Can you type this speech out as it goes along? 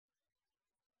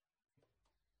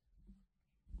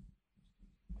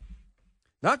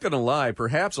Not going to lie,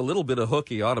 perhaps a little bit of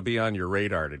hooky ought to be on your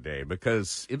radar today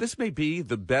because this may be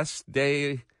the best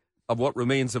day of what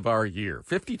remains of our year.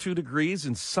 52 degrees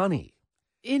and sunny.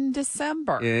 In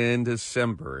December. And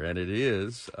it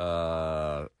is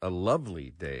a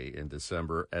lovely day in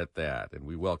December at that. And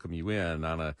we welcome you in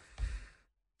on a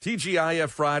TGIF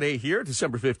Friday here,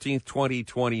 December 15th,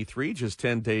 2023, just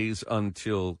 10 days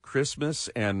until Christmas.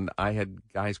 And I had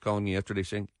guys calling me yesterday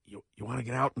saying, you want to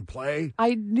get out and play?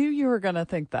 I knew you were going to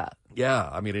think that. Yeah,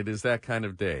 I mean, it is that kind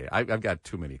of day. I've got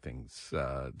too many things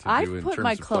to do in terms of playing Santa. I've put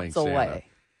my clubs away.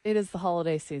 It is the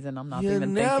holiday season. I'm not even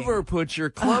thinking. You never put your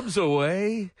clubs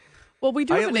away. Well, we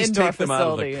do have an indoor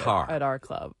facility at our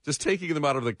club. Just taking them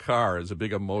out of the car is a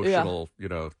big emotional,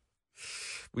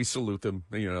 we salute them,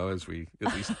 as we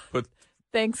at least put.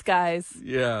 Thanks, guys.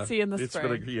 Yeah. See you in the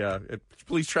spring.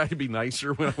 Please try to be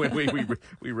nicer when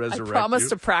we resurrect I promise you.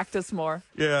 to practice more.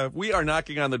 Yeah, we are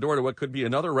knocking on the door to what could be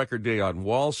another record day on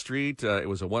Wall Street. It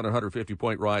was a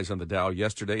 150-point rise on the Dow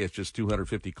yesterday. It's just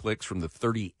 250 clicks from the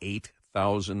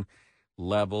 38,000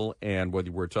 level. And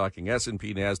whether we're talking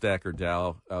S&P, NASDAQ, or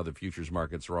Dow, the futures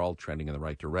markets are all trending in the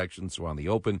right direction. So on the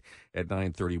open at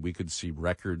 9:30, we could see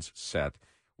records set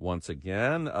once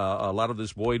again. A lot of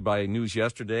this buoyed by news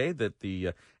yesterday that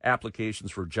the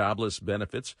applications for jobless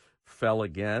benefits fell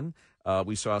again.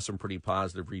 We saw some pretty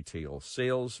positive retail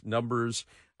sales numbers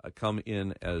come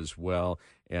in as well.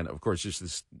 And, of course, just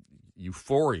this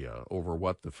euphoria over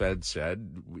what the Fed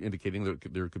said, indicating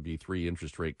that there could be 3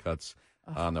 interest rate cuts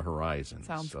on the horizon.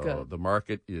 Sounds good. The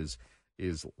market is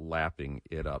lapping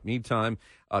it up. Meantime,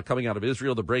 coming out of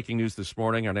Israel, the breaking news this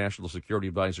morning, our National Security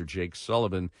Advisor, Jake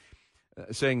Sullivan,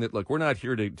 saying that, look, we're not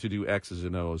here to do X's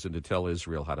and O's and to tell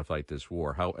Israel how to fight this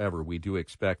war. However, we do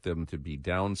expect them to be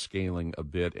downscaling a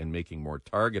bit and making more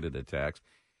targeted attacks.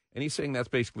 And he's saying that's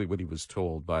basically what he was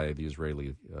told by the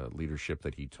Israeli leadership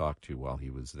that he talked to while he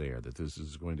was there, that this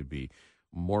is going to be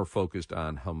more focused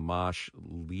on Hamas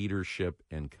leadership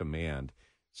and command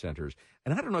centers.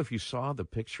 And I don't know if you saw the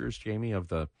pictures, Jamie, of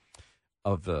the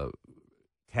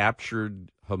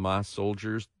captured Hamas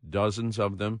soldiers, dozens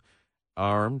of them,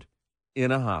 armed, in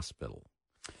a hospital.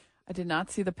 I did not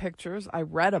see the pictures. I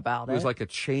read about it. It was like a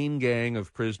chain gang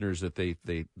of prisoners that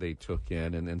they took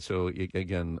in. And so,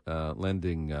 again,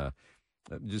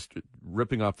 just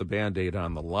ripping off the Band-Aid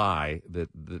on the lie that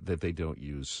they don't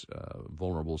use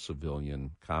vulnerable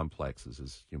civilian complexes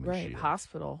as human shields. Right,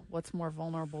 hospital. What's more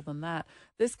vulnerable than that?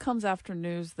 This comes after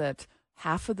news that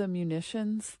half of the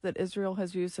munitions that Israel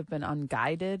has used have been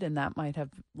unguided, and that might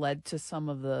have led to some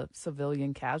of the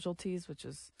civilian casualties, which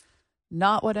is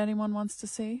not what anyone wants to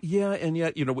see. Yeah, and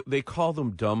yet, they call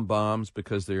them dumb bombs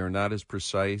because they are not as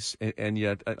precise. And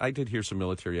yet, I did hear some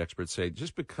military experts say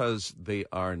just because they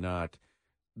are not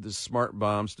the smart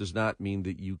bombs does not mean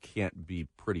that you can't be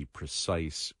pretty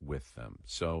precise with them.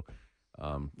 So,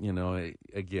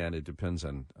 again, it depends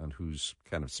on who's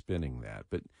kind of spinning that.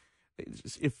 But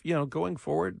if, going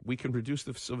forward, we can reduce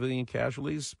the civilian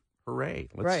casualties, hooray.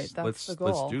 That's the goal.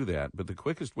 Let's do that. But the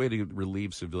quickest way to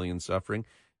relieve civilian suffering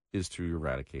is to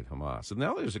eradicate Hamas. And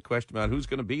now there's a question about who's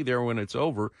going to be there when it's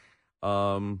over.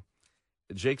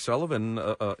 Jake Sullivan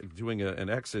doing an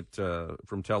exit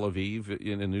from Tel Aviv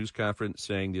in a news conference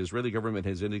saying the Israeli government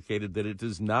has indicated that it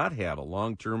does not have a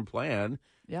long-term plan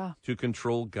to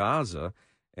control Gaza,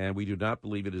 and we do not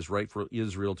believe it is right for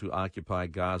Israel to occupy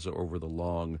Gaza over the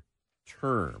long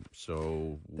term.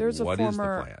 So what is the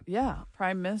plan?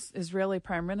 Israeli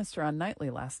Prime Minister on Nightly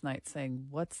last night saying,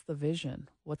 what's the vision?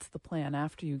 What's the plan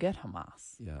after you get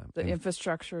Hamas? Yeah, the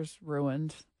infrastructure's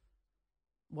ruined.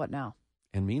 What now?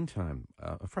 And meantime,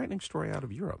 a frightening story out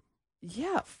of Europe.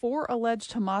 Yeah, 4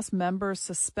 alleged Hamas members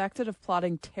suspected of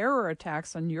plotting terror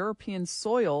attacks on European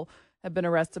soil have been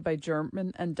arrested by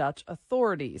German and Dutch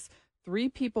authorities. 3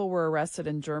 people were arrested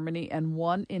in Germany and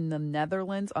 1 in the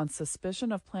Netherlands on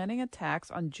suspicion of planning attacks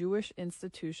on Jewish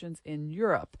institutions in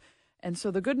Europe. And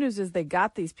so the good news is they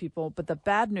got these people, but the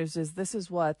bad news is this is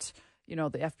what, the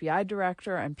FBI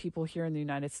director and people here in the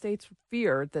United States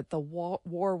feared, that the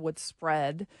war would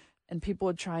spread and people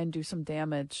would try and do some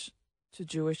damage to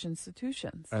Jewish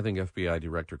institutions. I think FBI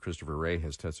Director Christopher Wray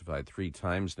has testified 3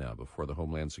 times now before the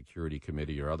Homeland Security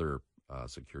Committee or other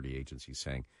security agencies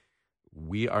saying,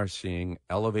 we are seeing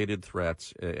elevated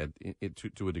threats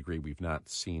to a degree we've not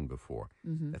seen before.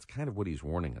 Mm-hmm. That's kind of what he's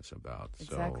warning us about.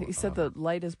 Exactly. So, he said the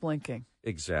light is blinking.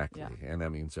 Exactly. Yeah. And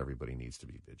that means everybody needs to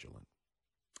be vigilant.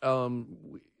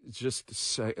 Just to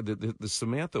say, the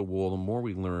Samantha Wool, the more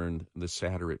we learn, the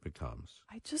sadder it becomes.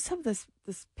 I just have this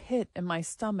pit in my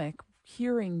stomach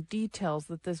hearing details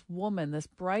that this woman, this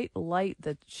bright light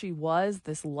that she was,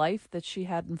 this life that she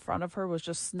had in front of her was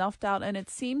just snuffed out, and it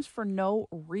seems for no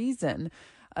reason.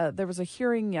 There was a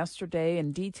hearing yesterday,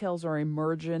 and details are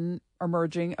emerging.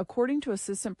 According to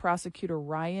Assistant Prosecutor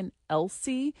Ryan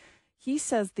Elsey, he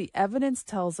says the evidence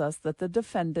tells us that the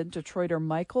defendant, Detroiter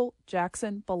Michael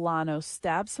Jackson Bolano,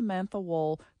 stabbed Samantha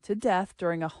Wohl to death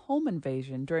during a home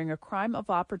invasion during a crime of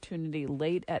opportunity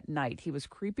late at night. He was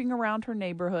creeping around her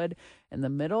neighborhood in the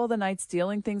middle of the night,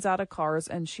 stealing things out of cars,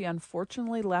 and she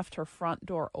unfortunately left her front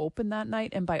door open that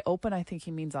night. And by open, I think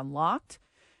he means unlocked.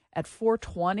 At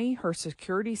 4:20, her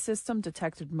security system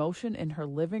detected motion in her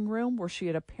living room where she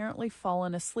had apparently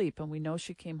fallen asleep. And we know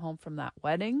she came home from that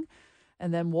wedding.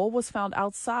 And then Wohl was found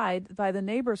outside by the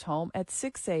neighbor's home at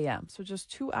 6 a.m. So just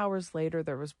 2 hours later,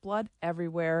 there was blood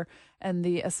everywhere. And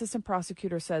the assistant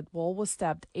prosecutor said Wohl was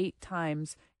stabbed 8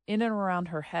 times in and around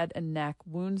her head and neck,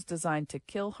 wounds designed to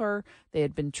kill her. They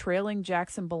had been trailing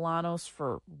Jackson Bolanos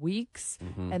for weeks,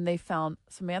 and they found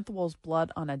Samantha Wohl's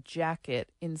blood on a jacket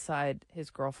inside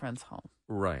his girlfriend's home.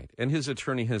 Right. And his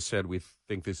attorney has said, we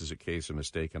think this is a case of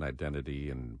mistaken identity,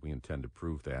 and we intend to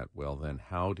prove that. Well, then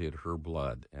how did her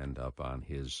blood end up on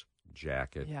his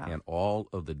jacket and all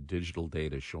of the digital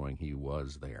data showing he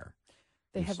was there?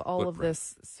 They have all of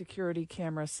this security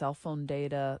camera, cell phone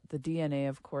data, the DNA,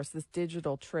 of course, this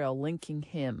digital trail linking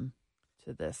him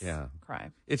to this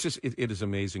crime. It's just, it is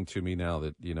amazing to me now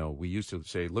that, we used to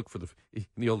say, look for in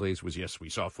the old days was, yes, we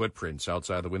saw footprints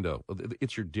outside the window.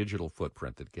 It's your digital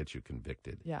footprint that gets you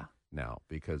convicted now,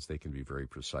 because they can be very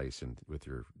precise with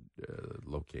your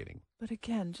locating. But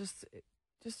again, just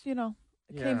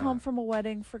came home from a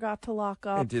wedding, forgot to lock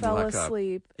up, fell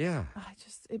asleep. Yeah.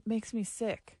 It makes me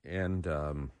sick. And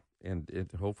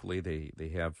hopefully they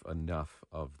have enough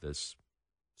of this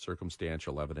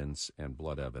circumstantial evidence and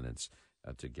blood evidence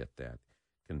to get that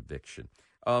conviction.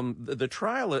 The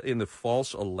trial in the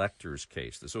false electors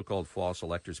case, the so-called false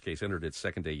electors case, entered its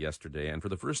second day yesterday. And for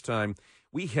the first time,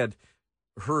 we had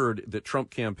heard that Trump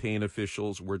campaign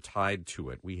officials were tied to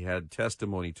it. We had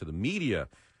testimony to the media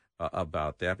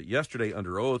about that. But yesterday,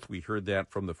 under oath, we heard that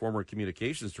from the former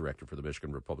communications director for the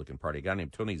Michigan Republican Party, a guy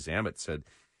named Tony Zammit, said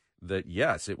that,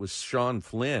 yes, it was Sean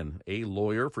Flynn, a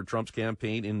lawyer for Trump's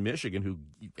campaign in Michigan, who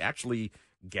actually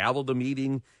gavelled a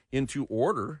meeting into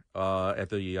order at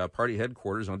the party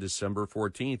headquarters on December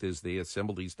 14th as they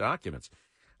assembled these documents.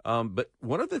 But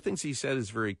one of the things he said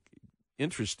is very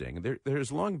interesting.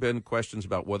 There's long been questions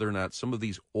about whether or not some of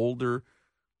these older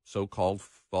so-called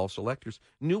false electors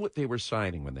knew what they were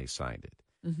signing when they signed it.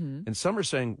 Mm-hmm. And some are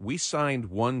saying we signed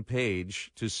one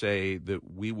page to say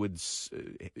that we would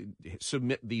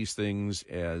submit these things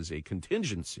as a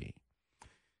contingency,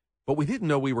 but we didn't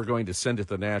know we were going to send it to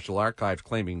the National Archives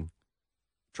claiming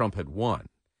Trump had won.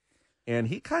 And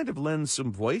he kind of lends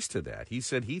some voice to that. He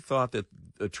said he thought that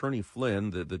Attorney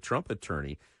Flynn, the Trump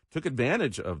attorney, took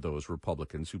advantage of those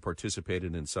Republicans who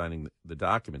participated in signing the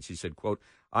documents. He said, quote,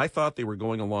 I thought they were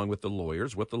going along with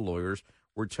what the lawyers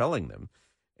were telling them,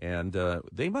 and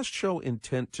they must show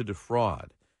intent to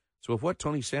defraud. So if what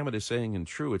Tony Zammit is saying is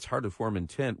true, it's hard to form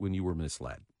intent when you were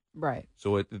misled. Right.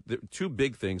 So two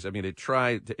big things. I mean, it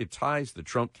ties the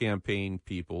Trump campaign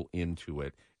people into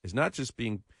it. It's not just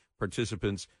being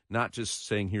participants, not just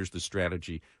saying here's the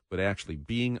strategy, but actually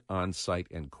being on site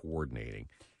and coordinating.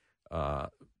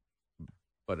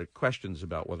 But it questions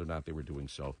about whether or not they were doing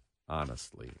so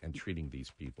honestly and treating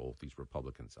these people, these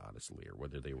Republicans, honestly, or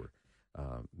whether they were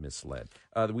misled.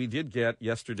 We did get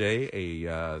yesterday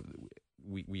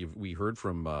we heard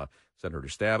from Senator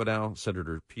Stabenow,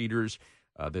 Senator Peters,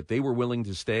 that they were willing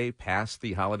to stay past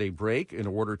the holiday break in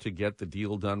order to get the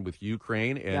deal done with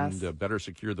Ukraine and better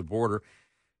secure the border.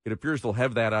 It appears they'll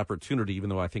have that opportunity, even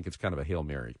though I think it's kind of a Hail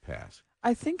Mary pass.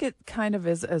 I think it kind of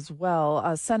is as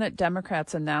well. Senate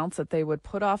Democrats announced that they would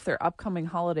put off their upcoming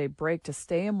holiday break to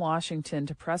stay in Washington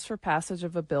to press for passage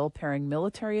of a bill pairing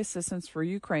military assistance for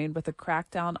Ukraine with a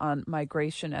crackdown on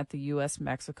migration at the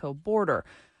U.S.-Mexico border.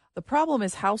 The problem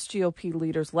is House GOP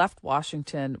leaders left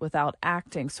Washington without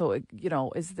acting. So,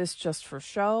 is this just for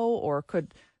show, or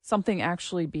could something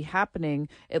actually be happening?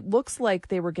 It looks like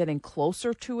they were getting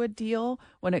closer to a deal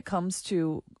when it comes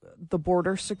to the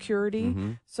border security.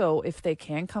 Mm-hmm. So if they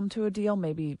can come to a deal,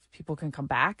 maybe people can come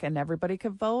back and everybody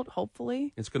can vote,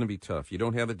 hopefully. It's going to be tough. You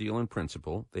don't have a deal in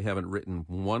principle. They haven't written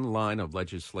one line of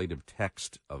legislative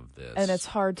text of this. And it's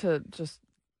hard to just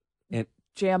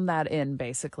jam that in,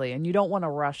 basically, and you don't want to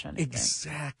rush anything.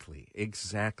 Exactly.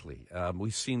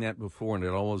 We've seen that before, and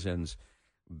it always ends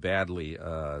badly.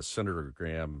 Senator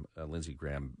Lindsey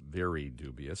Graham, very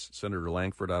dubious. Senator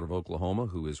Langford out of Oklahoma,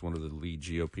 who is one of the lead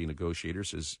GOP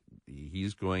negotiators, is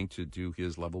he's going to do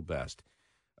his level best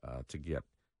to get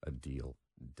a deal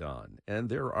done. And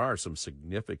there are some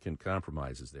significant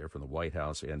compromises there from the White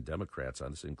House and Democrats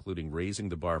on this, including raising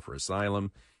the bar for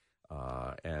asylum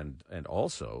and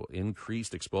also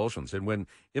increased expulsions. And when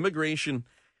immigration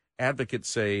advocates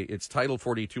say it's Title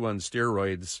 42 on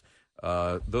steroids,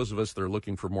 those of us that are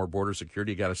looking for more border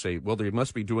security got to say, well, they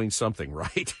must be doing something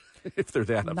right if they're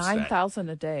that upset. 9,000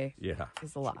 a day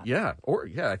is a lot. Yeah,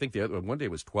 I think the other one day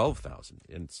was 12,000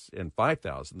 and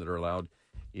 5,000 that are allowed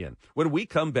in. When we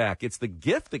come back, it's the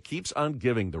gift that keeps on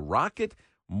giving, the Rocket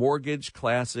Mortgage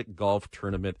Classic Golf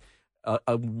Tournament,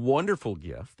 a wonderful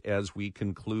gift as we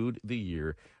conclude the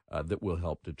year that will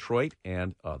help Detroit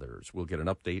and others. We'll get an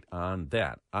update on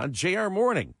that on JR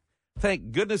Morning.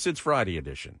 Thank goodness it's Friday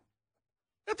edition.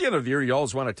 At the end of the year, you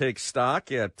always want to take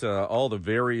stock at all the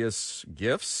various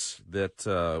gifts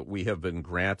that we have been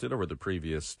granted over the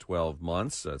previous 12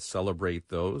 months, celebrate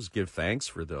those, give thanks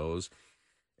for those.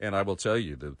 And I will tell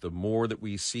you that the more that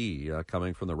we see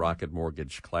coming from the Rocket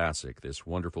Mortgage Classic, this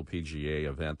wonderful PGA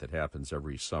event that happens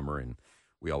every summer, and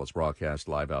we always broadcast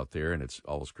live out there, and it's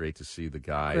always great to see the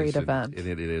guys. Great event. And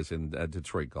it is, and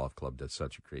Detroit Golf Club does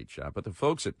such a great job. But the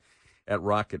folks at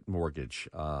Rocket Mortgage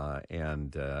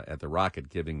and at the Rocket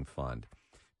Giving Fund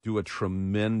do a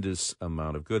tremendous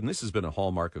amount of good. And this has been a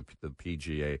hallmark of the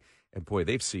PGA. And, boy,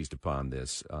 they've seized upon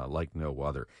this like no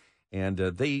other. And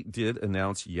they did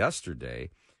announce yesterday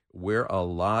where a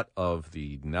lot of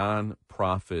the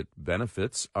nonprofit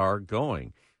benefits are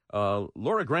going.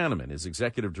 Laura Graneman is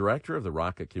executive director of the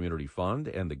Rocket Community Fund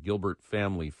and the Gilbert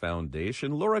Family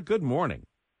Foundation. Laura, good morning.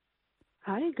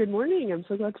 Hi, good morning. I'm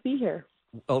so glad to be here.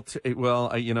 This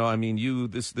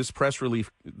press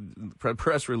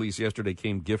release yesterday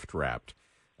came gift wrapped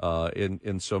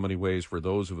in so many ways for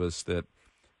those of us that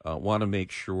want to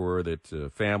make sure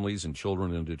that families and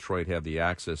children in Detroit have the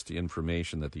access to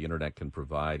information that the internet can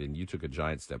provide, and you took a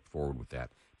giant step forward with that.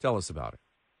 Tell us about it.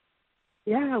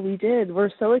 Yeah, we did.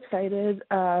 We're so excited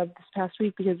this past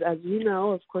week because, as you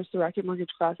know, of course, the Rocket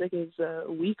Mortgage Classic is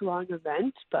a week-long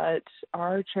event, but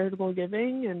our charitable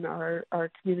giving and our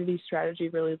community strategy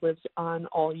really lives on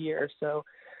all year. So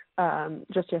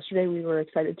just yesterday, we were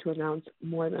excited to announce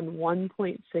more than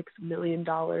 $1.6 million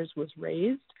was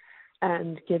raised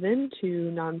and given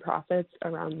to nonprofits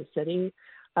around the city.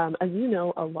 As you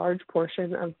know, a large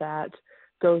portion of that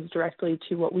goes directly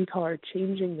to what we call our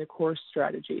changing the course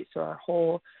strategy. So our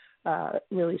whole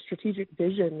really strategic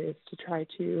vision is to try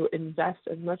to invest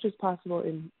as much as possible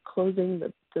in closing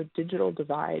the digital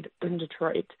divide in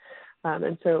Detroit.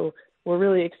 And so we're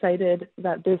really excited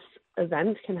that this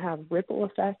event can have ripple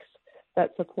effects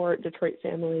that support Detroit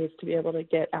families to be able to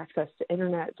get access to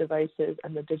internet devices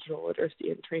and the digital literacy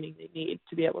and training they need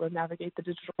to be able to navigate the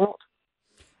digital world.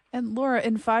 And Laura,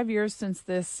 in 5 years since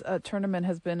this tournament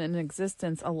has been in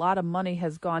existence, a lot of money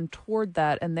has gone toward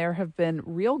that, and there have been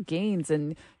real gains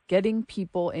in getting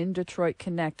people in Detroit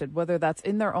connected, whether that's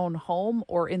in their own home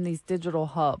or in these digital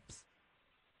hubs.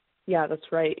 Yeah,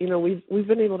 that's right. You know, we've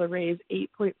been able to raise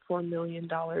 $8.4 million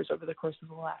over the course of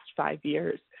the last 5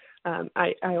 years.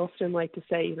 I often like to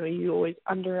say, you know, you always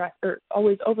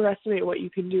overestimate what you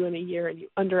can do in a year, and you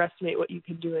underestimate what you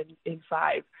can do in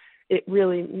 5. It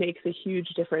really makes a huge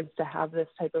difference to have this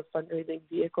type of fundraising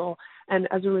vehicle. And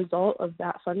as a result of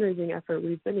that fundraising effort,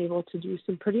 we've been able to do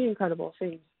some pretty incredible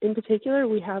things. In particular,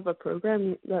 we have a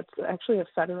program that's actually a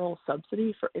federal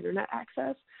subsidy for internet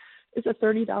access. It's a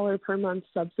 $30 per month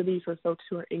subsidy for folks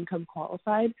who are income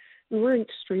qualified. And we're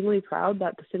extremely proud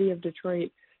that the city of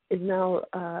Detroit is now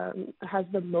has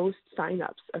the most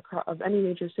signups of any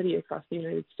major city across the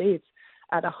United States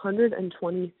at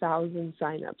 120,000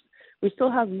 signups. We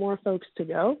still have more folks to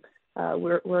go.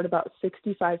 We're at about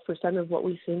 65% of what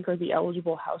we think are the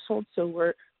eligible households. So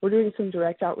we're doing some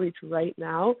direct outreach right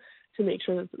now to make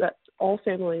sure that all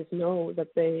families know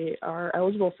that they are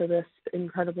eligible for this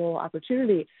incredible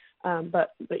opportunity.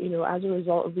 But you know, as a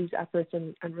result of these efforts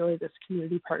and really this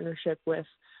community partnership with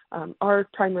our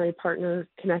primary partner,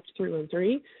 Connect Through and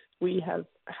 3, we have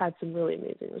had some really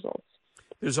amazing results.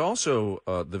 There's also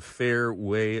the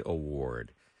Fairway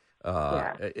Award.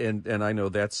 And I know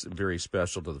that's very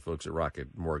special to the folks at Rocket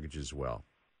Mortgage as well.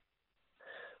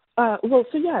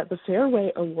 The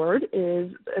Fairway Award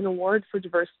is an award for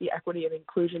diversity, equity, and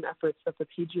inclusion efforts that the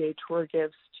PGA Tour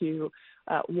gives to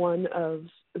one of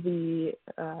the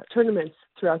tournaments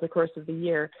throughout the course of the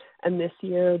year. And this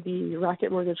year, the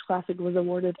Rocket Mortgage Classic was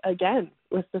awarded again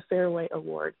with the Fairway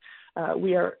Award.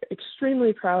 We are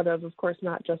extremely proud of course,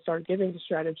 not just our giving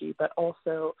strategy, but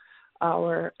also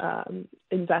our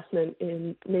investment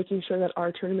in making sure that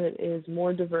our tournament is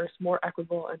more diverse, more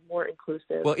equitable, and more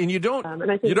inclusive. Well, and you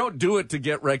don't do it to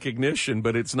get recognition,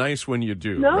 but it's nice when you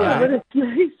do. No, right? but it's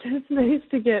nice. It's nice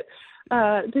to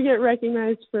get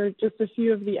recognized for just a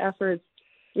few of the efforts.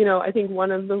 You know, I think one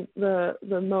of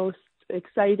the most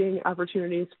exciting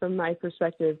opportunities from my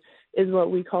perspective is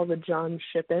what we call the John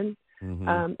Shippen.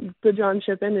 Mm-hmm. The John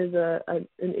Shippen is an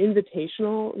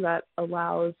invitational that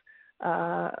allows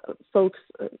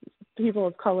people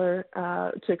of color,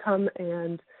 to come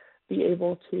and be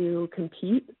able to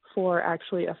compete for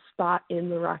actually a spot in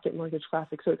the Rocket Mortgage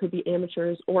Classic. So it could be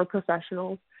amateurs or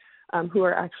professionals who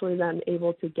are actually then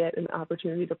able to get an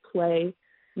opportunity to play,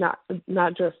 not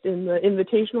just in the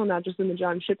invitational, not just in the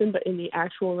John Shippen, but in the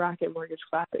actual Rocket Mortgage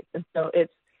Classic. And so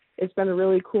it's been a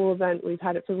really cool event. We've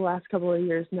had it for the last couple of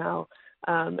years now.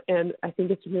 And I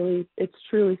think it's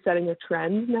truly setting a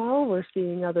trend now. We're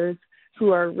seeing others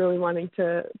who are really wanting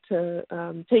to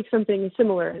take something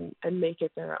similar and make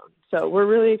it their own. So we're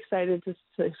really excited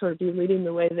to sort of be leading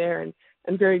the way there, and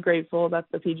I'm very grateful that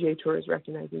the PGA Tour is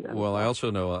recognizing that. Well, I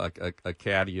also know a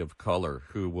caddy of color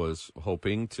who was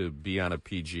hoping to be on a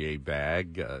PGA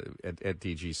bag at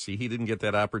DGC. He didn't get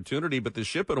that opportunity, but the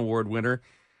Shippen Award winner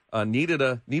needed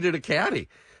a caddy.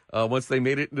 Once they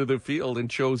made it into the field and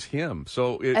chose him.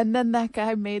 And then that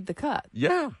guy made the cut.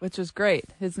 Yeah. Which is great.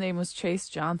 His name was Chase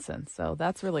Johnson. So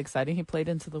that's really exciting. He played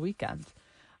into the weekend.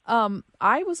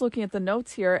 I was looking at the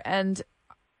notes here, and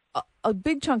a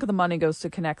big chunk of the money goes to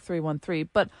Connect 313,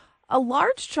 but a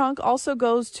large chunk also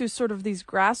goes to sort of these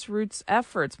grassroots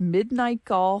efforts. Midnight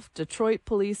Golf, Detroit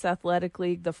Police Athletic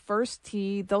League, the First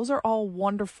Tee. Those are all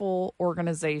wonderful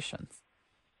organizations.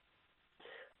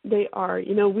 They are.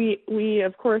 You know, we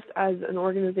of course, as an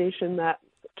organization that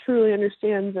truly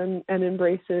understands and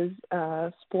embraces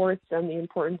sports and the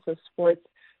importance of sports,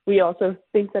 we also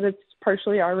think that it's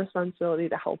partially our responsibility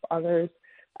to help others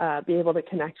be able to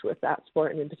connect with that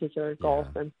sport, and in particular golf.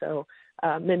 Yeah. And so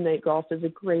Midnight Golf is a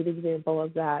great example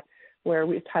of that, where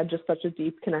we've had just such a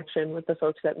deep connection with the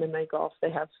folks at Midnight Golf.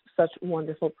 They have such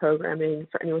wonderful programming.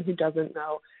 For anyone who doesn't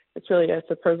know, it's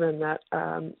a program that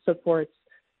supports,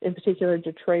 in particular,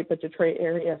 Detroit, but Detroit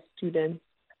area students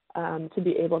to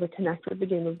be able to connect with the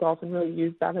game of golf and really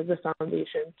use that as a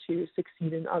foundation to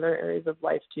succeed in other areas of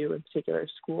life too, in particular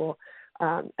school.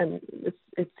 And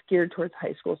it's geared towards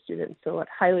high school students. So I'd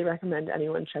highly recommend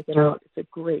anyone check it out. It's a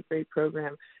great, great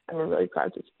program, and we're really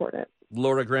proud to support it.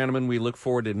 Laura Granneman, we look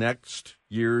forward to next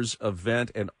year's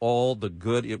event and all the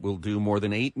good it will do. More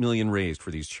than $8 million raised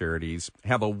for these charities.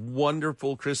 Have a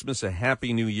wonderful Christmas, a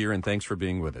happy New Year, and thanks for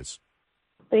being with us.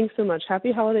 Thanks so much.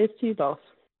 Happy holidays to you both.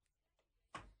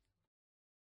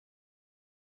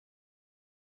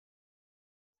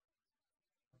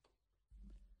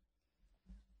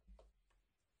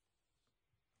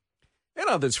 And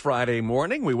on this Friday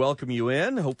morning, we welcome you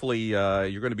in. Hopefully,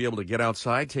 you're going to be able to get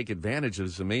outside, take advantage of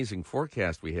this amazing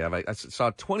forecast we have. I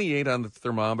saw 28 on the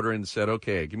thermometer and said,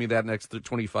 okay, give me that next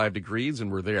 25 degrees,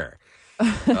 and we're there.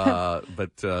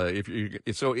 But if you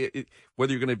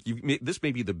whether you're going to, this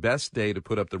may be the best day to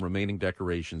put up the remaining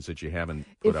decorations that you haven't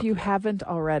put up. If you yet. haven't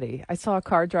already, I saw a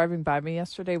car driving by me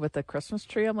yesterday with a Christmas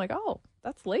tree. I'm like, oh,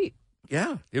 that's late.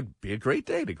 Yeah, it'd be a great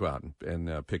day to go out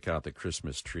and pick out the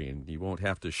Christmas tree, and you won't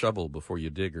have to shovel before you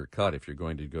dig or cut if you're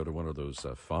going to go to one of those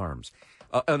farms.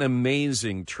 An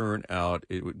amazing turnout,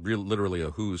 literally a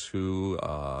who's who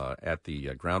at the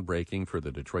groundbreaking for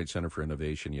the Detroit Center for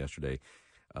Innovation yesterday.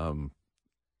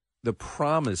 The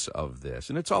promise of this,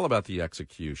 and it's all about the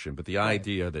execution, but the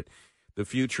idea that the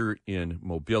future in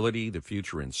mobility, the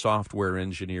future in software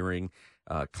engineering,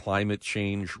 climate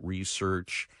change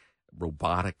research,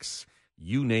 robotics,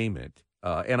 you name it.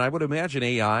 And I would imagine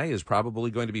AI is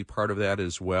probably going to be part of that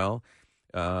as well.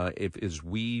 As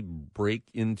we break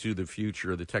into the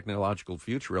future, the technological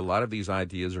future, a lot of these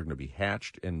ideas are going to be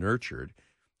hatched and nurtured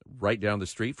right down the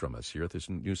street from us here at this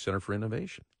new Center for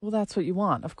Innovation. Well, that's what you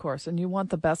want, of course. And you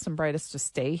want the best and brightest to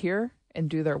stay here and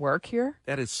do their work here.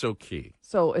 That is so key.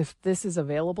 So if this is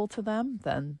available to them,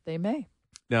 then they may.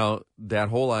 Now, that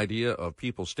whole idea of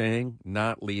people staying,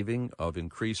 not leaving, of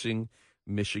increasing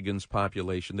Michigan's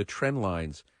population, the trend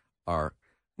lines are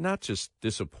not just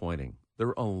disappointing,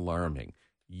 they're alarming.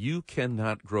 You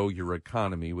cannot grow your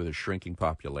economy with a shrinking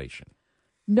population.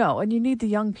 No, and you need the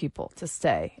young people to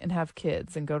stay and have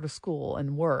kids and go to school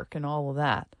and work and all of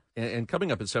that. And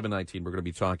coming up at 7:19, we're going to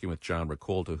be talking with John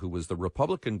Ricolta, who was the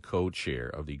Republican co-chair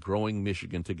of the Growing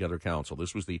Michigan Together Council.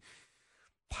 This was the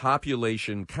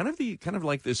population, kind of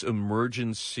like this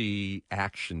emergency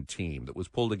action team that was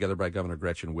pulled together by Governor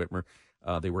Gretchen Whitmer.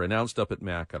 They were announced up at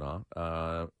Mackinac.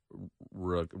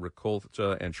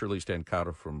 Ricolta and Shirley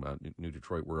Stancato from New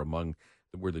Detroit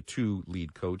were the two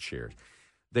lead co-chairs.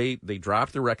 They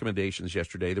dropped their recommendations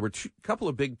yesterday. There were a couple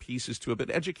of big pieces to it, but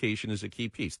education is a key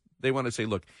piece. They want to say,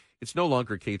 look, it's no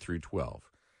longer K through 12.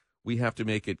 We have to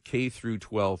make it K through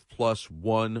 12 plus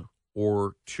 1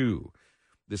 or 2.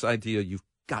 This idea you've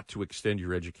got to extend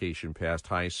your education past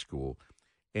high school,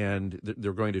 and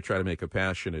they're going to try to make a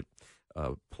passionate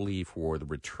plea for the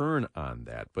return on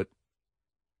that. But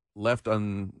left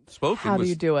unspoken How do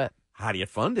you do it? How do you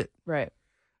fund it? Right.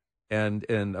 And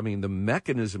I mean, the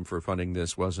mechanism for funding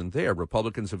this wasn't there.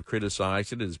 Republicans have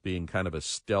criticized it as being kind of a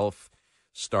stealth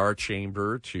star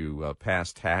chamber to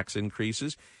pass tax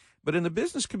increases. But in the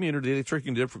business community, they're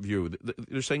taking a different view.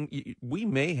 They're saying we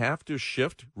may have to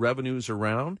shift revenues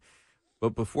around,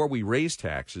 but before we raise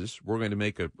taxes, we're going to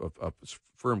make a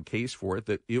firm case for it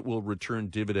that it will return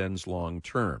dividends long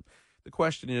term. The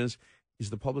question is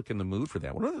the public in the mood for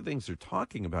that? One of the things they're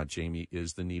talking about, Jamie,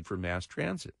 is the need for mass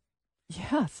transit.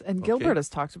 Yes, and Gilbert has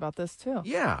talked about this too.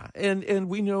 Yeah, and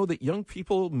we know that young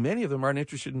people, many of them aren't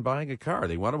interested in buying a car.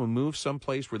 They want to move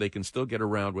someplace where they can still get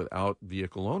around without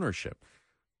vehicle ownership.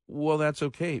 Well, that's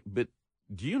okay, but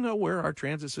do you know where our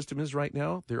transit system is right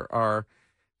now? They're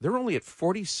only at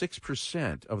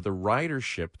 46% of the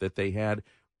ridership that they had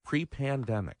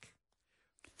pre-pandemic.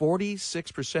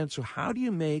 46%. So how do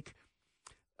you make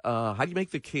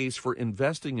the case for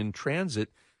investing in transit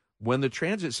when the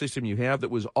transit system you have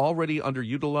that was already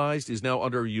underutilized is now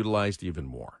underutilized even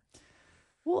more?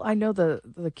 Well, I know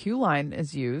the Q line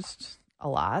is used a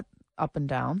lot up and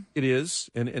down. It is,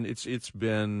 and it's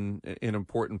been an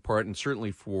important part, and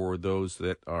certainly for those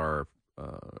that are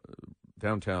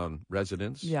downtown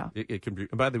residents. Yeah. It can be.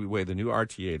 And by the way, the new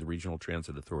RTA, the Regional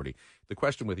Transit Authority, the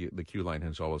question with the Q line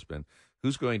has always been,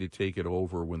 who's going to take it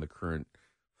over when the current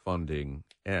funding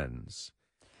ends?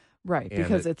 Right,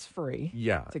 because it's free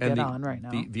to get on right now.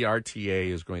 The RTA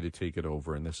is going to take it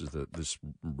over, and this is this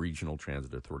Regional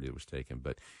Transit Authority that was taken.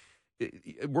 But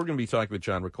we're going to be talking with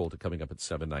John Ricolta coming up at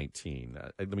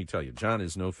 7:19. Let me tell you, John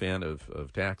is no fan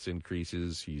of tax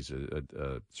increases. He's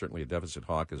certainly a deficit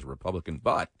hawk as a Republican,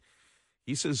 but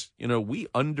he says, we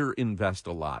underinvest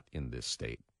a lot in this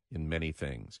state in many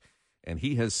things. And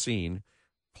he has seen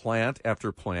plant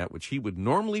after plant, which he would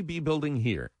normally be building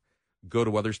here, go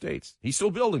to other states. He's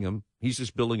still building them. He's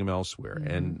just building them elsewhere.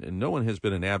 Mm-hmm. And no one has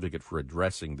been an advocate for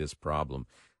addressing this problem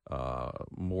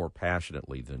more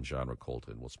passionately than John Ricolta,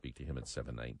 and we'll speak to him at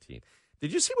 7:19.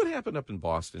 Did you see what happened up in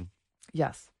Boston?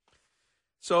 Yes.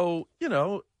 So,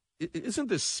 isn't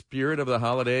the spirit of the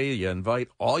holiday you invite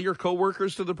all your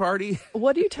coworkers to the party?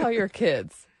 What do you tell your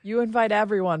kids? You invite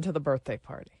everyone to the birthday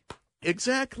party.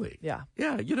 Exactly. Yeah.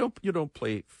 Yeah, you don't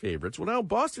play favorites. Well, now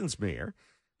Boston's mayor,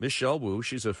 Michelle Wu,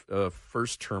 she's a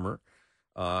first-termer.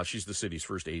 She's the city's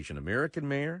first Asian-American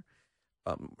mayor.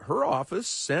 Her office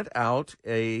sent out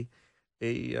an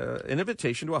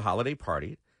invitation to a holiday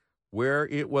party where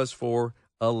it was for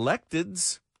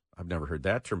electeds. I've never heard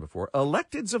that term before.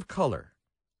 Electeds of color.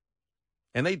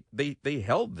 And they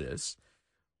held this,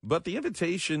 but the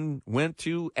invitation went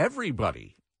to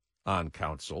everybody on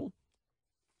council,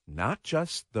 not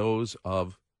just those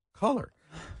of color.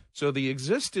 So the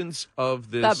existence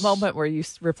of this... That moment where you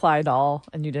replied all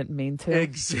and you didn't mean to.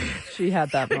 Exactly. She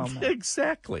had that moment.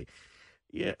 Exactly.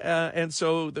 Yeah, and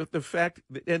so the fact...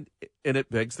 And it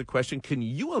begs the question, can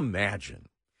you imagine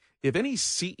if any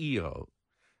CEO,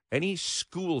 any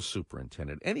school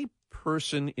superintendent, any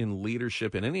person in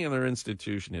leadership in any other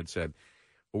institution had said,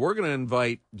 well, we're going to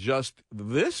invite just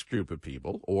this group of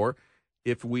people, or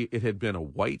if it had been a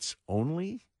whites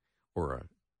only or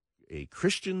a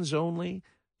Christians only,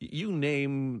 you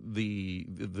name the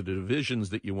divisions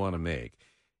that you want to make.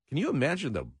 Can you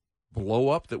imagine the blow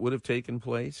up that would have taken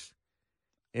place?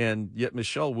 And yet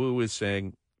Michelle Wu is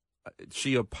saying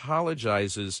she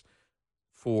apologizes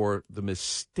for the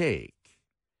mistake.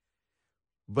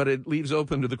 But it leaves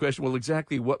open to the question, well,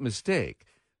 exactly what mistake?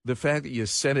 The fact that you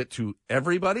sent it to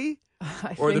everybody?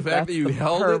 Or the fact that you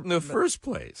held it in the first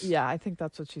place? Yeah, I think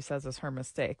that's what she says is her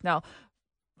mistake. Now,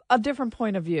 a different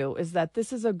point of view is that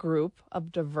this is a group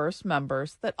of diverse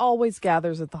members that always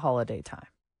gathers at the holiday time.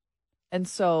 And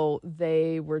so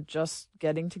they were just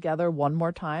getting together one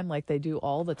more time like they do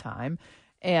all the time.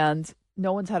 And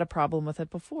no one's had a problem with it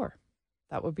before.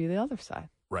 That would be the other side.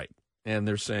 Right. And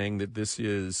they're saying that this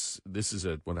is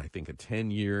a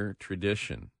 10-year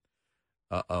tradition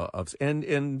of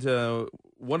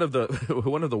one of the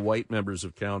one of the white members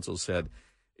of council said,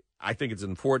 "I think it's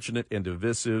unfortunate and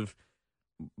divisive,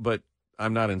 but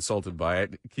I'm not insulted by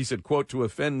it." He said, "Quote, to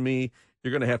offend me,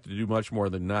 you're going to have to do much more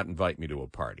than not invite me to a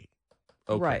party."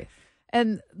 Okay. Right.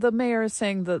 And the mayor is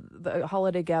saying that the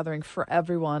holiday gathering for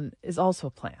everyone is also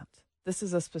planned. This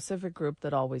is a specific group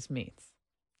that always meets.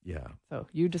 Yeah. So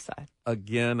you decide.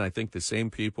 Again, I think the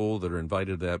same people that are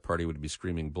invited to that party would be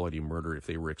screaming bloody murder if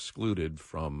they were excluded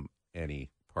from any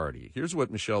party. Here's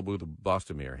what Michelle Booth, the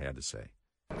Boston mayor, had to say.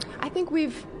 I think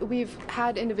we've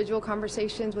had individual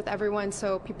conversations with everyone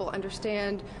so people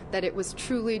understand that it was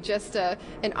truly just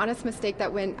an honest mistake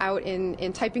that went out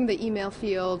in typing the email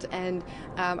field, and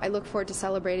I look forward to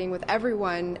celebrating with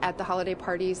everyone at the holiday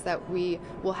parties that we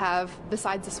will have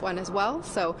besides this one as well.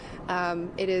 So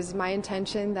it is my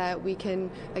intention that we can,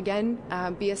 again,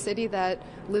 be a city that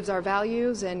lives our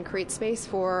values and creates space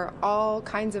for all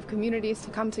kinds of communities to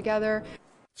come together.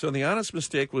 So the honest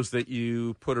mistake was that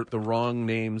you put the wrong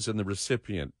names in the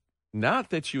recipient, not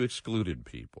that you excluded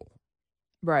people.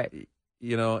 Right.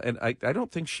 You know, and I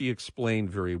don't think she explained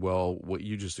very well what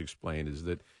you just explained, is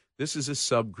that this is a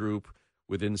subgroup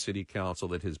within city council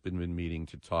that has been meeting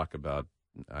to talk about,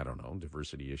 I don't know,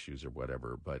 diversity issues or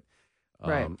whatever. But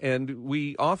right. And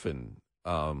we often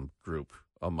group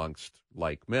amongst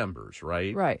like members,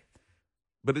 right? Right.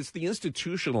 But it's the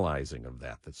institutionalizing of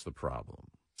that that's the problem.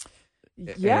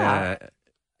 Yeah.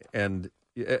 And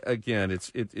again,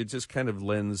 it just kind of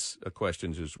lends a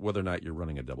question to whether or not you're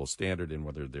running a double standard and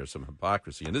whether there's some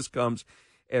hypocrisy. And this comes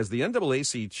as the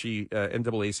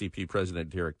NAACP President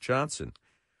Derek Johnson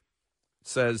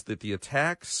says that the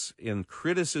attacks and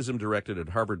criticism directed at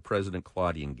Harvard President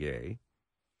Claudine Gay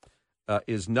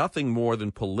is nothing more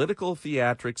than political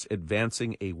theatrics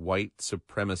advancing a white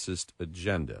supremacist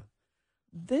agenda.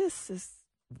 This is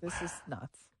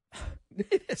nuts.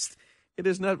 It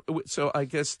is not. So I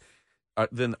guess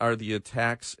then are the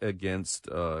attacks against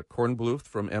Kornbluth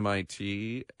from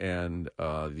MIT and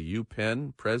the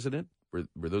UPenn president,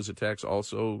 were those attacks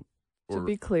also? To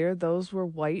be clear, those were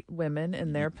white women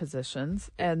in their positions,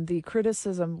 and the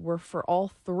criticism were for all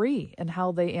three and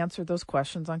how they answered those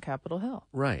questions on Capitol Hill.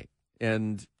 Right,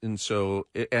 and so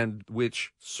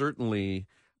which certainly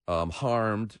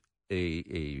harmed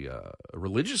a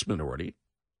religious minority.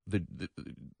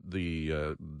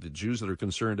 The Jews that are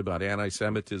concerned about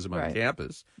anti-Semitism on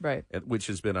campus, right, which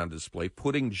has been on display,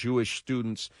 putting Jewish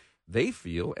students they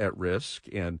feel at risk,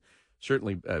 and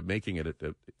certainly making it at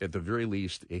the very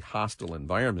least a hostile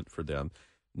environment for them.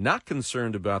 Not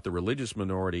concerned about the religious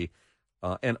minority,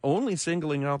 and only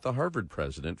singling out the Harvard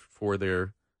president for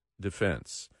their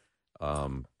defense.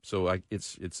 So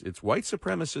it's white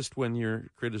supremacist when you're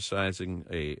criticizing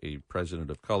a president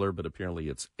of color, but apparently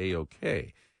it's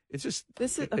A-OK. It's just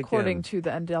this is according to the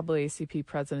NAACP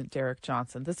president Derek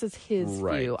Johnson. This is his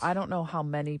view. I don't know how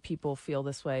many people feel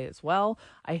this way as well.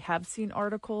 I have seen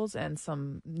articles and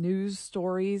some news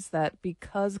stories that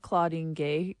because Claudine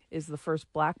Gay is the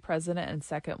first black president and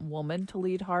second woman to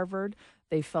lead Harvard,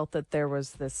 they felt that there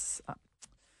was this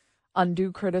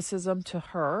undue criticism to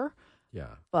her.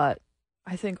 Yeah. But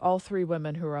I think all three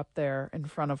women who are up there in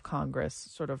front of Congress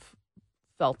sort of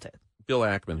felt it. Bill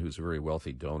Ackman, who's a very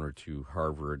wealthy donor to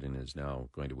Harvard and is now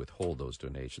going to withhold those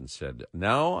donations, said,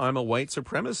 "Now I'm a white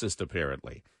supremacist,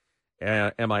 apparently.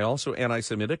 Am I also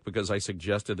anti-Semitic because I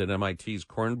suggested that MIT's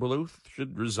Kornbluth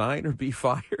should resign or be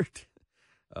fired?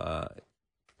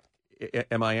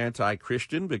 Am I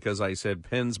anti-Christian because I said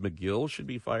Penn's McGill should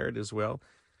be fired as well?"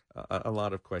 A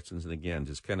lot of questions, and again,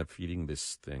 just kind of feeding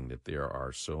this thing that there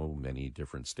are so many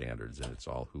different standards, and it's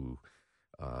all who...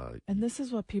 and this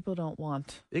is what people don't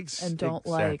want and don't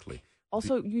exactly. like.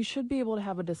 Also, you should be able to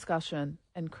have a discussion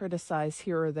and criticize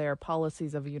here or there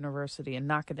policies of a university and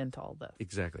not get into all this.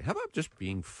 Exactly. How about just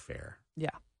being fair?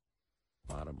 Yeah.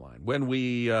 Bottom line. When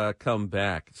we come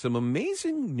back, some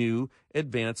amazing new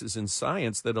advances in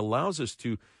science that allows us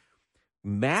to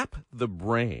map the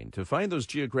brain, to find those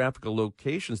geographical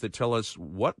locations that tell us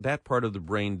what that part of the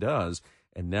brain does.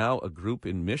 And now a group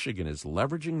in Michigan is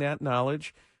leveraging that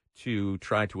knowledge to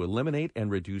try to eliminate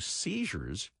and reduce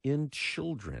seizures in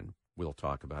children. We'll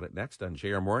talk about it next on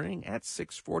JR Morning at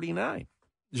 6:49.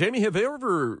 Jamie, have you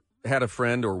ever had a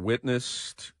friend or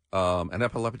witnessed an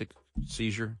epileptic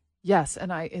seizure? Yes,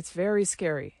 and it's very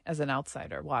scary as an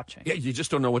outsider watching. Yeah, you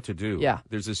just don't know what to do. Yeah,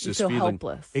 there's this feel feeling,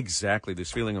 helpless. Exactly,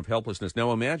 this feeling of helplessness.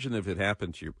 Now, imagine if it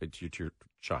happened to your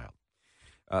child.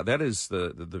 That is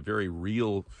the very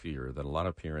real fear that a lot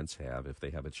of parents have if they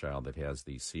have a child that has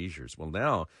these seizures. Well,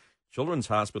 now Children's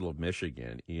Hospital of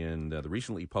Michigan, in the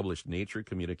recently published Nature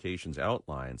Communications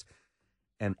outlines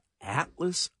an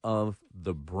atlas of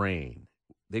the brain.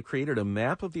 They created a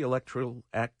map of the electrical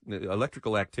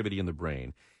activity in the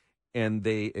brain, and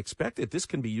they expect that this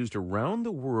can be used around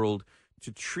the world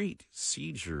to treat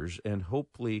seizures and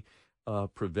hopefully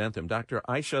prevent them. Dr.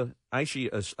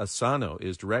 Aishi Asano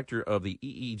is director of the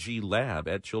EEG lab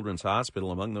at Children's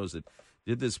Hospital, among those that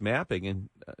did this mapping, and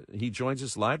he joins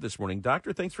us live this morning.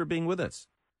 Doctor, thanks for being with us.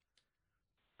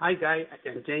 Hi, Guy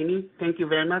and Jamie. Thank you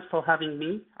very much for having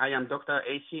me. I am Dr.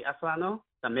 Aishi Asano,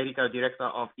 the medical director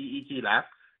of EEG lab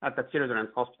at the Children's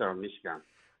Hospital of Michigan.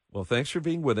 Well, thanks for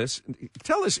being with us.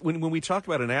 Tell us, when we talk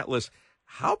about an atlas,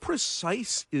 how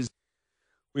precise is...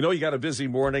 We know you got a busy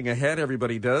morning ahead.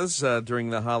 Everybody does during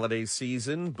the holiday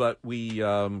season, but we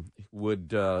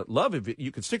would love if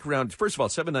you could stick around. First of all,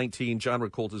 7:19, John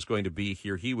Ricolta is going to be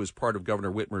here. He was part of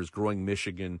Governor Whitmer's Growing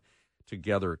Michigan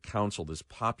Together Council, this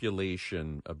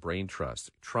population brain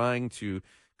trust, trying to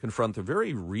confront the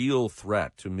very real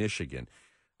threat to Michigan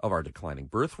of our declining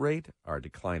birth rate, our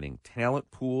declining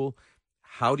talent pool.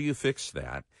 How do you fix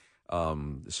that?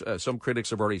 Some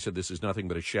critics have already said this is nothing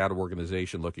but a shadow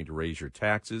organization looking to raise your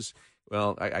taxes.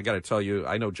 Well, I got to tell you,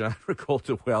 I know John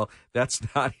Ricolta well. That's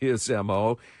not his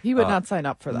MO. He would not sign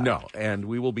up for that. No, and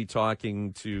we will be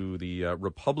talking to the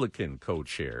Republican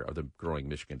co-chair of the Growing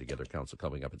Michigan Together Council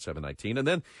coming up at 7:19. And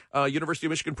then University of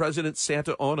Michigan President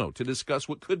Santa Ono to discuss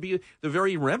what could be the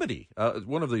very remedy,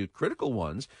 one of the critical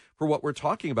ones for what we're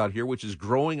talking about here, which is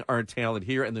growing our talent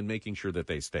here and then making sure that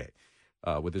they stay.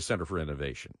 With the Center for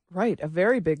Innovation. Right, a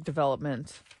very big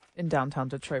development in downtown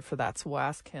Detroit for that, so we'll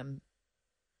ask him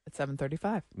at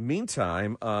 7:35.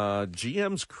 Meantime,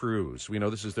 GM's Cruise, we know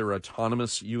this is their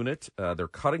autonomous unit. They're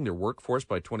cutting their workforce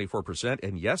by 24%,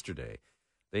 and yesterday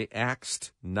they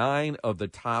axed 9 of the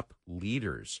top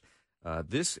leaders.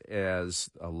 This, as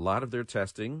a lot of their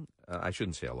testing, I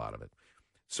shouldn't say a lot of it,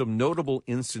 some notable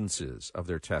instances of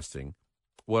their testing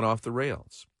went off the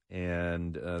rails.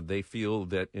 And they feel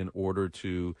that in order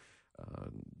to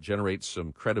generate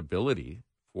some credibility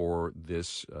for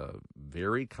this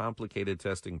very complicated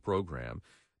testing program,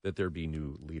 that there be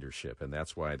new leadership. And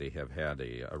that's why they have had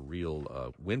a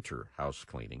real winter house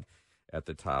cleaning at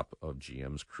the top of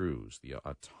GM's Cruise, the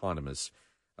autonomous.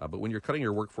 But when you're cutting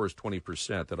your workforce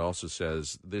 20%, that also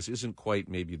says this isn't quite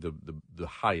maybe the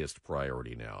highest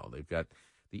priority now. They've got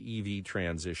the EV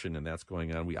transition, and that's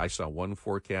going on. I saw one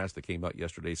forecast that came out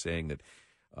yesterday saying that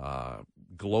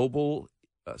global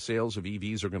sales of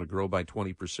EVs are going to grow by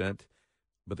 20%,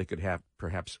 but they could have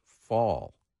perhaps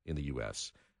fall in the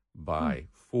U.S. by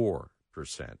 4%.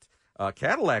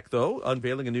 Cadillac, though,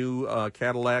 unveiling a new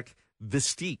Cadillac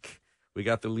Vistique. We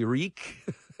got the Lyrique,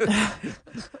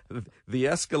 the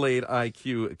Escalade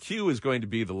IQ. Q is going to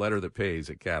be the letter that pays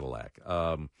at Cadillac.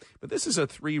 But this is a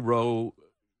 3-row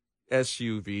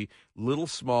SUV, little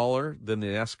smaller than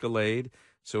the Escalade.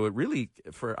 So it really,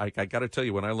 I got to tell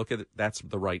you, when I look at it, that's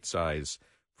the right size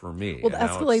for me. Well, the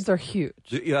Escalades are huge.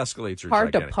 The Escalades are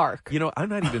hard gigantic. to park. You know, I'm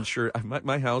not even sure.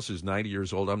 My house is 90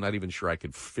 years old. I'm not even sure I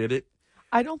could fit it.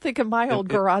 I don't think in my old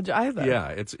garage either. Yeah,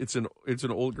 it's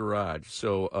an old garage.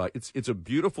 So it's a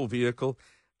beautiful vehicle.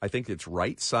 I think it's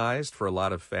right sized for a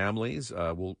lot of families.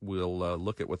 We'll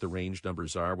look at what the range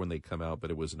numbers are when they come out, but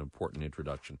it was an important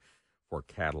introduction for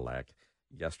Cadillac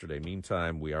yesterday.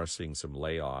 Meantime, we are seeing some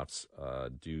layoffs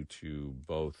due to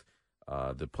both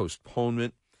the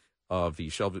postponement of the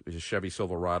Chevy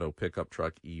Silverado pickup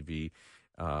truck EV,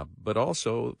 but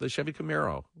also the Chevy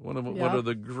Camaro, one of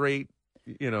the great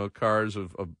cars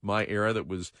of my era that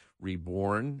was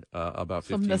reborn about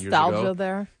 15 years ago. Some nostalgia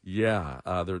there. Yeah,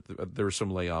 there were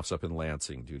some layoffs up in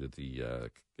Lansing due to the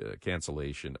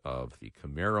cancellation of the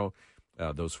Camaro.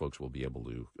 Those folks will be able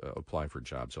to apply for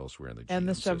jobs elsewhere in the GM and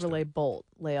the system. Chevrolet Bolt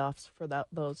layoffs for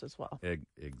those as well.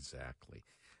 Exactly.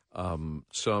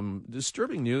 Some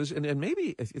disturbing news, and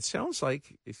maybe it sounds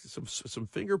like some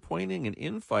finger pointing and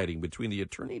infighting between the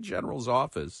Attorney General's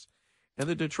office and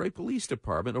the Detroit Police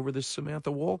Department over this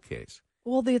Samantha Woll case.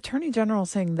 Well, the Attorney General is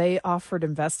saying they offered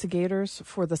investigators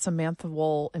for the Samantha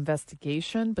Woll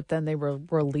investigation, but then they were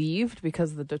relieved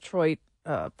because the Detroit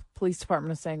Police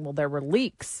Department is saying, well, there were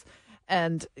leaks.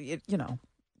 And,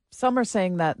 some are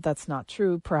saying that that's not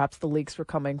true. Perhaps the leaks were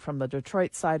coming from the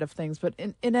Detroit side of things. But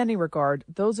in any regard,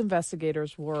 those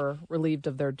investigators were relieved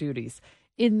of their duties.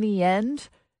 In the end,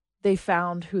 they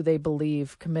found who they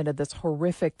believe committed this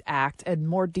horrific act. And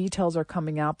more details are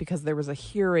coming out because there was a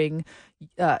hearing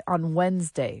on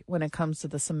Wednesday when it comes to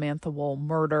the Samantha Woll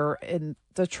murder. And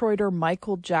Detroiter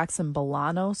Michael Jackson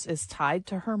Bolanos is tied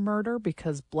to her murder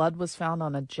because blood was found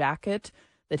on a jacket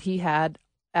that he had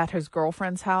at his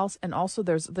girlfriend's house. And also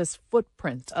there's this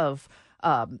footprint of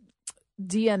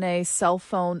DNA, cell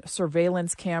phone,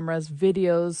 surveillance cameras,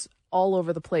 videos all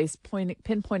over the place,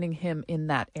 pinpointing him in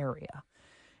that area.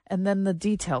 And then the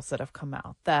details that have come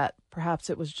out, that perhaps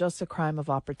it was just a crime of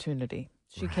opportunity.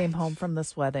 She came home from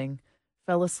this wedding,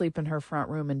 fell asleep in her front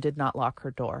room, and did not lock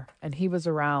her door. And he was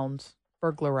around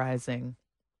burglarizing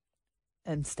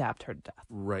and stabbed her to death.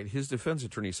 Right. His defense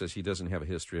attorney says he doesn't have a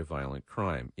history of violent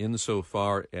crime.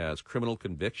 Insofar as criminal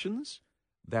convictions,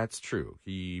 that's true.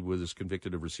 He was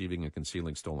convicted of receiving and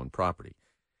concealing stolen property.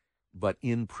 But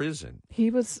in prison,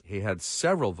 he had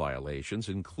several violations,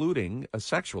 including a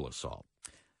sexual assault.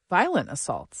 Violent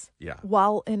assaults. Yeah.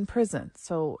 While in prison.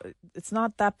 So it's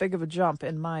not that big of a jump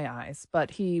in my eyes.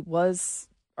 But he was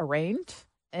arraigned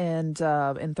and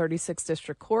in 36th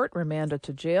District Court, remanded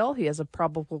to jail. He has a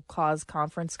probable cause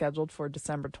conference scheduled for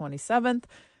December 27th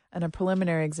and a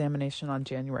preliminary examination on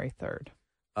January 3rd.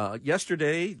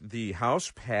 Yesterday, the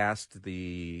House passed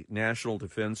the National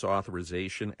Defense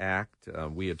Authorization Act.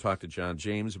 We had talked to John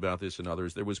James about this and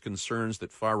others. There was concerns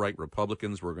that far-right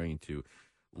Republicans were going to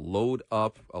load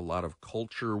up a lot of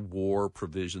culture war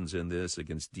provisions in this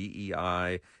against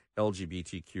DEI,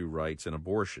 LGBTQ rights, and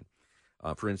abortion.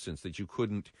 For instance, that you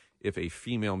couldn't, if a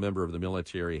female member of the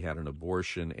military had an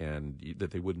abortion, and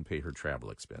that they wouldn't pay her travel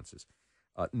expenses.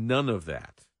 None of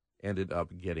that ended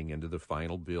up getting into the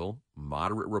final bill.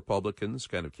 Moderate Republicans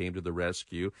kind of came to the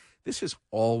rescue. This has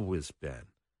always been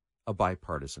a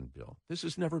bipartisan bill. This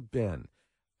has never been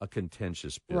a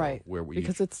contentious bill. Right,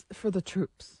 because it's for the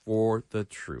troops. For the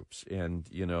troops. And,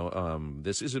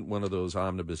 this isn't one of those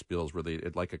omnibus bills where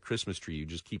like a Christmas tree, you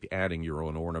just keep adding your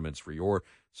own ornaments for your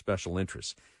special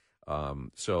interests.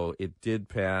 So it did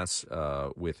pass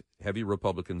with heavy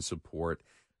Republican support.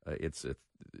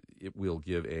 It will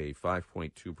give a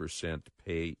 5.2%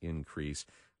 pay increase.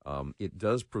 It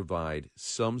does provide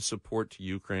some support to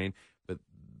Ukraine, but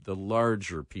the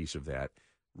larger piece of that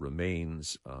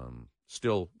remains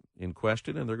still in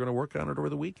question, and they're going to work on it over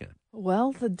the weekend.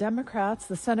 Well, the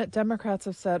Senate Democrats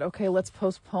have said, okay, let's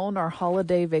postpone our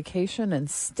holiday vacation and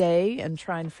stay and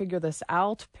try and figure this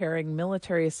out, pairing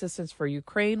military assistance for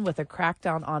Ukraine with a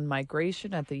crackdown on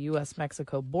migration at the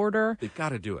U.S.-Mexico border. They've got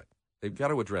to do it. They've got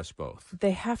to address both.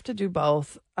 They have to do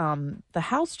both. The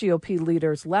House GOP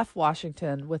leaders left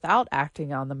Washington without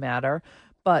acting on the matter,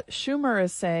 but Schumer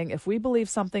is saying if we believe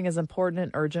something is important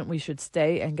and urgent, we should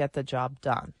stay and get the job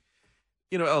done.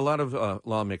 A lot of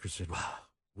lawmakers said, well,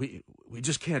 we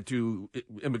just can't do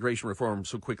immigration reform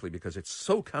so quickly because it's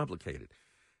so complicated.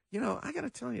 I got to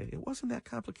tell you, it wasn't that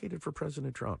complicated for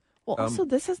President Trump. Well, also,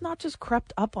 this has not just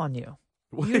crept up on you.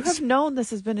 You have known this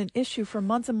has been an issue for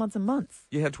months and months and months.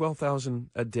 You had 12,000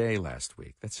 a day last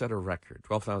week. That set a record,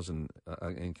 12,000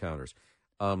 encounters.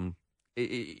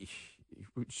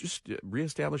 Just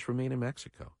reestablish Remain in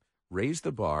Mexico. Raise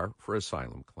the bar for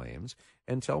asylum claims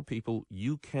and tell people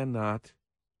you cannot...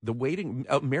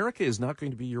 America is not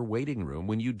going to be your waiting room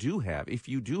if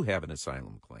you do have an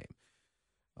asylum claim.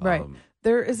 Right.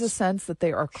 There is a sense that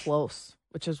they are close,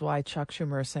 which is why Chuck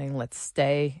Schumer is saying, let's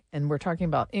stay. And we're talking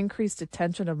about increased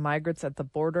detention of migrants at the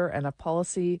border, and a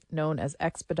policy known as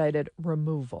expedited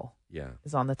removal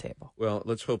is on the table. Well,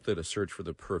 let's hope that a search for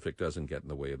the perfect doesn't get in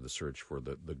the way of the search for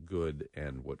the good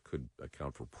and what could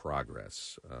account for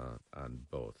progress on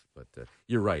both. But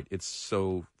you're right. It's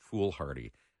so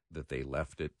foolhardy that they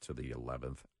left it to the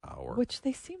 11th hour. Which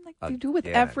they seem like they do with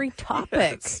every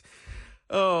topic. Yes.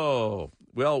 Oh,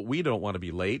 well, we don't want to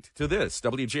be late to this.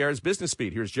 WJR's Business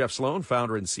Beat. Here's Jeff Sloan,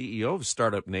 founder and CEO of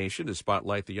Startup Nation, to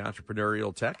spotlight the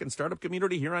entrepreneurial tech and startup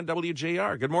community here on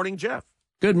WJR. Good morning, Jeff.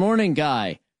 Good morning,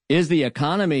 Guy. Is the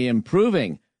economy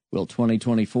improving? Will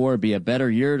 2024 be a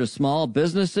better year to small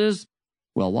businesses?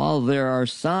 Well, while there are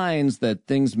signs that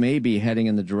things may be heading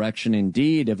in the direction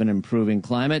indeed of an improving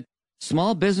climate,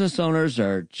 small business owners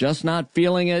are just not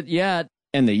feeling it yet.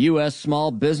 And the U.S.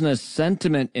 Small Business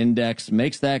Sentiment Index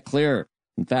makes that clear.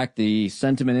 In fact, the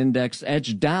sentiment index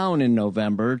edged down in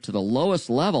November to the lowest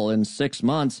level in 6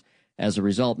 months as a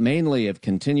result mainly of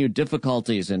continued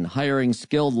difficulties in hiring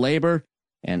skilled labor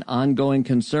and ongoing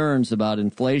concerns about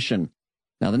inflation.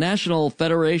 Now, the National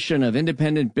Federation of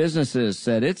Independent Businesses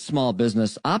said its Small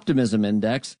Business Optimism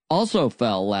Index also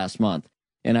fell last month.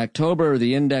 In October,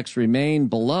 the index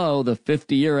remained below the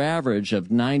 50-year average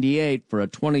of 98 for a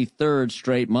 23rd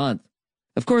straight month.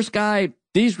 Of course, Guy,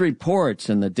 these reports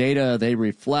and the data they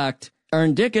reflect are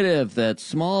indicative that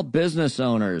small business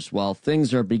owners, while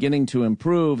things are beginning to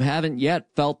improve, haven't yet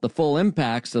felt the full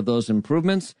impacts of those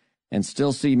improvements and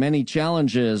still see many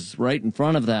challenges right in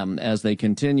front of them as they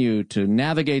continue to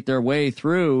navigate their way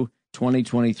through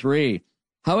 2023.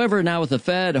 However, now with the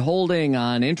Fed holding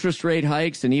on interest rate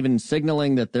hikes and even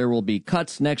signaling that there will be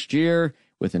cuts next year,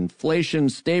 with inflation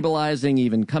stabilizing,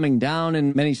 even coming down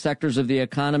in many sectors of the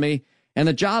economy, and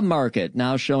the job market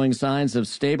now showing signs of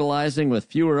stabilizing with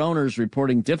fewer owners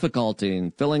reporting difficulty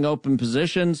in filling open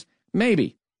positions,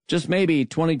 maybe, just maybe,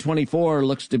 2024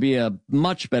 looks to be a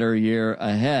much better year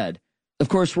ahead. Of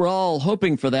course, we're all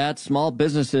hoping for that. Small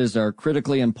businesses are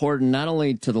critically important not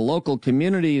only to the local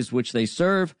communities which they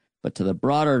serve, but to the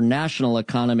broader national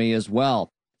economy as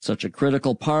well. Such a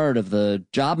critical part of the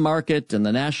job market and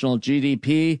the national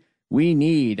GDP, we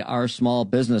need our small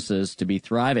businesses to be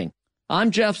thriving. I'm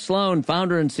Jeff Sloan,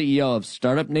 founder and CEO of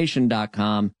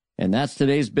StartupNation.com, and that's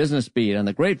today's Business Beat on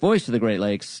the great voice of the Great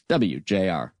Lakes,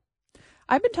 WJR.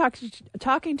 I've been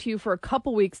talking to you for a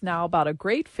couple weeks now about a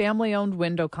great family-owned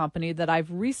window company that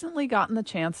I've recently gotten the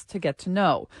chance to get to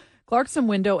know, Clarkson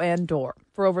Window and Door.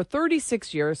 For over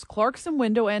 36 years, Clarkson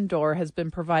Window and Door has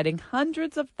been providing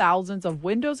hundreds of thousands of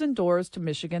windows and doors to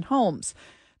Michigan homes.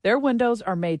 Their windows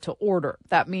are made to order.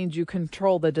 That means you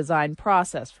control the design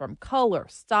process from color,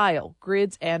 style,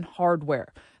 grids, and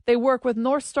hardware. They work with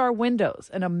North Star Windows,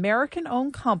 an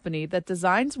American-owned company that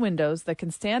designs windows that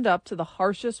can stand up to the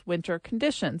harshest winter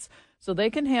conditions so they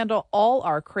can handle all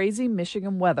our crazy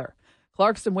Michigan weather.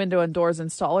 Clarkson Window and Doors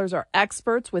installers are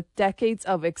experts with decades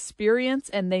of experience,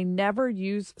 and they never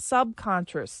use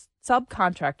subcontractors.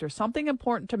 Something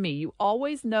important to me. You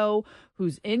always know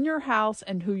who's in your house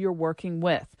and who you're working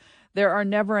with. There are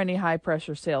never any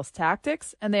high-pressure sales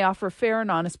tactics, and they offer fair and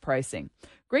honest pricing.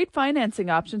 Great financing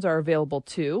options are available,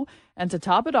 too, and to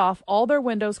top it off, all their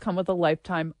windows come with a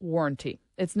lifetime warranty.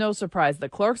 It's no surprise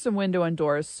that Clarkson Window and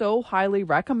Door is so highly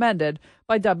recommended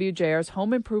by WJR's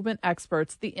home improvement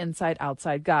experts, the Inside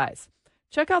Outside Guys.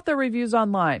 Check out their reviews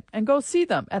online and go see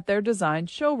them at their design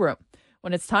showroom.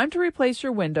 When it's time to replace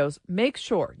your windows, make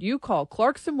sure you call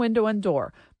Clarkson Window and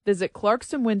Door. Visit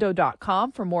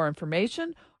clarksonwindow.com for more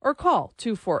information or call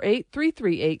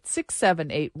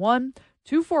 248-338-6781,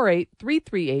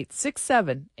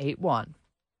 248-338-6781.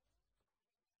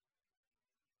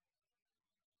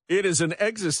 It is an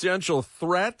existential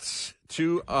threat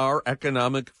to our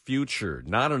economic future.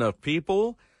 Not enough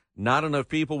people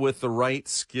with the right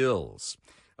skills.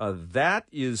 That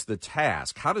is the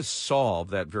task. How to solve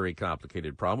that very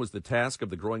complicated problem was the task of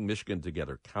the Growing Michigan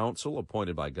Together Council,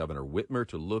 appointed by Governor Whitmer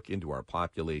to look into our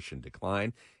population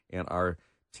decline and our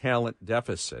talent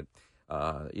deficit.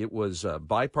 It was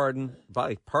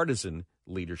bipartisan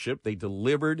leadership. They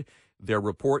delivered their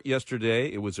report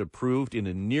yesterday. It was approved in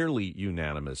a nearly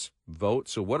unanimous vote.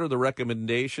 So what are the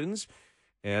recommendations,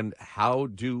 and how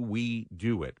do we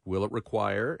do it? Will it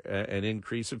require an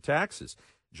increase of taxes?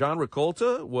 John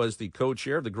Ricolta was the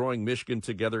co-chair of the Growing Michigan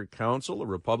Together Council, a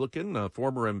Republican, a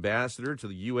former ambassador to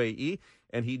the UAE,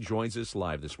 and he joins us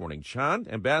live this morning. John,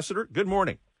 Ambassador, good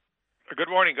morning. Good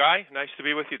morning, Guy. Nice to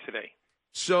be with you today.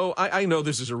 So I know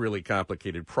this is a really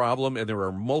complicated problem, and there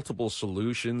are multiple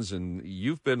solutions, and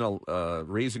you've been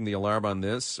raising the alarm on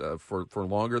this for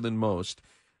longer than most.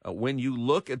 When you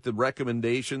look at the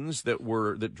recommendations that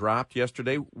dropped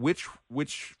yesterday, which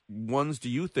ones do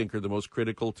you think are the most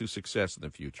critical to success in the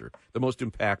future, the most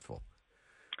impactful?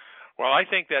 Well, I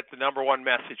think that the number one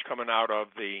message coming out of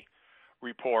the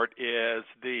report is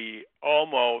the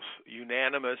almost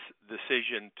unanimous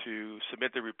decision to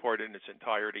submit the report in its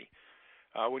entirety.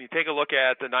 When you take a look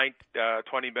at the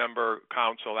 20-member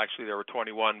council, actually there were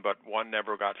 21, but one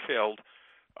never got filled,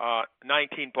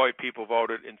 19 people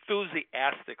voted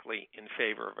enthusiastically in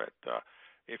favor of it.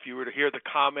 If you were to hear the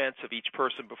comments of each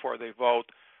person before they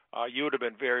vote, you would have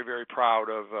been very, very proud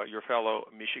of your fellow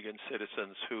Michigan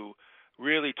citizens who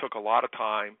really took a lot of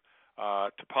time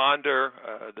to ponder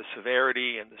the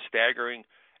severity and the staggering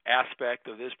aspect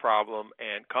of this problem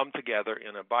and come together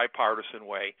in a bipartisan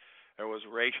way. There was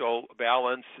racial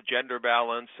balance, gender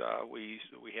balance. We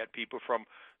had people from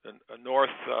the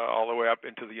north all the way up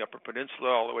into the Upper Peninsula,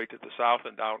 all the way to the south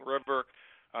and downriver.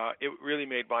 It really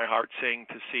made my heart sing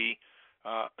to see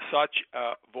such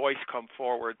a voice come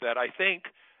forward that I think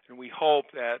and we hope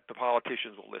that the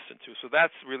politicians will listen to. So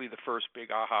that's really the first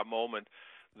big aha moment,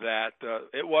 that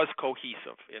it was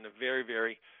cohesive in a very,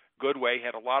 very good way,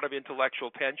 had a lot of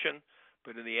intellectual tension,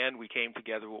 but in the end we came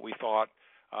together what we thought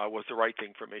was the right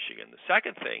thing for Michigan. The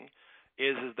second thing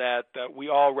is that we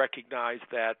all recognize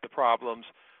that the problems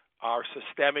are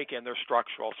systemic and they're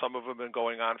structural. Some of them have been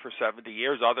going on for 70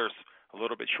 years, others a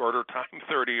little bit shorter time,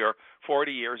 30 or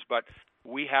 40 years, but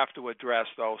we have to address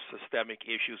those systemic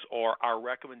issues or our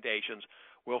recommendations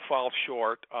will fall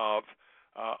short of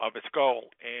its goal.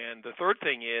 And the third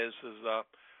thing is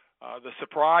the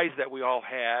surprise that we all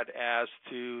had as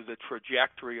to the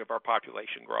trajectory of our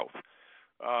population growth.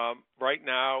 Right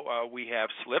now, we have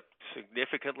slipped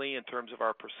significantly in terms of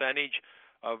our percentage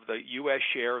of the U.S.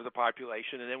 share of the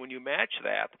population. And then when you match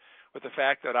that with the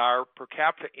fact that our per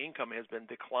capita income has been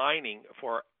declining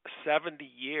for 70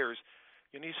 years,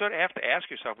 you sort of have to ask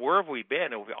yourself, where have we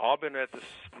been? Have we all been at the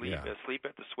sleep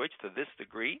at the switch to this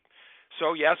degree?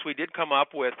 So, yes, we did come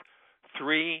up with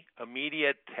 3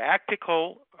 immediate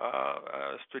tactical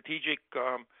strategic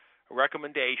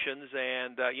recommendations,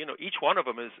 and each one of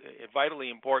them is vitally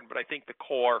important. But I think the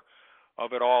core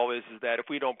of it all is that if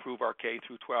we don't improve our K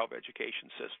through 12 education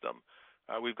system,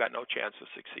 we've got no chance of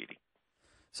succeeding.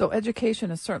 So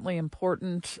education is certainly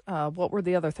important. What were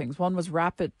the other things? One was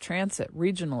rapid transit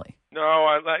regionally. No,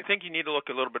 I think you need to look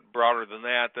a little bit broader than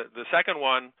that. The second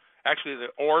one, actually the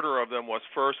order of them was,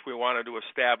 first we wanted to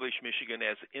establish Michigan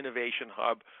as an innovation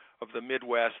hub of the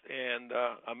Midwest and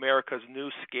America's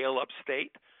new scale-up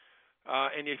state.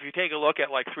 And if you take a look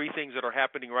at like 3 things that are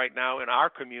happening right now in our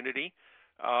community,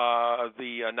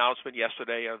 the announcement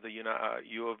yesterday of the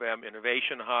U of M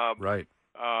Innovation Hub, right?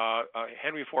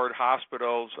 Henry Ford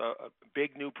Hospital's a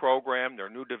big new program, their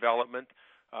new development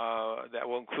that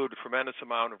will include a tremendous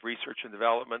amount of research and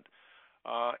development,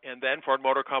 and then Ford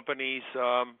Motor Company's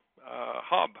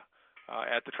hub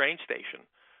at the train station.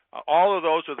 All of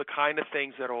those are the kind of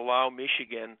things that will allow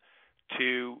Michigan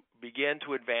to begin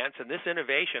to advance. And this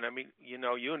innovation,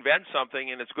 you invent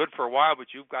something and it's good for a while,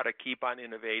 but you've got to keep on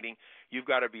innovating. You've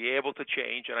got to be able to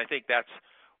change. And I think that's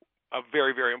a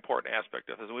very, very important aspect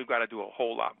of this. And we've got to do a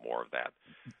whole lot more of that.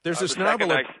 There's this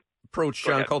novel approach,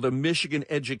 John, called a Michigan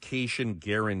Education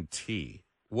Guarantee.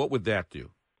 What would that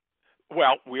do?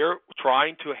 Well, we're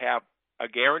trying to have a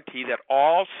guarantee that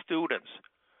all students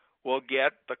will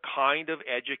get the kind of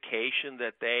education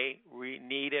that they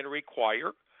need and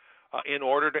require in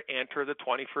order to enter the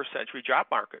 21st century job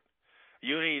market.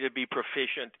 You need to be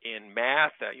proficient in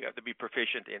math. You have to be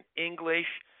proficient in English.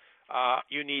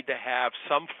 You need to have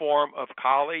some form of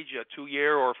college, a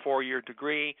 2-year or 4-year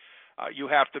degree. You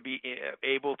have to be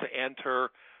able to enter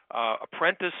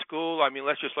apprentice school.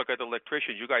 Let's just look at the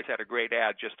electricians. You guys had a great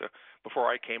ad just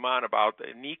before I came on about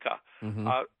NECA. Mm-hmm.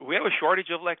 We have a shortage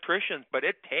of electricians, but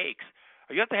it takes.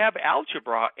 You have to have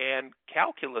algebra and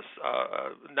calculus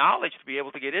knowledge to be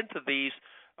able to get into these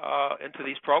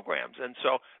programs. And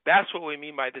so that's what we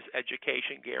mean by this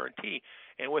education guarantee.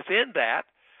 And within that,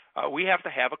 we have to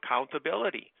have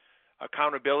accountability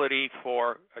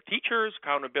for teachers,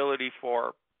 accountability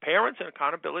for parents, and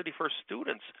accountability for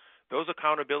students. Those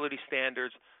accountability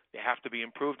standards, they have to be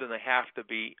improved and they have to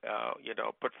be,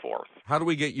 put forth. How do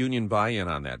we get union buy-in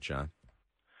on that, John?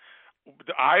 We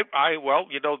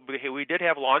did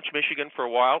have Launch Michigan for a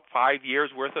while, 5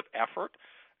 years worth of effort,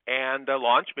 and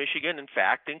Launch Michigan, in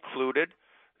fact, included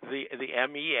the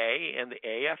MEA and the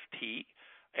AFT,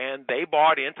 and they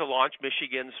bought into Launch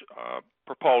Michigan's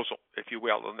proposal, if you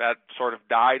will, and that sort of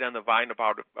died on the vine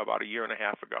about a year and a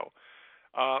half ago.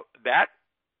 That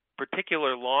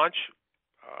particular launch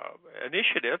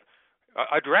initiative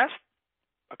addressed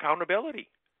accountability.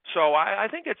 So I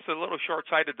think it's a little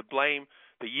short-sighted to blame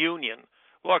the union.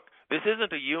 Look, this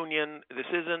isn't a union. This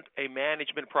isn't a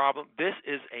management problem. This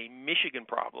is a Michigan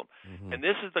problem. Mm-hmm. And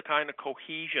this is the kind of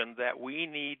cohesion that we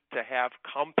need to have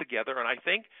come together. And I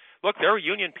think, look, there are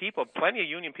union people, plenty of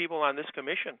union people on this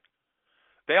commission.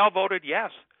 They all voted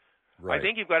yes. Right. I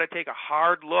think you've got to take a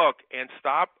hard look and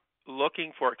stop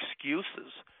looking for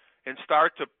excuses and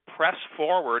start to press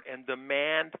forward and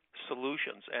demand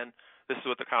solutions. And this is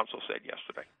what the council said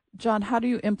yesterday. John, how do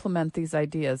you implement these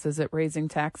ideas? Is it raising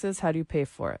taxes? How do you pay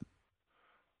for it?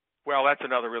 Well, that's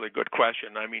another really good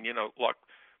question. Look,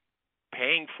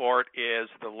 paying for it is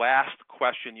the last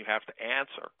question you have to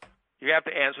answer. You have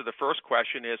to answer the first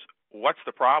question is, what's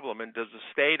the problem? And does the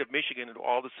state of Michigan and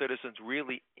all the citizens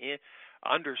really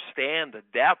understand the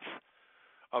depth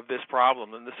of this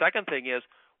problem? And the second thing is,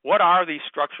 what are these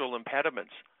structural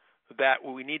impediments that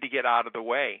we need to get out of the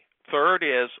way? Third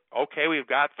is, okay, we've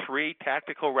got 3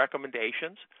 tactical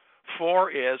recommendations.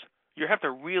 4 is, you have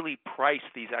to really price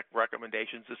these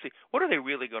recommendations to see what are they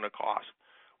really going to cost.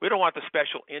 We don't want the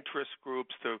special interest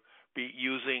groups to be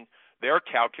using their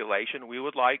calculation. We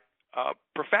would like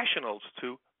professionals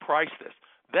to price this.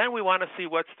 Then we want to see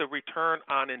what's the return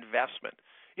on investment.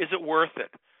 Is it worth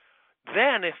it?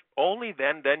 Then, if only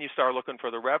then you start looking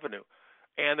for the revenue.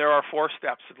 And there are 4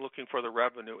 steps in looking for the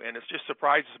revenue, and it just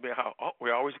surprises me how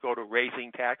we always go to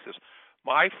raising taxes.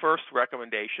 My first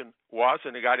recommendation was,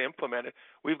 and it got implemented,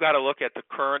 we've got to look at the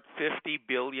current $50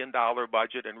 billion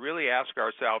budget and really ask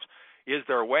ourselves, is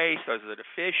there waste? Is it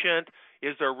efficient?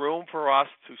 Is there room for us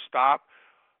to stop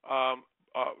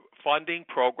funding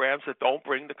programs that don't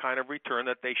bring the kind of return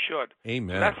that they should.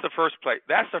 Amen. So that's the first place.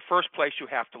 That's the first place you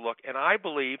have to look. And I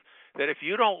believe that if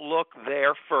you don't look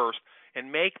there first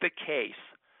and make the case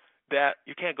that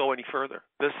you can't go any further,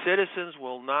 the citizens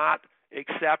will not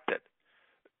accept it.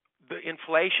 The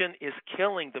inflation is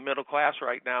killing the middle class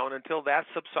right now, and until that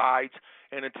subsides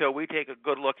and until we take a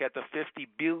good look at the $50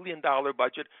 billion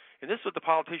budget, and this is what the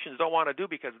politicians don't want to do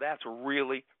because that's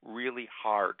really, really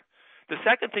hard. The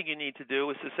second thing you need to do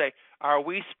is to say, are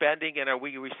we spending and are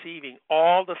we receiving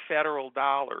all the federal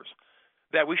dollars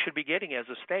that we should be getting as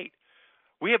a state?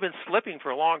 We have been slipping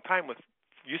for a long time. With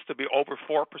used to be over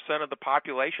 4% of the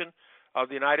population of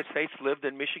the United States lived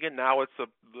in Michigan. Now it's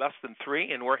less than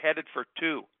 3%, and we're headed for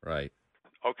 2%. Right.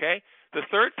 Okay? The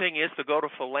third thing is to go to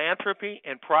philanthropy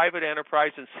and private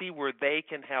enterprise and see where they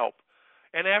can help.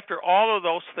 And after all of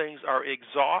those things are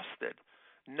exhausted,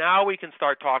 now we can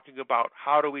start talking about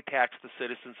how do we tax the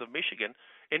citizens of Michigan.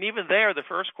 And even there, the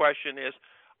first question is,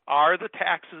 are the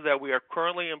taxes that we are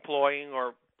currently employing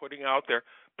or putting out there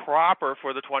proper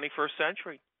for the 21st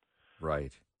century?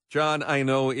 Right. John, I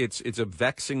know it's a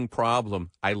vexing problem.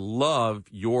 I love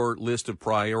your list of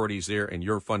priorities there and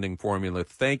your funding formula.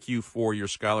 Thank you for your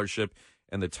scholarship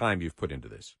and the time you've put into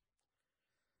this.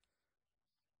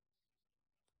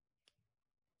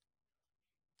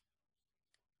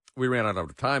 We ran out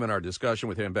of time in our discussion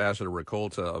with Ambassador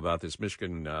Ricolta about this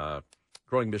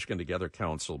Growing Michigan Together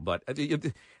Council. But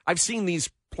I've seen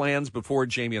these plans before,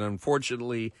 Jamie, and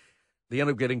unfortunately, they end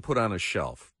up getting put on a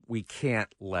shelf. We can't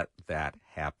let that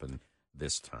happen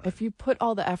this time. If you put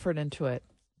all the effort into it,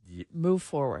 move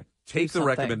forward. Take the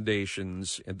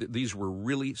recommendations, and these were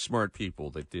really smart people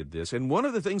that did this. And one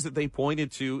of the things that they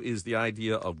pointed to is the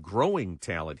idea of growing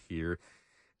talent here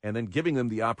and then giving them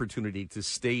the opportunity to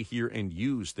stay here and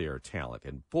use their talent.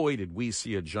 And boy, did we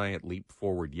see a giant leap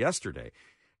forward yesterday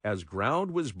as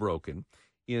ground was broken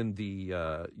in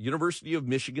the University of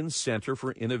Michigan Center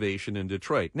for Innovation in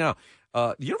Detroit. Now,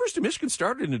 the University of Michigan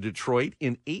started in Detroit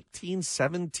in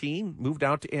 1817, moved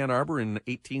out to Ann Arbor in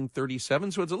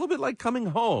 1837, so it's a little bit like coming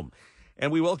home.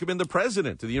 And we welcome in the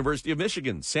president of the University of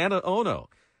Michigan, Santa Ono.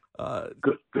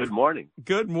 Good morning.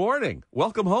 Good morning.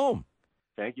 Welcome home.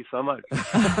 Thank you so much.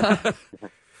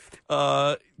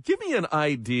 Give me an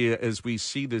idea as we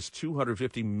see this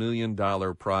 $250 million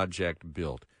project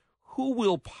built. Who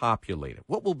will populate it?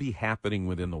 What will be happening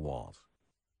within the walls?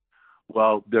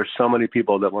 Well, there's so many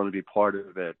people that want to be part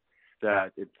of it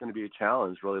that it's going to be a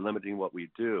challenge, really limiting what we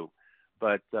do.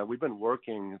 But we've been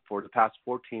working for the past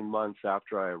 14 months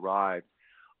after I arrived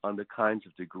on the kinds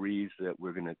of degrees that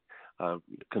we're going to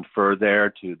confer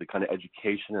there, to the kind of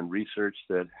education and research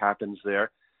that happens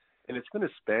there. And it's going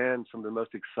to span some of the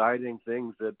most exciting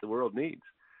things that the world needs,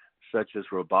 such as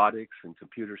robotics and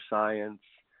computer science,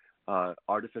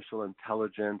 artificial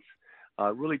intelligence,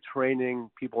 really training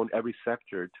people in every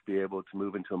sector to be able to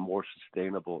move into a more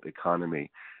sustainable economy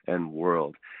and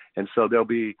world. And so there'll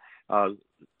be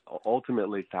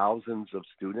ultimately thousands of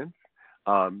students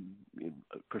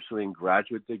pursuing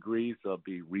graduate degrees. There'll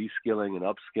be reskilling and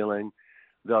upskilling.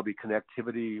 There'll be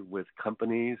connectivity with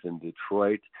companies in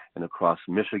Detroit and across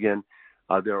Michigan.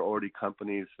 There are already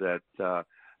companies that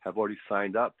have already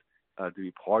signed up to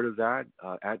be part of that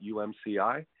at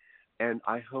UMCI. And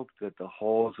I hope that the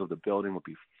halls of the building will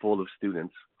be full of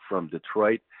students from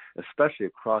Detroit, especially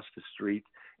across the street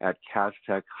at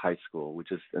Tech High School,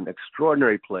 which is an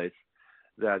extraordinary place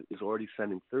that is already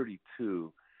sending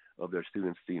 32 of their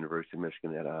students to the University of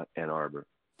Michigan at Ann Arbor.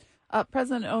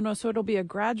 President Ono, so it'll be a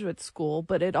graduate school,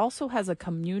 but it also has a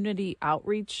community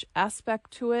outreach aspect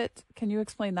to it. Can you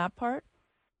explain that part?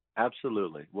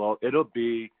 Absolutely. Well, it'll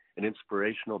be an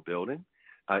inspirational building.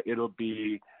 It'll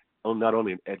be not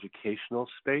only an educational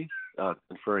space,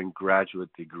 conferring graduate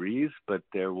degrees, but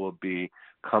there will be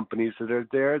companies that are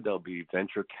there. There'll be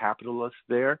venture capitalists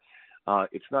there.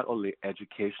 It's not only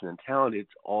education and talent,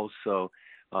 it's also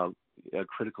a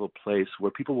critical place where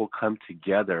people will come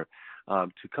together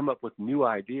to come up with new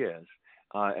ideas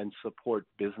and support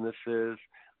businesses,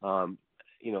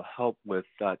 help with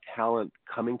talent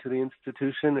coming to the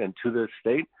institution and to the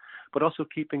state, but also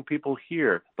keeping people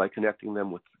here by connecting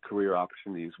them with career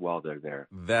opportunities while they're there.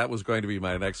 That was going to be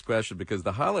my next question, because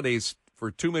the holidays for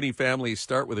too many families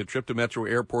start with a trip to Metro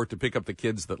Airport to pick up the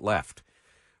kids that left,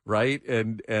 right?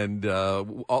 And a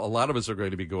lot of us are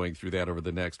going to be going through that over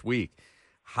the next week.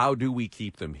 How do we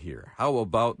keep them here? How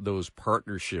about those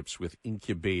partnerships with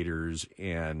incubators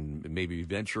and maybe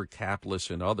venture capitalists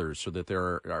and others so that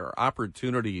there are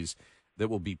opportunities that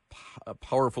will be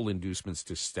powerful inducements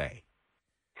to stay?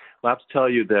 Well, I have to tell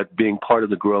you that being part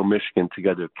of the Grow Michigan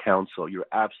Together Council, you're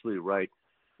absolutely right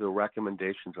the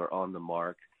recommendations are on the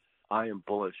mark. I am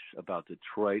bullish about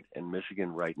Detroit and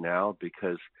Michigan right now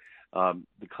because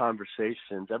the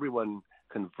conversations, everyone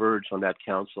converged on that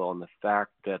council on the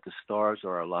fact that the stars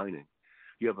are aligning.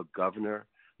 You have a governor,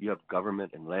 you have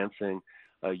government in Lansing,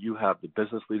 you have the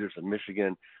business leaders of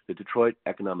Michigan, the Detroit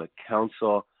Economic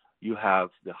Council, you have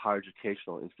the higher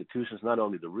educational institutions, not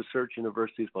only the research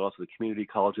universities, but also the community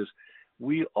colleges.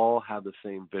 We all have the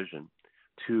same vision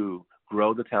to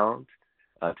grow the talent,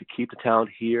 to keep the talent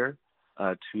here,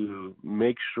 to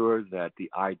make sure that the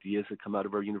ideas that come out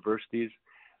of our universities,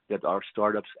 that our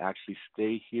startups actually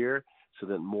stay here so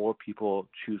that more people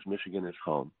choose Michigan as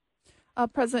home.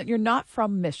 President, you're not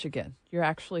from Michigan. You're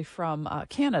actually from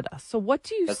Canada. So what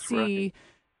do you see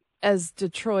as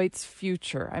Detroit's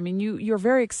future? I mean, you're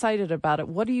very excited about it.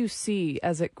 What do you see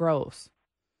as it grows?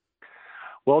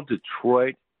 Well,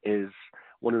 Detroit is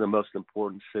one of the most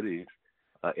important cities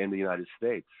in the United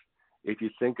States. If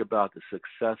you think about the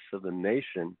success of the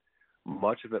nation,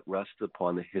 much of it rests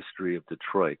upon the history of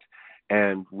Detroit.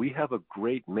 And we have a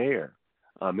great mayor.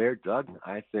 Mayor Duggan,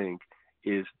 I think,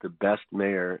 is the best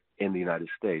mayor in the United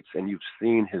States. And you've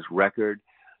seen his record.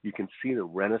 You can see the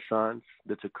renaissance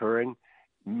that's occurring.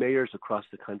 Mayors across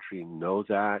the country know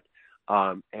that.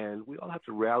 And we all have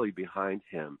to rally behind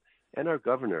him and our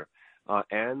governor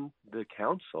and the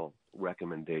council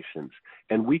recommendations.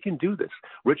 And we can do this.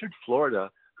 Richard Florida,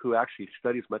 who actually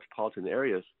studies metropolitan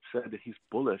areas, said that he's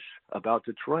bullish about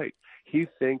Detroit. He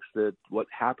thinks that what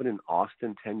happened in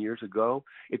Austin 10 years ago,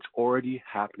 it's already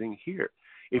happening here.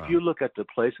 If you look at the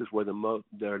places where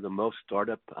there are the most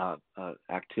startup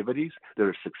activities that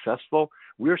are successful,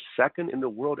 we're second in the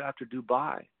world after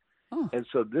Dubai. Oh. And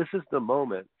so this is the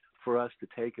moment for us to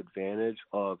take advantage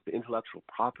of the intellectual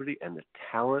property and the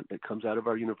talent that comes out of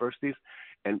our universities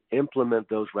and implement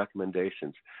those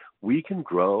recommendations. We can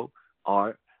grow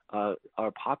our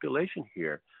population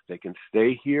here. They can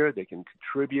stay here. They can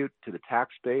contribute to the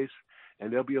tax base, and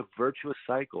there'll be a virtuous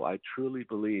cycle. I truly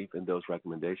believe in those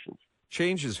recommendations.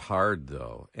 Change is hard,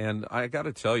 though, and I got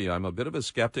to tell you, I'm a bit of a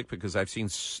skeptic because I've seen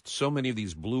so many of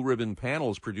these blue ribbon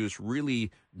panels produce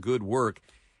really good work,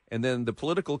 and then the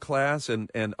political class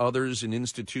and others and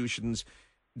institutions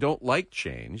don't like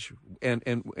change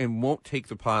and won't take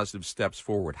the positive steps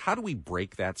forward. How do we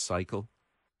break that cycle?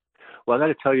 Well, I got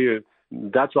to tell you,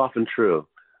 that's often true,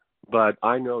 but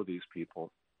I know these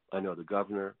people. I know the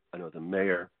governor, I know the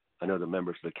mayor, I know the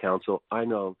members of the council, I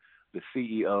know the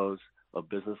CEOs of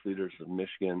business leaders of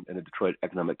Michigan and the Detroit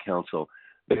Economic Council.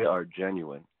 They are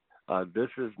genuine. This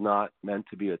is not meant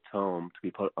to be a tome to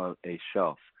be put on a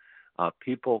shelf.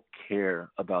 People care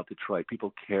about Detroit.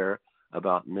 People care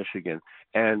about Michigan.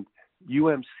 And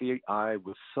UMCI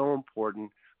was so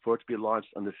important for it to be launched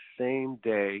on the same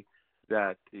day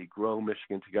that the Grow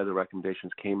Michigan Together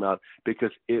recommendations came out,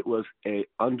 because it was a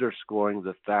underscoring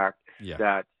the fact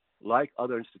that, like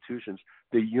other institutions,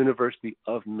 the University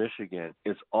of Michigan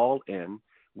is all in.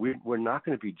 We're not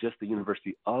going to be just the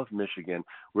University of Michigan.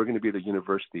 We're going to be the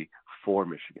university for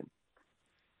Michigan.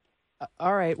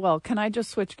 All right. Well, can I just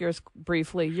switch gears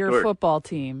briefly? Your football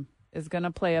team is going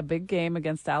to play a big game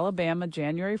against Alabama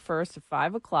January 1st at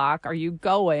 5 o'clock. Are you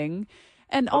going?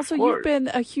 And also, you've been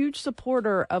a huge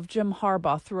supporter of Jim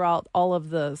Harbaugh throughout all of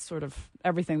the sort of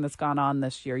everything that's gone on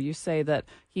this year. You say that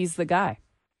he's the guy.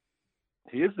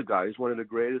 He is the guy. He's one of the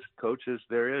greatest coaches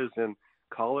there is in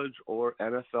college or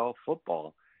NFL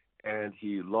football. And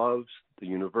he loves the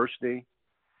university.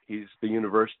 He's the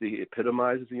university. He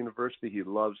epitomizes the university. He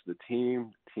loves the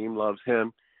team. The team loves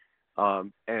him.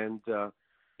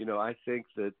 I think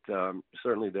that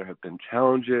certainly there have been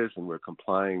challenges, and we're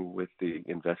complying with the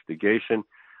investigation.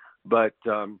 But,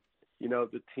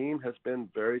 the team has been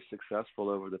very successful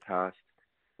over the past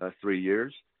 3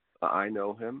 years. I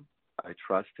know him. I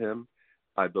trust him.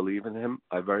 I believe in him.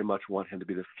 I very much want him to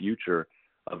be the future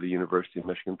of the University of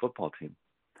Michigan football team.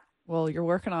 Well, you're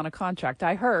working on a contract.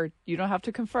 I heard. You don't have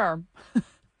to confirm.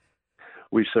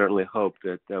 We certainly hope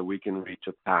that we can reach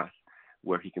a path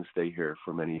where he can stay here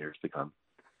for many years to come.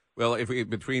 Well,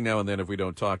 between now and then, if we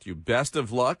don't talk to you, best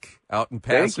of luck out in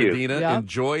Pasadena. Yep.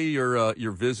 Enjoy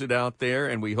your visit out there,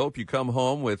 and we hope you come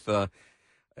home with a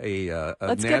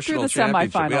Let's national get through the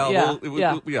championship.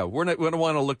 semifinal. We don't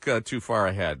want to look too far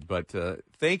ahead, but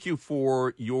thank you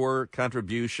for your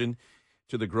contribution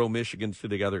to the Grow Michigan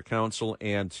Together Council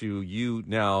and to you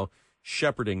now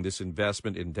shepherding this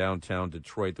investment in downtown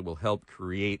Detroit that will help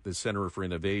create the Center for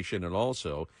Innovation and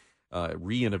also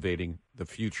re-innovating the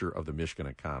future of the Michigan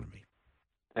economy.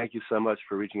 Thank you so much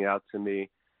for reaching out to me,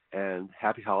 and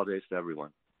happy holidays to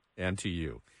everyone. And to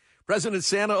you. President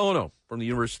Santa Ono from the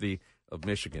University of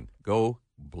Michigan. Go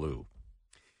Blue.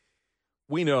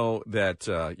 We know that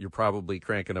you're probably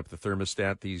cranking up the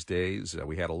thermostat these days.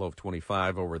 We had a low of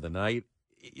 25 over the night.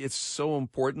 It's so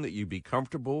important that you be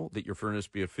comfortable, that your furnace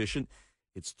be efficient.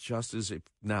 It's just as, if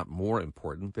not more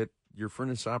important, that your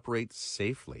furnace operates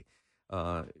safely.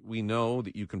 We know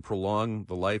that you can prolong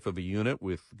the life of a unit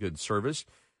with good service,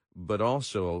 but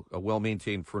also a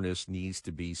well-maintained furnace needs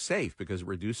to be safe because it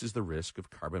reduces the risk of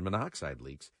carbon monoxide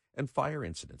leaks and fire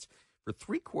incidents. For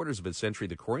 3/4 of a century,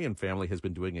 the Corian family has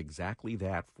been doing exactly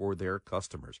that for their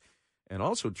customers and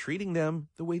also treating them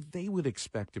the way they would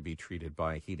expect to be treated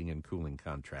by a heating and cooling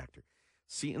contractor.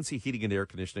 CNC Heating and Air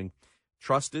Conditioning,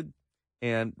 trusted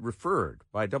and referred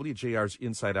by WJR's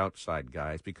Inside Outside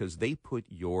guys because they put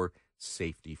your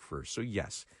safety first. So,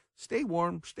 yes, stay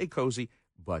warm, stay cozy,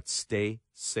 but stay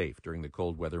safe during the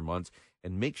cold weather months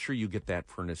and make sure you get that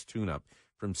furnace tune-up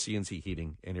from CNC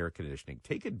Heating and Air Conditioning.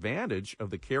 Take advantage of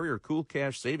the Carrier Cool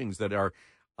Cash savings that are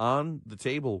on the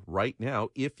table right now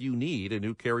if you need a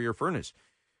new Carrier furnace.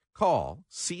 Call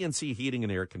CNC Heating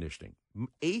and Air Conditioning,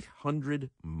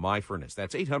 800-MY-FURNACE.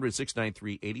 That's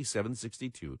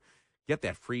 800-693-8762. Get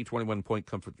that free 21-point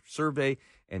comfort survey,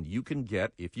 and you can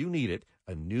get, if you need it,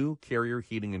 a new Carrier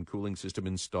heating and cooling system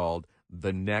installed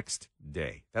the next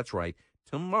day. That's right,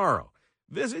 tomorrow.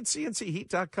 Visit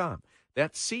cncheat.com.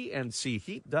 That's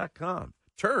cncheat.com.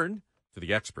 Turn to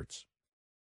the experts.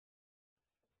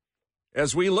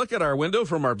 As we look at our window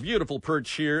from our beautiful perch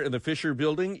here in the Fisher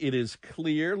Building, it is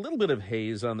clear, a little bit of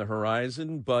haze on the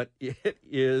horizon, but it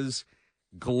is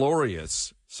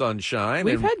glorious sunshine.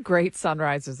 We've had great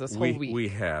sunrises this whole week. We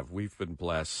have. We've been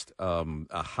blessed. A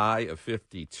high of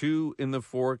 52 in the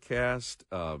forecast.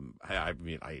 I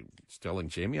was telling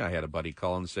Jamie, I had a buddy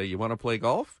call and say, "You want to play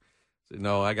golf?" I said,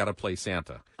 "No, I got to play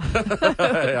Santa.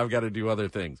 I've got to do other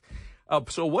things."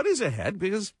 So what is ahead?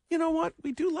 Because you know what?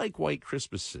 We do like white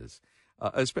Christmases,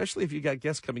 especially if you got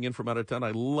guests coming in from out of town.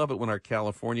 I love it when our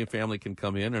California family can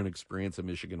come in and experience a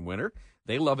Michigan winter.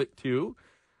 They love it too.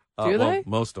 Do they? Well,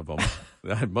 most of them.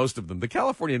 Most of them. The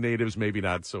California natives, maybe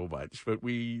not so much, but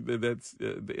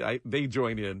they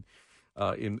join in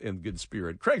good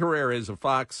spirit. Craig Herrera is a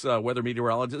Fox weather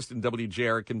meteorologist and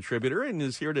WJR contributor and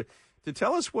is here to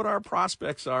tell us what our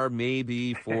prospects are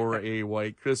maybe for a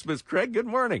white Christmas. Craig, good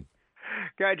morning.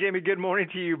 Guy, Jamie, good morning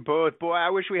to you both. Boy, I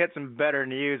wish we had some better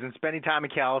news. And spending time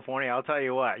in California, I'll tell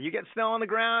you what, you get snow on the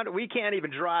ground, we can't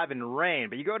even drive in rain.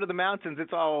 But you go to the mountains,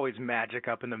 it's always magic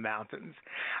up in the mountains.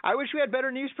 I wish we had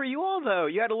better news for you all, though.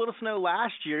 You had a little snow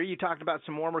last year. You talked about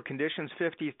some warmer conditions,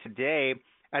 50s today.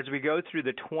 As we go through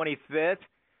the 25th,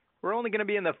 we're only going to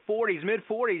be in the 40s,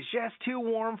 mid-40s, just too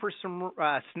warm for some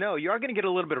snow. You are going to get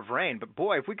a little bit of rain. But,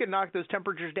 boy, if we could knock those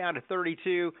temperatures down to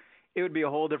 32, it would be a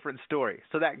whole different story.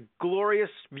 So that glorious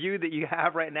view that you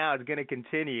have right now is going to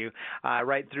continue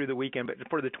right through the weekend. But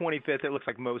for the 25th, it looks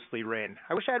like mostly rain.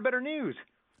 I wish I had better news.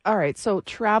 All right, so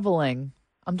traveling,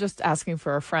 I'm just asking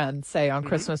for a friend, say on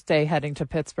Christmas Day heading to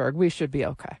Pittsburgh. We should be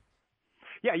okay.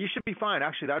 Yeah, you should be fine.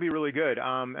 Actually, that'd be really good.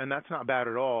 And that's not bad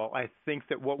at all. I think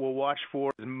that what we'll watch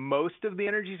for is most of the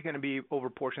energy is going to be over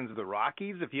portions of the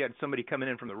Rockies. If you had somebody coming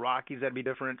in from the Rockies, that'd be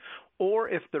different. Or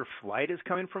if their flight is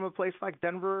coming from a place like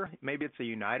Denver, maybe it's a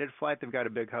United flight. They've got a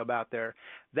big hub out there.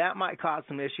 That might cause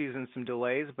some issues and some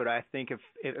delays. But I think as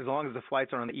long as the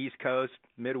flights are on the East Coast,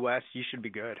 Midwest, you should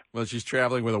be good. Well, she's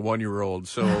traveling with a 1-year-old,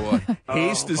 so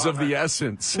haste is of the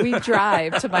essence. We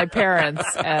drive to my parents,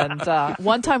 and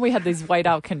one time we had these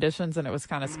whiteout conditions, and it was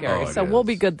kind of scary. So we'll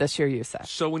be good this year, you say.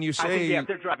 So when you say, I think,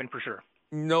 they're driving for sure.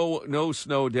 No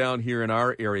snow down here in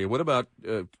our area. What about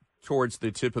towards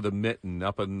the tip of the mitten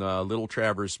up in Little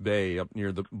Traverse Bay, up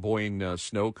near the Boyne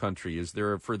snow country? Is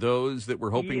there, for those that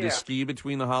were hoping to ski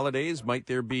between the holidays, might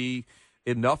there be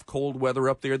enough cold weather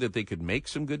up there that they could make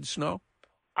some good snow?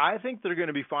 I think they're going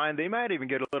to be fine. They might even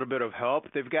get a little bit of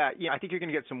help. They've got, I think you're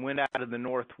going to get some wind out of the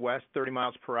northwest, 30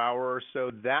 miles per hour or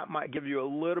so. That might give you a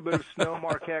little bit of snow,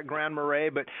 Marquette, Grand Marais.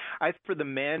 But I think for the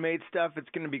man-made stuff, it's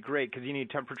going to be great because you need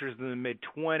temperatures in the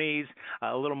mid-20s,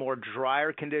 a little more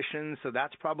drier conditions, so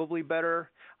that's probably better.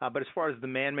 But as far as the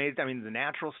man-made, the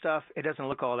natural stuff, it doesn't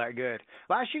look all that good.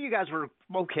 Last year, you guys were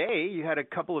okay. You had a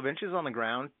couple of inches on the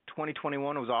ground.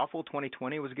 2021 was awful.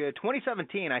 2020 was good.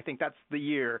 2017, I think that's the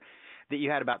year that you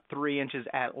had about 3 inches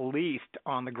at least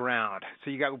on the ground.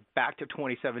 So you got back to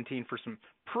 2017 for some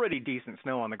pretty decent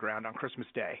snow on the ground on Christmas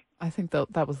Day. I think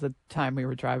that was the time we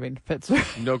were driving to Pittsburgh.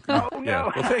 No.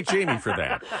 Yeah. Well, thank Jamie for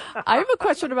that. I have a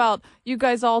question about you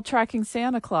guys all tracking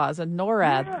Santa Claus and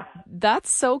NORAD. Yeah.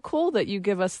 That's so cool that you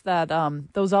give us that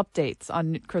those updates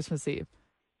on Christmas Eve.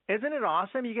 Isn't it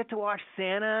awesome? You get to watch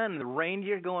Santa and the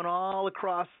reindeer going all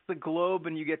across the globe,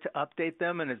 and you get to update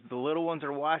them. And as the little ones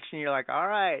are watching, you're like, all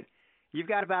right, you've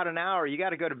got about an hour. You got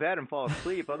to go to bed and fall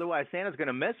asleep. Otherwise, Santa's going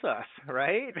to miss us,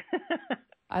 right?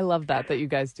 I love that you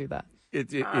guys do that.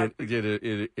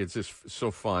 It's just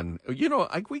so fun. You know,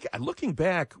 looking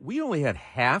back, we only had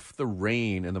half the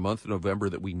rain in the month of November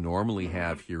that we normally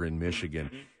have here in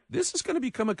Michigan. This is going to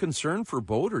become a concern for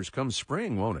boaters come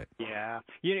spring, won't it? Yeah,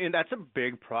 and that's a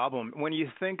big problem. When you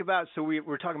think about, so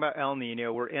we're talking about El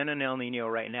Nino. We're in an El Nino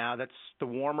right now. That's the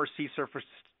warmer sea surface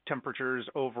temperatures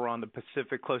over on the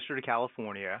Pacific, closer to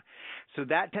California. So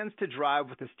that tends to drive,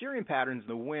 with the steering patterns and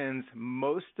the winds,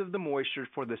 most of the moisture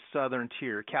for the southern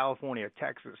tier, California,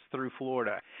 Texas, through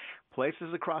Florida.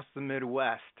 Places across the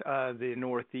Midwest, the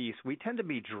Northeast, we tend to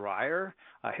be drier,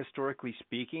 historically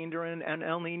speaking, during an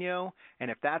El Nino. And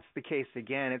if that's the case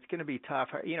again, it's going to be tough.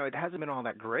 You know, it hasn't been all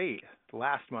that great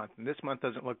last month, and this month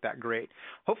doesn't look that great.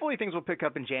 Hopefully things will pick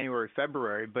up in January,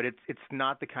 February, but it's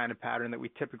not the kind of pattern that we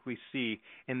typically see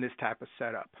in this type of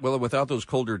setup. Well, without those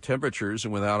colder temperatures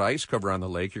and without ice cover on the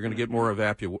lake, you're going to get more on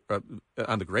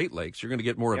the Great Lakes. You're going to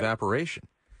get more evaporation.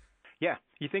 Yeah,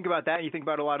 you think about that. You think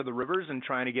about a lot of the rivers and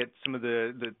trying to get some of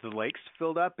the lakes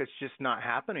filled up. It's just not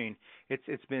happening.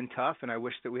 It's been tough, and I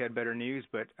wish that we had better news.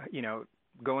 But you know,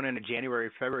 going into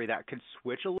January, February, that could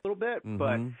switch a little bit. Mm-hmm.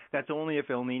 But that's only if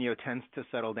El Nino tends to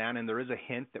settle down, and there is a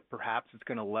hint that perhaps it's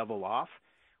going to level off,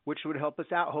 which would help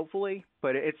us out, hopefully.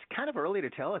 But it's kind of early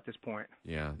to tell at this point.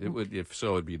 Yeah, it would. If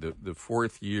so, it'd be the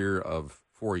fourth year of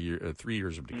 3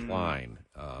 years of decline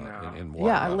in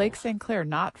water levels. Lake St. Clair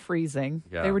not freezing.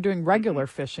 Yeah. They were doing regular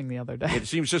fishing the other day. It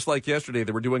seems just like yesterday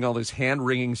they were doing all this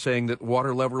hand-wringing saying that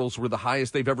water levels were the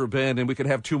highest they've ever been and we could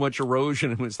have too much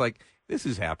erosion. And it's like, this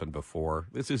has happened before.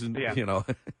 This isn't, you know.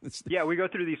 Yeah, we go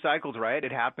through these cycles, right?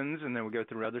 It happens, and then we go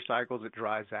through other cycles. It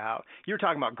dries out. You were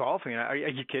talking about golfing. Are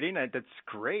you kidding? That's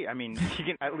great. I mean, you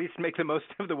can at least make the most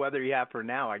of the weather you have for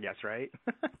now, I guess, right?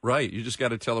 Right. You just got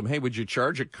to tell them, hey, would you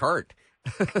charge a cart?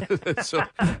 So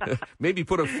maybe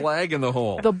put a flag in the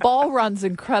hole. The ball runs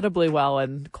incredibly well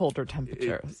in colder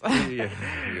temperatures. Yeah.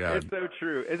 It's so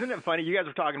true. Isn't it funny? You guys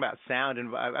were talking about sound,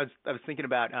 and I was thinking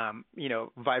about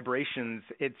vibrations.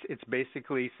 It's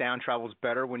basically sound travels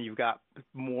better when you've got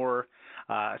more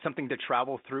something to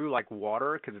travel through, like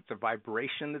water, because it's a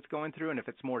vibration that's going through, and if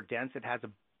it's more dense, it has a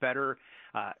better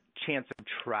chance of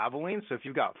traveling. So if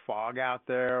you've got fog out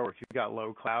there, or if you've got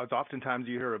low clouds, oftentimes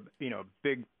you hear a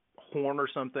big horn or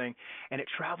something, and it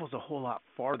travels a whole lot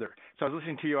farther. So I was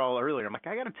listening to you all earlier. I'm like,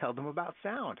 I got to tell them about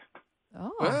sound.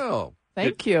 Oh, well,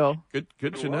 thank you.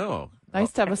 Good to know.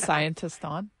 Nice to have a scientist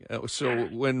on. So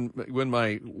when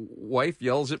my wife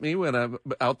yells at me when I'm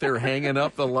out there hanging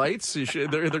up the lights, they're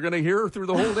going to hear her through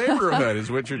the whole neighborhood,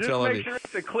 is what you're telling me. Just make sure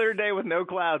it's a clear day with no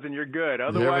clouds, and you're good.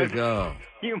 Otherwise, there we go.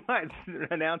 You might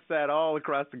announce that all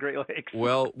across the Great Lakes.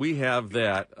 Well, we have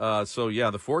that.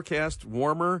 The forecast,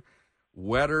 warmer,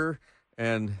 wetter,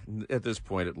 and at this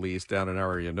point, at least down in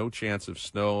our area, no chance of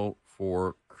snow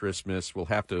for Christmas. We'll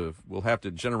have to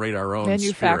generate our own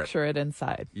manufacture spirit. It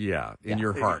inside. Yeah, in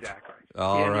your heart. Exactly.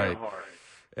 All right.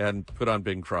 And put on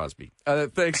Bing Crosby.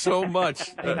 Thanks so much,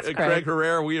 Thanks, Craig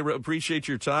Herrera. We appreciate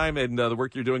your time and the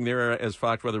work you're doing there as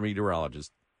Fox Weather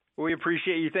meteorologist. We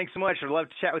appreciate you. Thanks so much. I'd love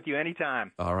to chat with you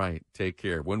anytime. All right. Take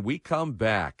care. When we come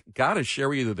back, got to share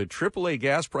with you the AAA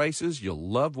gas prices. You'll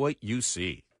love what you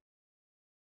see.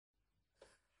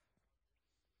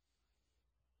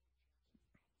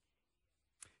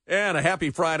 And a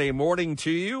happy Friday morning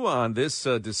to you on this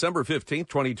December 15th,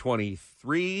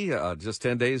 2023. Just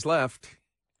 10 days left.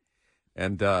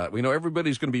 And we know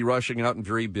everybody's going to be rushing out and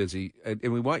very busy.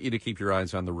 And we want you to keep your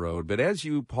eyes on the road. But as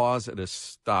you pause at a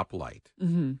stoplight,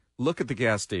 look at the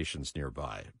gas stations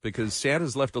nearby, because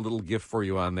Santa's left a little gift for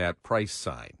you on that price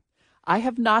sign. I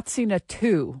have not seen a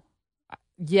 2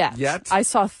 yet. I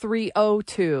saw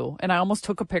 302, and I almost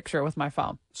took a picture with my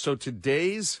phone. So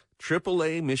today's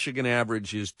AAA Michigan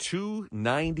average is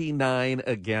 $2.99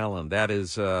 a gallon. That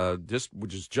is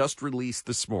which is just released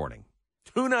this morning.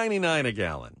 $2.99 a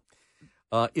gallon.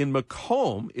 In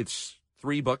Macomb, it's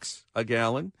 $3 a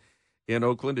gallon. In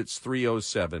Oakland, it's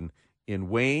 $3.07. In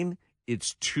Wayne,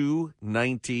 it's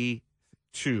 $2.92.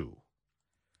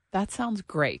 That sounds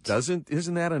great.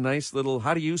 Isn't that a nice little?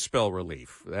 How do you spell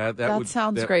relief? That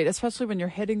sounds great, especially when you're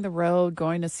hitting the road,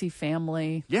 going to see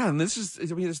family. Yeah, and it's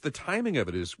the timing of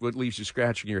it is what leaves you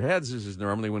scratching your heads. This is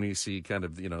normally when you see kind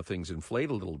of things inflate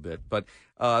a little bit. But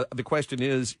the question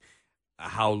is,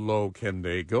 how low can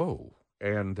they go?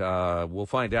 And we'll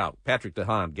find out. Patrick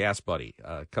DeHaan, Gas Buddy,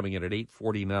 coming in at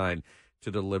 8:49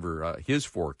 to deliver his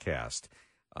forecast.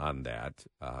 on that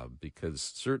because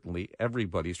certainly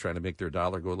everybody's trying to make their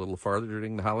dollar go a little farther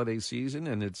during the holiday season,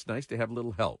 and it's nice to have a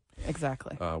little help.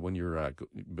 Exactly. When you're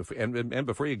and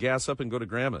before you gas up and go to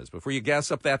grandma's, before you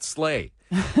gas up that sleigh,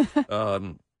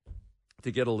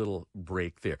 to get a little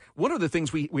break there. One of the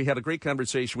things we had a great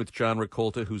conversation with John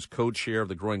Ricolta, who's co-chair of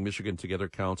the Growing Michigan Together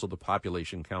Council, the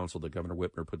Population Council that Governor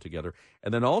Whitmer put together,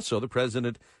 and then also the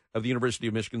president of the University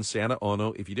of Michigan, Santa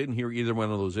Ono. If you didn't hear either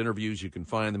one of those interviews, you can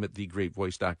find them at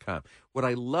thegreatvoice.com. What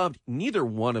I loved, neither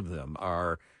one of them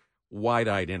are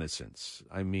wide-eyed innocents.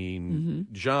 I mean,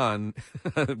 John,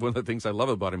 one of the things I love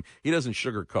about him, he doesn't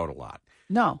sugarcoat a lot.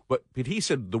 No. But he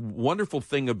said the wonderful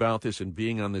thing about this and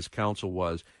being on this council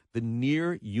was the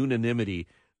near unanimity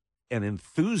and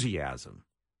enthusiasm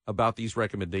about these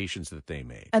recommendations that they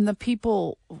made. And the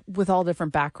people with all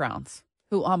different backgrounds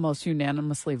who almost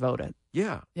unanimously voted.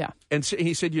 Yeah. Yeah. And so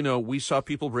he said, we saw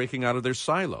people breaking out of their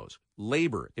silos.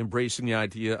 Labor embracing the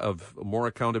idea of more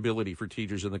accountability for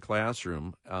teachers in the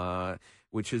classroom,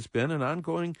 which has been an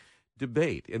ongoing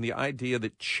debate, and the idea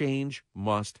that change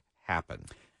must happen.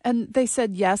 And they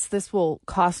said, yes, this will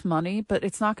cost money, but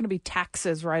it's not going to be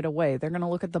taxes right away. They're going to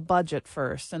look at the budget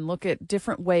first and look at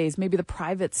different ways. Maybe the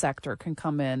private sector can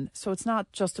come in. So it's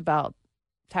not just about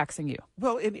taxing you.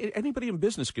 Well, anybody in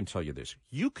business can tell you this.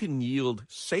 You can yield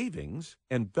savings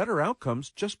and better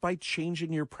outcomes just by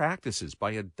changing your practices,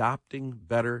 by adopting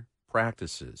better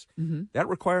practices. That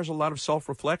requires a lot of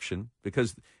self-reflection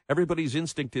because everybody's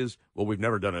instinct is, well, we've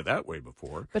never done it that way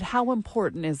before. But how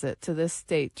important is it to this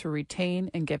state to retain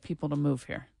and get people to move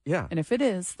here? Yeah. And if it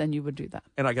is, then you would do that.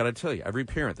 And I got to tell you, every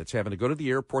parent that's having to go to the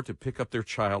airport to pick up their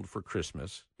child for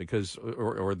Christmas because,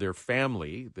 or their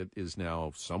family that is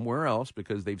now somewhere else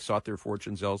because they've sought their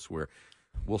fortunes elsewhere,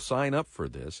 will sign up for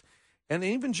this. And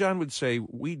even John would say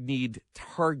we need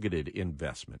targeted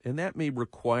investment, and that may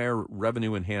require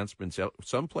revenue enhancements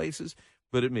some places,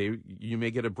 but you may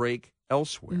get a break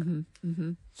elsewhere.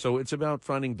 So it's about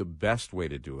finding the best way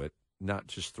to do it, not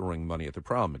just throwing money at the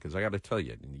problem. Because I got to tell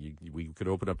you, we could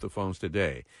open up the phones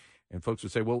today, and folks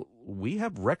would say, "Well, we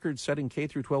have record-setting K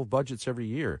through 12 budgets every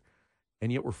year,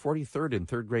 and yet we're 43rd in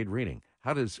third grade reading.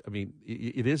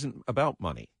 It isn't about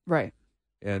money, right?"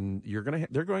 And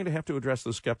they're going to have to address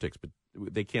those skeptics, but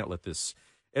they can't let this.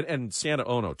 And Santa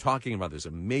Ono talking about this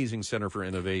amazing Center for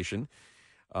Innovation.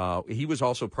 He was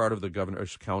also part of the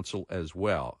Governor's Council as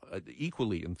well,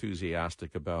 equally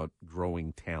enthusiastic about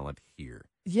growing talent here.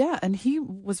 Yeah, and he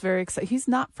was very excited. He's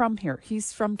not from here.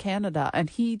 He's from Canada, and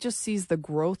he just sees the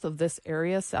growth of this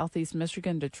area, Southeast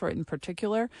Michigan, Detroit in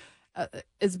particular,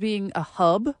 as being a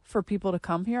hub for people to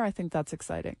come here. I think that's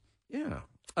exciting. Yeah.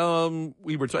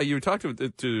 You were talking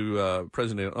to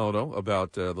President Ono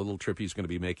about the little trip he's going to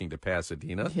be making to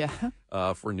Pasadena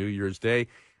for New Year's Day.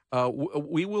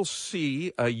 We will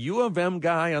see a U of M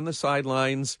guy on the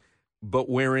sidelines, but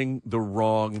wearing the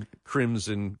wrong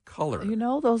crimson color.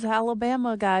 Those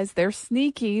Alabama guys, they're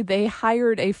sneaky. They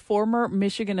hired a former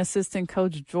Michigan assistant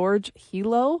coach, George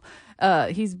Hilo.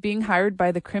 He's being hired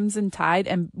by the Crimson Tide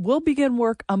and will begin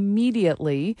work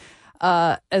immediately.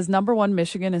 As number 1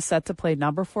 Michigan is set to play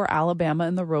number 4 Alabama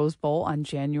in the Rose Bowl on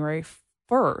January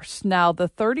 1st. Now, the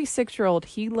 36-year-old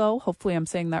Hilo, hopefully I'm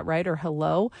saying that right, or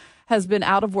Hello, has been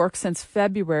out of work since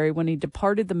February when he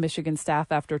departed the Michigan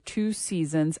staff after 2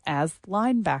 seasons as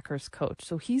linebackers coach.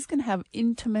 So he's going to have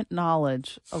intimate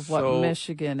knowledge of what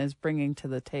Michigan is bringing to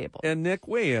the table. And Nick,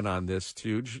 weigh in on this,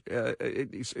 too.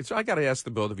 So I got to ask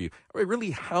the both of you, really,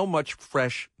 how much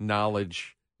fresh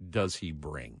knowledge does he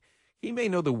bring? He may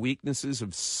know the weaknesses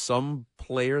of some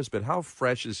players, but how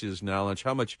fresh is his knowledge?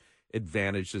 How much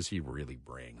advantage does he really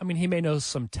bring? I mean, he may know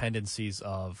some tendencies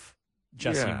of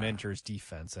Jesse Minter's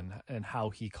defense and how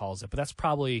he calls it, but that's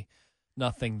probably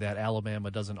nothing that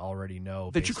Alabama doesn't already know.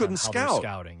 That you couldn't scout.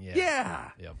 Scouting. Yeah.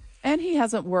 Yep. And he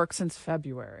hasn't worked since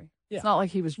February. Yeah. It's not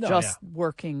like he was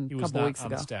working a couple weeks ago. He was not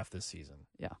on the staff this season.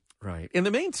 Yeah. Right. In the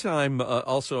meantime,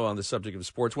 also on the subject of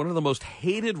sports, one of the most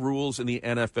hated rules in the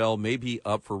NFL may be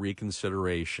up for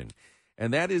reconsideration,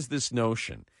 and that is this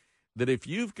notion that if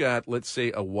you've got, let's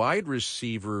say, a wide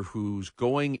receiver who's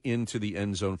going into the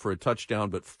end zone for a touchdown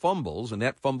but fumbles, and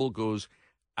that fumble goes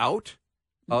out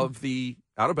of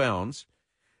bounds,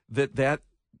 that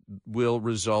will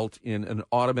result in an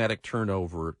automatic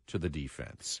turnover to the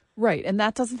defense. Right, and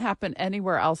that doesn't happen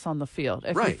anywhere else on the field.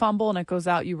 If you fumble and it goes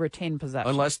out, you retain possession.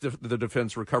 Unless the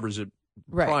defense recovers it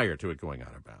prior to it going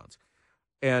out of bounds.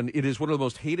 And it is one of the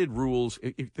most hated rules.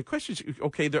 The question is,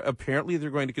 okay, apparently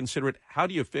they're going to consider it. How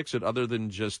do you fix it other than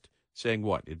just saying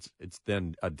what? It's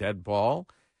then a dead ball,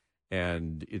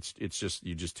 and it's just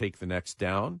you just take the next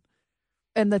down?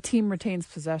 And the team retains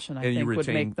possession, I think, would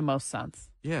make the most sense.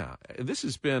 Yeah. This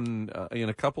has been, in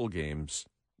a couple games.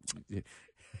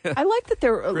 I like that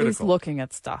they're at least looking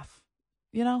at stuff,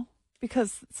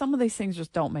 because some of these things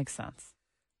just don't make sense.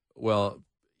 Well,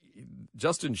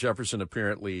 Justin Jefferson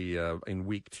apparently in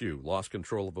week 2 lost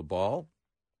control of a ball.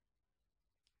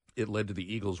 It led to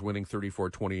the Eagles winning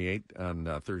 34-28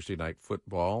 on Thursday Night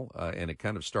Football, and it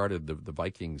kind of started the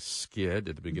Vikings skid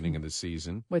at the beginning of the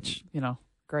season. Which,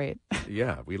 great.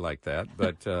 Yeah, we like that,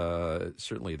 but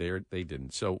certainly they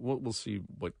didn't. So we'll see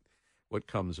what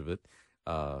comes of it.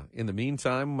 In the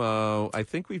meantime, I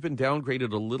think we've been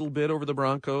downgraded a little bit over the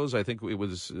Broncos. I think it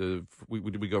was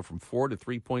did we go from 4 to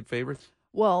 3-point favorites?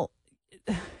 Well,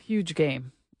 huge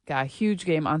game. Huge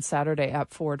game on Saturday at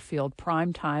Ford Field,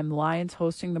 prime time. Lions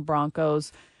hosting the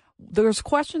Broncos. There's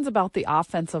questions about the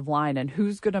offensive line and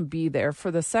who's going to be there.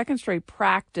 For the second straight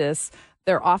practice,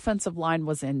 their offensive line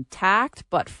was intact,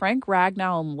 but Frank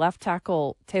Ragnow and left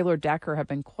tackle Taylor Decker have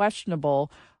been questionable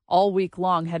all week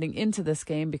long heading into this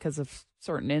game because of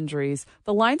certain injuries.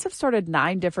 The Lions have started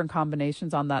 9 different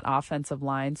combinations on that offensive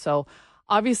line, so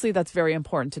obviously that's very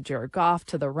important to Jared Goff,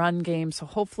 to the run game. So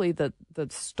hopefully the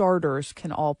starters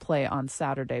can all play on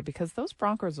Saturday, because those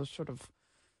Broncos are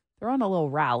they're on a little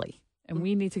rally, and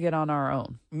we need to get on our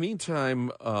own.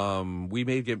 Meantime, we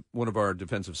may get one of our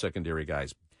defensive secondary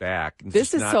guys back.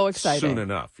 This is so exciting. Soon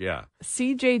enough, yeah.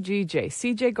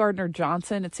 CJ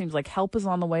Gardner-Johnson, it seems like help is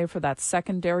on the way for that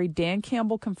secondary. Dan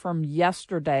Campbell confirmed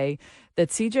yesterday that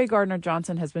CJ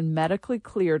Gardner-Johnson has been medically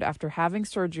cleared after having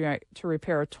surgery to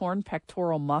repair a torn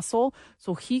pectoral muscle,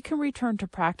 so he can return to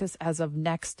practice as of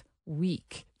next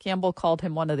week. Campbell called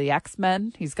him one of the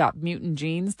X-Men. He's got mutant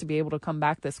genes to be able to come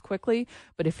back this quickly.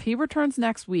 But if he returns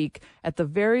next week, at the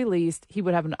very least, he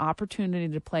would have an opportunity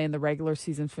to play in the regular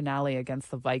season finale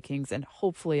against the Vikings and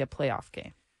hopefully a playoff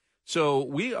game. So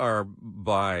we're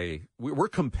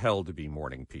compelled to be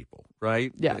morning people,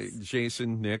 right? Yes.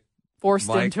 Jason, Nick, forced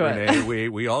Mike, into Renee,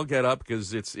 it. we all get up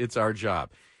because it's our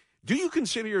job. Do you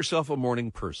consider yourself a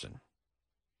morning person?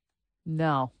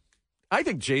 No. I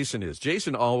think Jason is.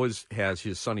 Jason always has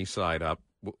his sunny side up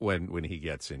when he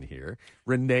gets in here.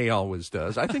 Renee always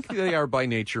does. I think they are by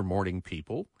nature morning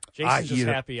people. Jason's just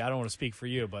happy. I don't want to speak for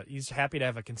you, but he's happy to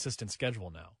have a consistent schedule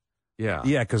now. Yeah.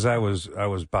 Yeah, because I was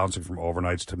bouncing from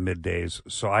overnights to middays,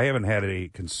 so I haven't had a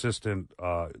consistent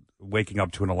waking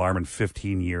up to an alarm in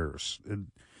 15 years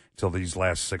until these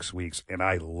last 6 weeks, and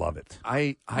I love it.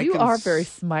 You are very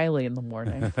smiley in the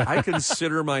morning. I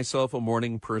consider myself a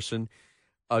morning person.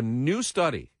 A new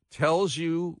study tells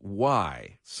you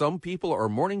why some people are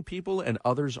morning people and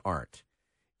others aren't.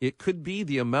 It could be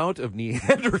the amount of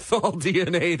Neanderthal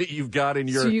DNA that you've got in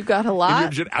your... So you got a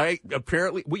lot?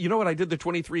 Apparently, well, you know what? I did the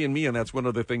 23andMe, and that's one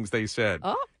of the things they said.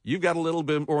 Oh. You've got a little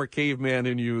bit more caveman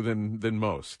in you than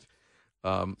most.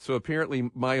 So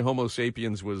apparently my Homo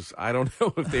sapiens was... I don't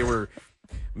know if they were...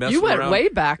 You went around. way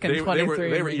back in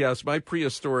 23. Yes, my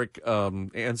prehistoric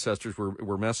ancestors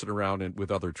were messing around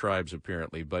with other tribes,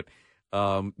 apparently. But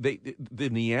the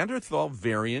Neanderthal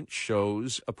variant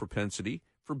shows a propensity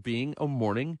for being a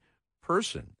morning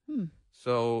person.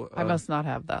 So I must not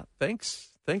have that. Thanks,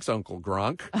 Uncle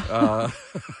Gronk,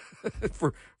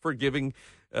 for giving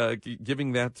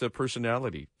that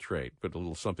personality trait. But a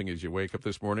little something as you wake up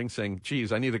this morning saying,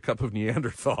 geez, I need a cup of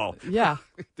Neanderthal. Yeah.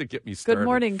 To get me started. Good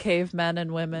morning, cavemen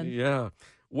and women. Yeah.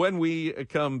 When we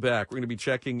come back, we're going to be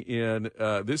checking in.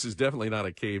 This is definitely not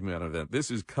a caveman event.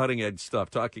 This is cutting-edge stuff,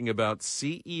 talking about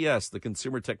CES, the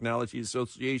Consumer Technology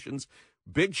Association's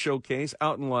big showcase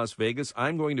out in Las Vegas.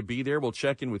 I'm going to be there. We'll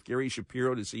check in with Gary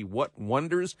Shapiro to see what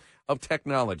wonders of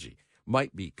technology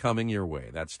might be coming your way.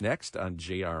 That's next on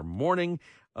JR Morning,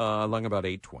 along about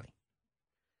 8:20.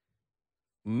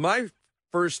 My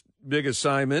first big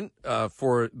assignment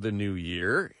for the new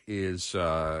year is,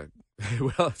 well,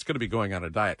 it's going to be going on a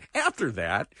diet. After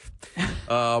that,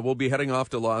 we'll be heading off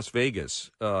to Las Vegas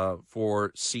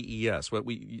for CES, what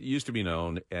we used to be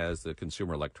known as the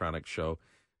Consumer Electronics Show.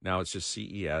 Now it's just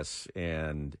CES,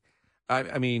 and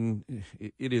I mean,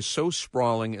 it is so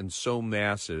sprawling and so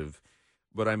massive,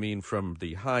 but I mean, from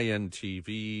the high-end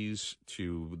TVs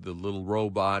to the little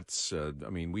robots, I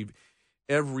mean,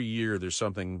 every year there's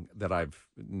something that I've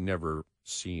never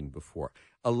seen before.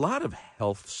 A lot of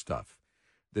health stuff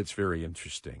that's very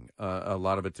interesting, a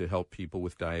lot of it to help people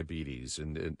with diabetes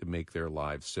and to make their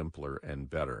lives simpler and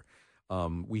better.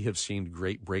 We have seen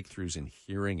great breakthroughs in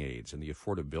hearing aids and the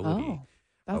affordability.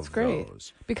 That's great.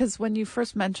 Because when you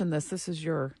first mentioned this is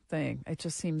your thing. It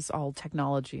just seems all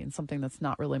technology and something that's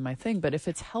not really my thing. But if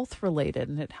it's health related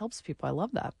and it helps people, I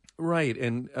love that. Right.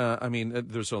 And I mean,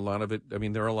 there's a lot of it. I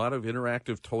mean, there are a lot of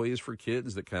interactive toys for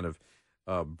kids that kind of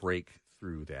break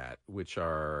through that, which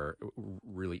are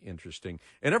really interesting.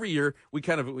 And every year we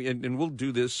kind of, and we'll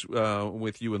do this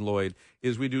with you and Lloyd,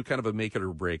 is we do kind of a make it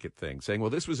or break it thing, saying,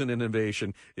 well, this was an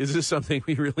innovation. Is this something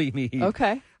we really need?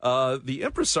 Okay. The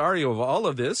impresario of all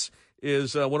of this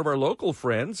is one of our local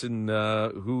friends and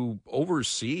who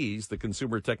oversees the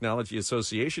Consumer Technology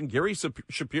Association, Gary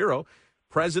Shapiro,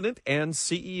 President and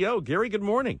CEO. Gary, good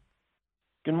morning.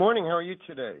 Good morning. How are you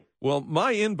today? Well,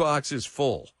 my inbox is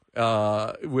full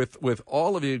with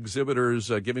all of the exhibitors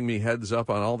giving me heads up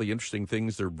on all the interesting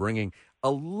things they're bringing. A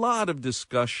lot of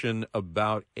discussion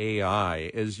about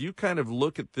AI. As you kind of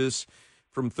look at this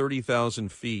from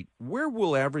 30,000 feet, where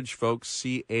will average folks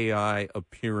see AI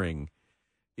appearing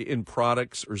in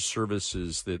products or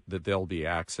services that they'll be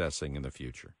accessing in the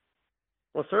future?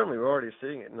 Well, certainly we're already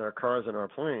seeing it in our cars and our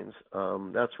planes.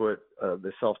 That's what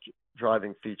the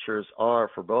self-driving features are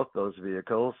for both those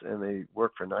vehicles, and they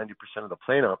work for 90% of the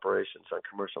plane operations on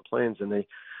commercial planes, and they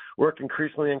work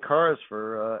increasingly in cars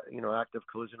for active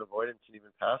collision avoidance and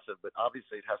even passive. But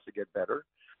obviously, it has to get better,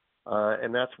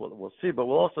 and that's what we'll see. But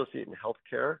we'll also see it in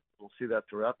healthcare. We'll see that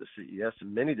throughout the CES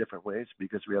in many different ways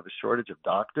because we have a shortage of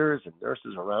doctors and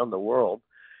nurses around the world,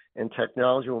 and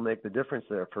technology will make the difference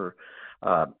there for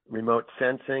remote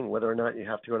sensing, whether or not you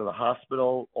have to go to the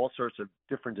hospital, all sorts of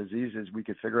different diseases. We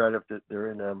could figure out if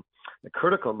they're in a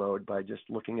critical mode by just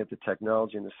looking at the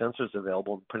technology and the sensors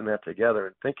available and putting that together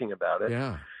and thinking about it.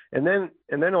 Yeah. And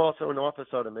then also in office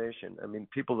automation. I mean,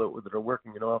 people that are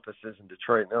working in offices in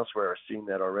Detroit and elsewhere are seeing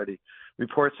that already.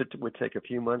 Reports that would take a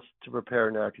few months to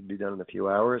prepare now could be done in a few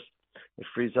hours. It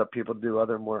frees up people to do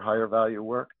other more higher value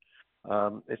work.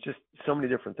 It's just so many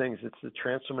different things. It's a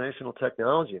transformational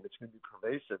technology, and it's going to be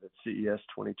pervasive at CES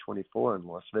 2024 in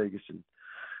Las Vegas in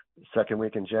the second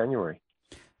week in January.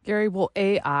 Gary, will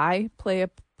AI play a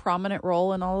prominent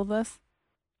role in all of this?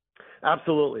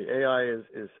 Absolutely. AI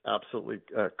is absolutely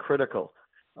critical.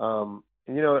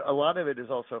 A lot of it is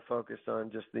also focused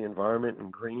on just the environment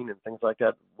and green and things like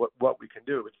that, what we can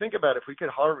do. But think about if we could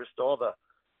harvest all the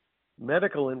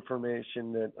medical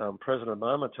information that President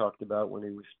Obama talked about when he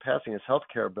was passing his health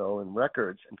care bill and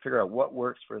records and figure out what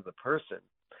works for the person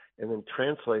and then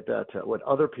translate that to what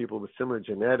other people with similar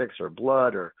genetics or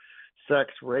blood or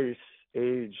sex, race,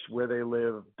 age, where they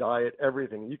live, diet,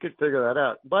 everything. You could figure that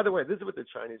out. By the way, this is what the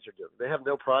Chinese are doing. They have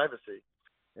no privacy,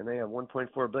 and they have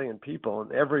 1.4 billion people,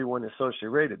 and everyone is socially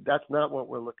rated. That's not what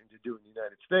we're looking to do in the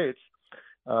United States.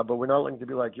 But we're not looking to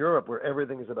be like Europe, where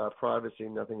everything is about privacy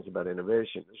and nothing's about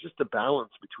innovation. There's just a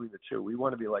balance between the two. We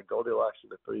want to be like Goldilocks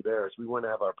and the Three Bears. We want to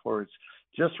have our ports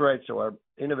just right so our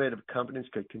innovative companies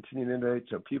could continue to innovate,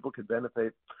 so people could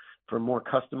benefit from more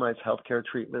customized healthcare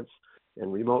treatments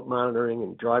and remote monitoring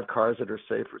and drive cars that are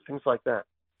safer, things like that.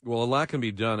 Well, a lot can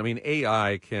be done. I mean,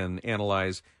 AI can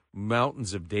analyze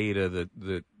mountains of data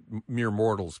that mere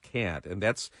mortals can't, and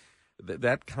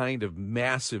that kind of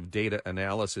massive data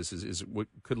analysis is what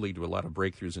could lead to a lot of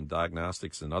breakthroughs in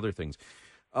diagnostics and other things.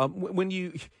 When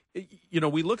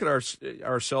we look at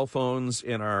our cell phones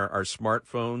and our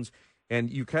smartphones, and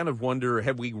you kind of wonder,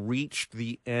 have we reached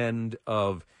the end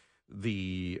of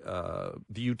the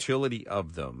utility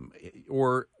of them,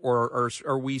 or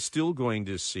are we still going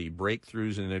to see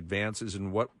breakthroughs and advances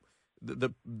in what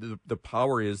the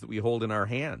power is that we hold in our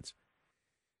hands?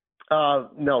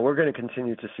 No, we're going to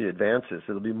continue to see advances.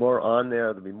 There'll be more on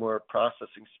there. There'll be more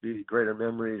processing speed, greater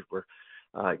memory. We're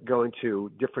going to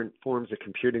different forms of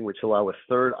computing, which allow a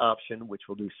third option, which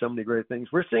will do so many great things.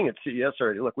 We're seeing at CES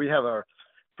already. Look, we have our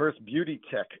first beauty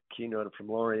tech keynote from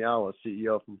L'Oreal, a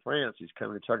CEO from France. He's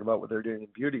coming to talk about what they're doing in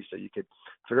beauty so you could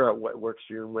figure out what works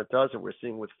for you and what doesn't. We're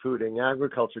seeing with food and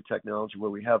agriculture technology where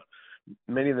we have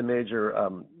many of the major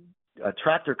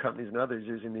tractor companies and others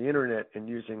using the internet and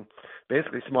using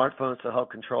basically smartphones to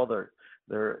help control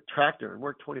their tractor and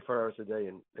work 24 hours a day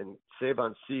and save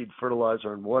on seed,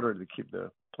 fertilizer, and water to keep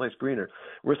the place greener.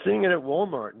 We're seeing it at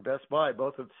Walmart and Best Buy.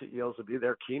 Both of the CEOs will be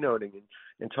there keynoting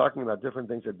and talking about different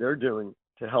things that they're doing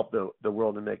to help the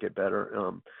world and make it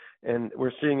better. And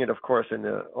we're seeing it, of course, in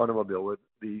the automobile where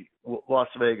the Las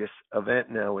Vegas event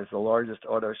now is the largest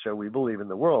auto show, we believe, in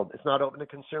the world. It's not open to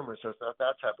consumers, so it's not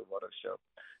that type of auto show.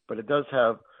 But it does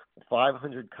have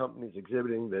 500 companies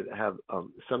exhibiting that have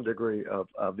some degree of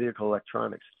vehicle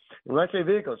electronics. And when I say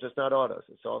vehicles, it's not autos.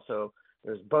 It's also,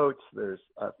 there's boats, there's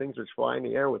things that fly in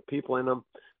the air with people in them,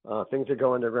 things that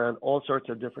go underground, all sorts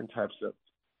of different types of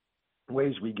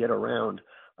ways we get around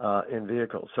in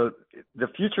vehicles. So the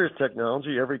future is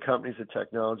technology. Every company is a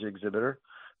technology exhibitor.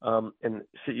 And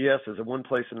CES is the one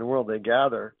place in the world they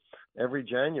gather every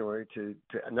January to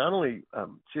not only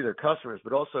see their customers,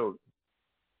 but also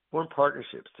form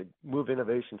partnerships to move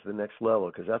innovation to the next level,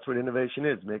 because that's what innovation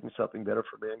is, making something better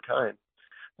for mankind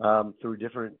through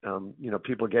different,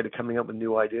 people coming up with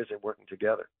new ideas and working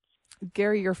together.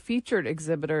 Gary, your featured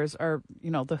exhibitors are,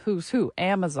 the who's who: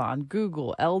 Amazon,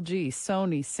 Google, LG,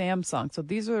 Sony, Samsung. So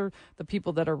these are the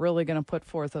people that are really going to put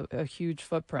forth a huge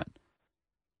footprint.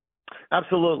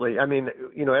 Absolutely. I mean,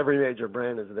 every major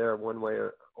brand is there one way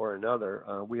or another.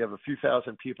 We have a few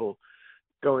thousand people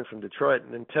going from Detroit,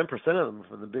 and then 10% of them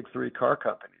from the big three car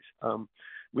companies.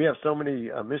 We have so many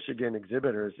Michigan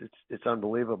exhibitors. It's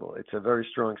unbelievable. It's a very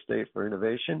strong state for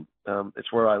innovation.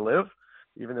 It's where I live,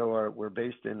 even though we're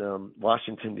based in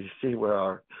Washington, D.C., where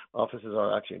our offices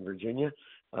are actually in Virginia.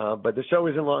 But the show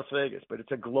is in Las Vegas, but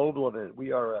it's a global event.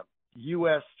 We are a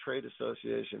U.S. trade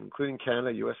association, including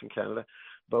Canada, U.S. and Canada.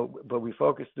 But we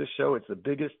focus this show. It's the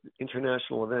biggest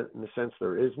international event in the sense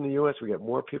there is in the U.S. We get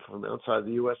more people from outside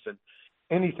the U.S. than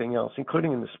anything else,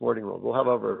 including in the sporting world. We'll have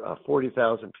over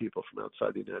 40,000 people from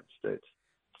outside the United States.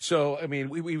 So, I mean,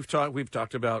 we've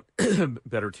talked about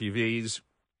better TVs,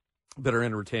 better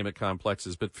entertainment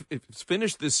complexes, but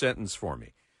finish this sentence for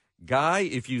me. Guy,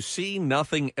 if you see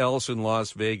nothing else in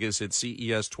Las Vegas at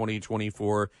CES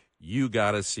 2024, you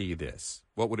got to see this.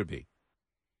 What would it be?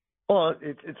 Well,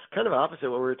 it's kind of opposite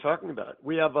what we were talking about.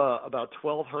 We have about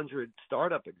 1,200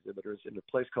 startup exhibitors in a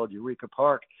place called Eureka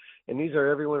Park, and these are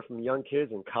everyone from young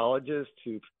kids in colleges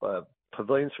to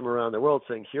pavilions from around the world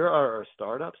saying, here are our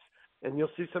startups, and you'll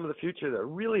see some of the future. They're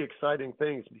really exciting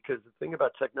things, because the thing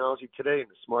about technology today and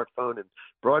the smartphone and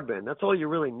broadband, that's all you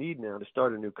really need now to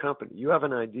start a new company. You have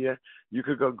an idea, you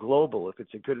could go global if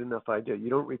it's a good enough idea. You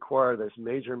don't require this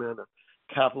major amount of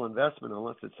capital investment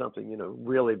unless it's something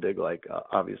really big, like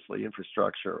obviously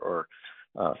infrastructure or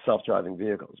self-driving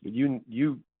vehicles. But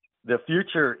the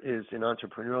future is in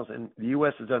entrepreneurs, and the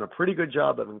U.S. has done a pretty good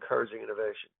job of encouraging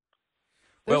innovation.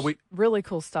 There's really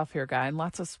cool stuff here, Guy, and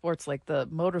lots of sports like the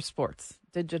motorsports,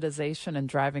 digitization, and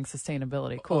driving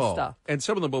sustainability. Cool stuff. And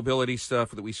some of the mobility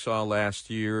stuff that we saw last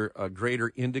year,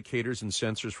 greater indicators and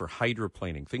sensors for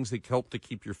hydroplaning, things that help to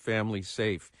keep your family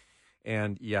safe.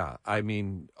 And, yeah, I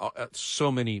mean,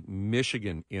 so many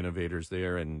Michigan innovators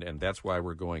there, and that's why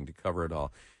we're going to cover it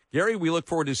all. Gary, we look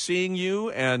forward to seeing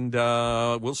you, and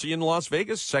we'll see you in Las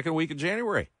Vegas, second week of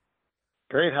January.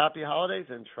 Great. Happy holidays,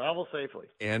 and travel safely.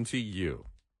 And to you.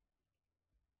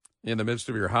 In the midst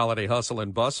of your holiday hustle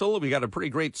and bustle, we got a pretty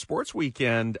great sports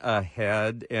weekend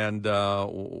ahead, and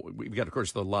we've got, of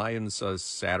course, the Lions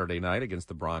Saturday night against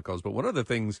the Broncos. But one of the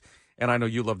things, and I know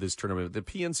you love this tournament, the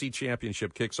PNC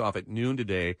Championship kicks off at noon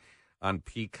today on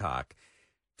Peacock.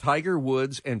 Tiger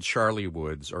Woods and Charlie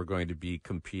Woods are going to be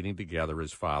competing together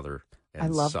as father and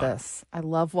son. I love this. I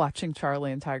love watching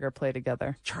Charlie and Tiger play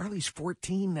together. Charlie's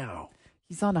 14 now.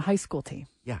 He's on a high school team.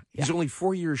 Yeah, he's only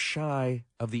 4 years shy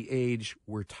of the age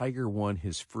where Tiger won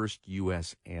his first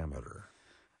U.S. amateur.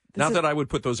 Not that I would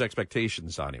put those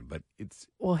expectations on him, but it's...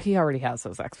 Well, he already has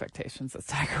those expectations as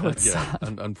Tiger Woods'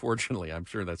 son. Unfortunately, I'm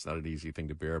sure that's not an easy thing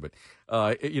to bear. But,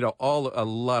 a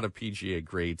lot of PGA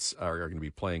greats are going to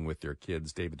be playing with their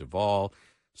kids. David Duval,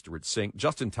 Stuart Singh.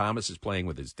 Justin Thomas is playing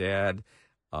with his dad.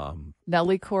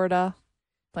 Nelly Korda.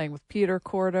 Playing with Peter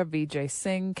Korda, Vijay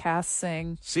Singh, Cass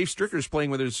Singh. Steve Stricker's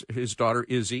playing with his daughter,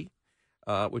 Izzy,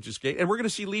 which is great. And we're going to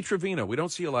see Lee Trevino. We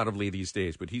don't see a lot of Lee these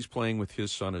days, but he's playing with his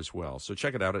son as well. So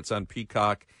check it out. It's on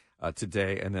Peacock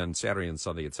today, and then Saturday and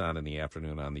Sunday it's on in the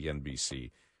afternoon on the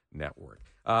NBC network.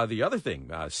 The other thing,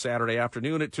 Saturday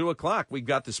afternoon at 2 o'clock, we've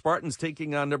got the Spartans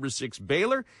taking on number 6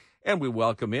 Baylor, and we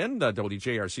welcome in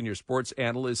WJR senior sports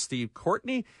analyst Steve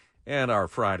Courtney, and our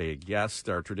Friday guest,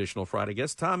 our traditional Friday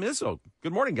guest, Tom Izzo.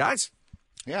 Good morning, guys.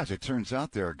 Yeah, as it turns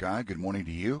out there, Guy, good morning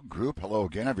to you. Group, hello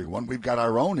again, everyone. We've got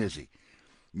our own Izzy.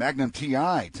 Magnum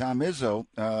TI, Tom Izzo,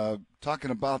 talking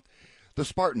about the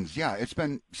Spartans. Yeah, it's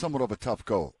been somewhat of a tough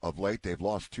go of late. They've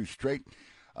lost 2 straight.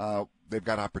 They've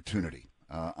got opportunity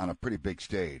on a pretty big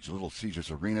stage. Little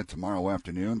Caesars Arena tomorrow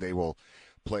afternoon. They will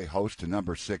play host to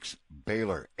number 6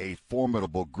 Baylor, a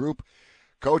formidable group.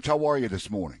 Coach, how are you this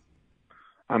morning?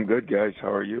 I'm good, guys.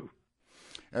 How are you?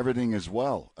 Everything is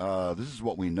well. This is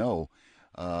what we know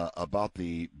about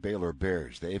the Baylor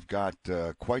Bears. They've got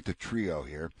quite the trio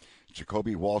here.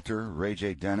 Jacoby Walter, Ray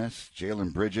J. Dennis,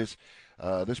 Jalen Bridges.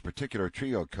 This particular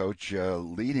trio, Coach,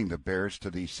 leading the Bears to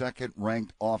the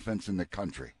second-ranked offense in the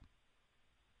country.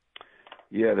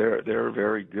 Yeah, they're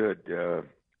very good.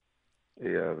 They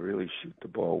really shoot the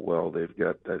ball well. They've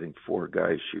got, I think, 4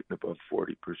 guys shooting above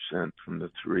 40% from the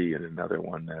 3 and another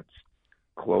one that's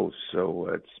close. So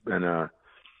it's been a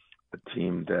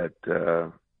team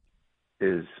that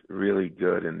is really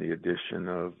good, and the addition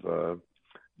of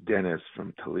Dennis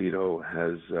from Toledo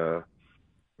has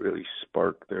really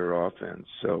spark their offense.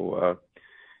 So,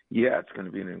 yeah, it's going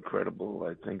to be an incredible,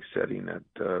 I think, setting at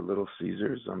Little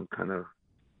Caesars. I'm kind of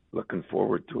looking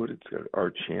forward to it. It's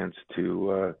our chance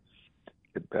to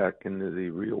get back into the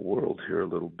real world here a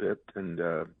little bit and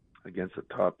against a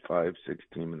top 5-6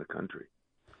 team in the country.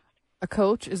 A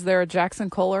coach, is there a Jackson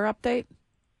Kohler update?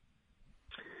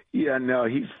 Yeah, no,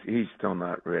 he's still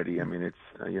not ready. I mean, it's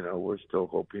we're still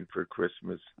hoping for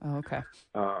Christmas. Oh, okay.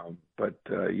 But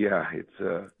yeah,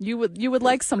 it's you would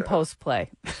like some post play.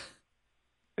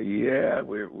 Yeah,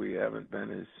 we haven't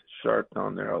been as sharp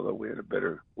on there, although we had a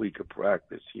better week of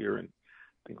practice here, and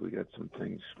I think we got some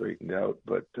things straightened out.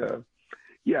 But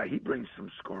yeah, he brings some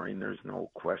scoring. There's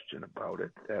no question about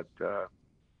it. That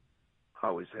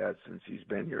always has since he's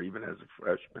been here, even as a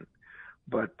freshman.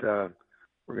 But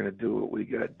we're going to do what we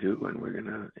got to do, and we're going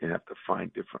to have to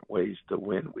find different ways to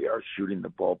win. We are shooting the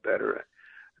ball better.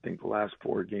 I think the last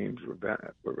 4 games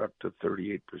we're up to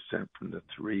 38% from the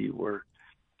three. We're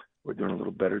doing a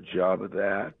little better job of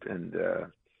that, and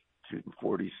shooting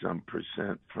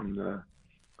 40-some% from the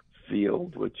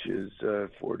field, which is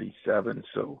 47.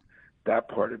 So that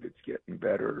part of it's getting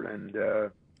better,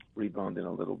 and rebounding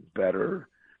a little better.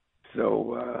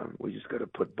 So we just got to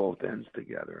put both ends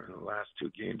together. In the last 2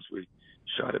 games, we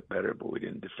shot it better, but we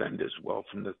didn't defend as well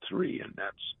from the three, and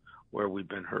that's where we've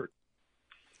been hurt.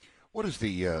 What is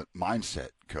the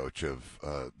mindset, Coach, of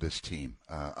this team?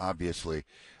 Obviously,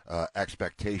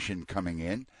 expectation coming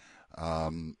in.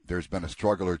 There's been a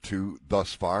struggle or two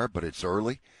thus far, but it's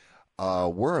early.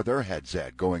 Where are their heads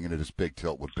at going into this big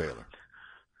tilt with Baylor?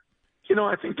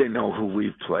 I think they know who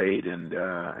we've played, and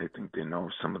I think they know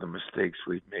some of the mistakes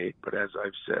we've made. But as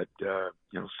I've said,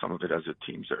 some of it as a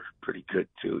teams are pretty good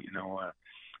too,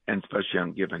 and especially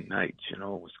on given nights.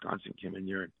 Wisconsin came in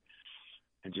here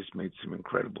and just made some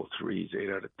incredible threes, 8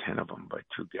 out of 10 of them by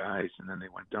 2 guys, and then they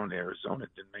went down to Arizona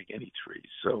and didn't make any threes.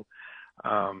 So,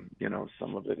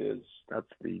 some of it is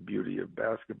that's the beauty of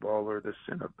basketball or the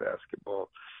sin of basketball.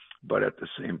 But at the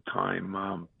same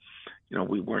time,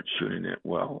 we weren't shooting it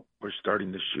well. We're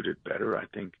starting to shoot it better. I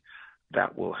think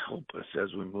that will help us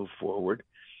as we move forward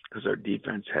because our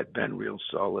defense had been real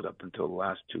solid up until the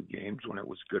last 2 games when it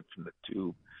was good from the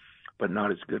 2, but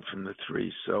not as good from the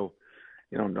 3. So,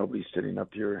 nobody's sitting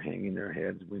up here hanging their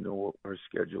heads. We know what our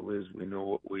schedule is. We know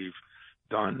what we've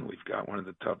done. We've got one of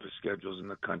the toughest schedules in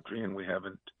the country, and we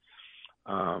haven't,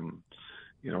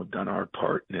 done our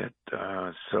part in it.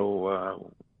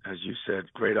 So, as you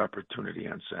said, great opportunity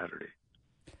on Saturday.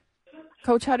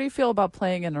 Coach, how do you feel about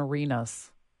playing in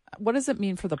arenas? What does it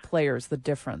mean for the players, the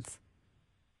difference?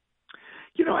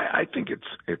 I think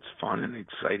it's fun and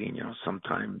exciting.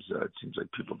 Sometimes it seems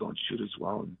like people don't shoot as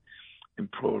well in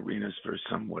pro arenas for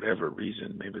some whatever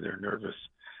reason. Maybe they're nervous.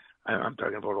 I'm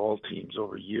talking about all teams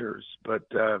over years. But,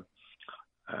 Little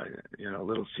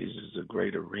Caesars is a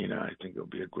great arena. I think there'll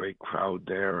be a great crowd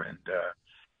there and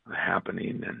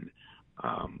happening. And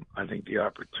I think the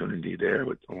opportunity there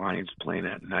with the Lions playing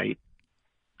at night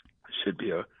should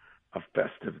be a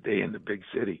festive day in the big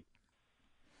city.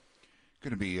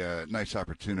 Going to be a nice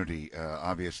opportunity.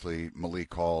 Obviously,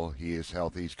 Malik Hall, he is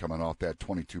healthy. He's coming off that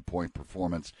 22-point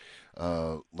performance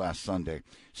last Sunday.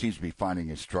 Seems to be finding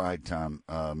his stride, Tom.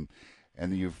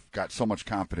 And you've got so much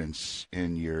confidence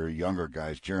in your younger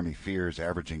guys. Jeremy Fears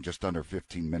averaging just under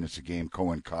 15 minutes a game.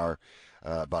 Cohen Carr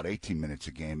about 18 minutes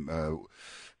a game.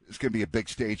 It's going to be a big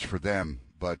stage for them.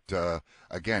 But,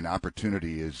 again,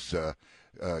 opportunity is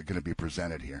going to be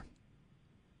presented here.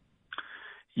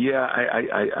 Yeah,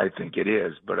 I think it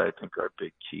is, but I think our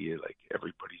big key, like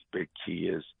everybody's big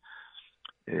key,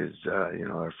 is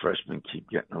our freshmen keep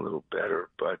getting a little better,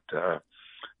 but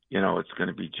it's going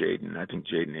to be Jaden. I think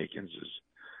Jaden Akins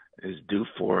is due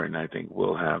for it, and I think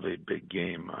we'll have a big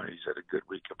game. He's had a good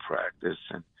week of practice,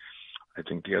 and I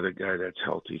think the other guy that's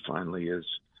healthy finally is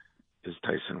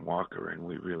Tyson Walker, and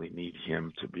we really need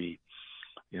him to be.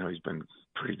 He's been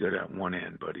pretty good at one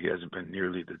end, but he hasn't been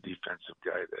nearly the defensive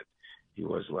guy that he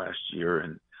was last year,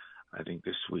 and I think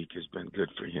this week has been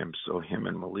good for him. So him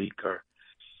and Malik are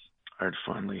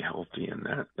finally healthy, and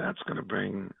that's going to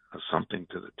bring something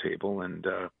to the table, and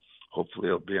hopefully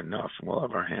it'll be enough. And we'll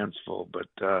have our hands full. But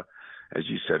as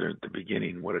you said at the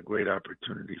beginning, what a great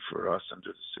opportunity for us under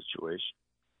the situation.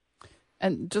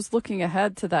 And just looking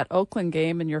ahead to that Oakland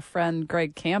game and your friend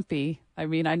Greg Campy, I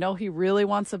mean, I know he really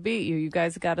wants to beat you. You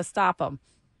guys got to stop him.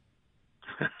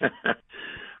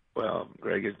 Well,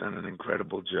 Greg has done an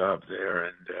incredible job there,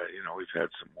 and we've had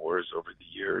some wars over the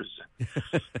years.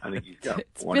 I think he's got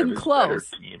one of his better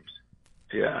teams.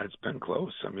 Yeah, it's been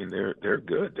close. I mean, they're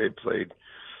good. They played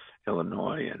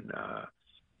Illinois and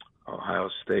Ohio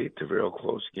State to real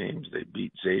close games. They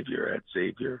beat Xavier at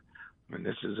Xavier. I mean,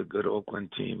 this is a good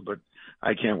Oakland team, but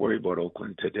I can't worry about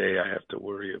Oakland today. I have to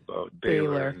worry about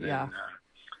Baylor, and then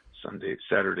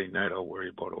Saturday night, I'll worry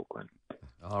about Oakland.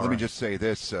 Let me just say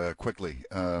this quickly.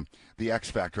 The X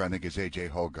factor, I think, is A.J.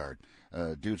 Hogard.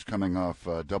 Dude's coming off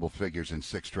double figures in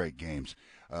 6 straight games.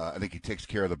 I think he takes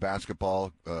care of the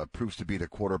basketball, proves to be the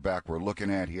quarterback we're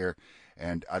looking at here,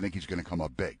 and I think he's going to come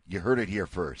up big. You heard it here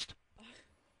first.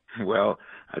 Well,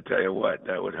 I tell you what,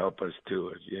 that would help us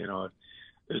too.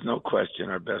 There's no question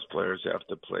our best players have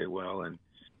to play well, and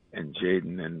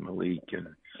Jaden and Malik and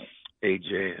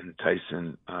AJ and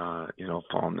Tyson,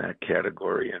 fall in that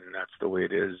category, and that's the way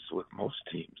it is with most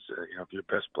teams. If your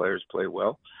best players play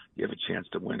well, you have a chance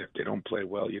to win. If they don't play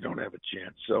well, you don't have a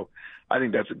chance. So I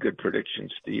think that's a good prediction,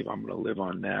 Steve. I'm going to live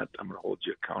on that. I'm going to hold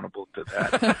you accountable to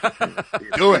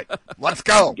that. Do it. Let's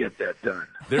go. Get that done.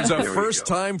 There's a first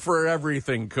time for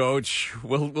everything, Coach.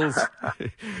 We'll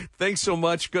thanks so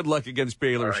much. Good luck against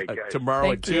Baylor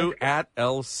tomorrow at 2 at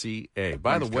LCA.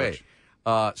 By the way,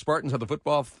 Spartans on the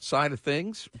football side of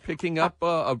things picking up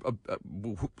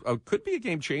could be a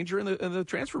game changer in the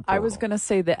transfer portal. I was going to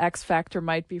say the X factor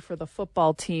might be for the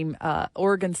football team.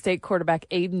 Oregon State quarterback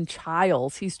Aiden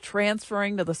Childs, he's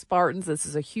transferring to the Spartans. This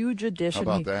is a huge addition.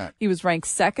 How about that? He was ranked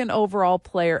 2nd overall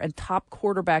player and top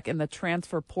quarterback in the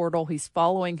transfer portal. He's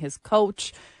following his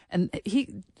coach, and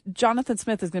Jonathan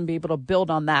Smith is going to be able to build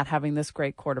on that, having this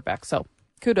great quarterback. So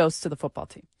kudos to the football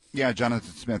team. Yeah,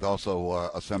 Jonathan Smith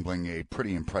also assembling a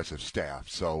pretty impressive staff.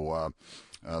 So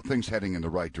things heading in the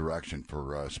right direction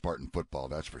for Spartan football,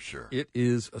 that's for sure. It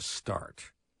is a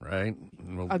start, right?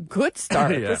 A good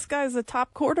start. Yeah. This guy's a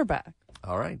top quarterback.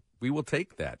 All right. We will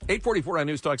take that. 844 on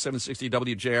News Talk 760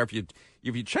 WJR.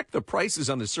 If you check the prices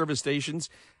on the service stations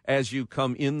as you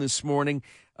come in this morning,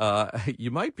 you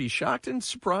might be shocked and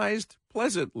surprised,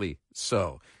 pleasantly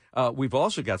so. We've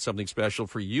also got something special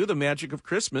for you, the magic of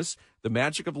Christmas, the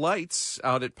magic of lights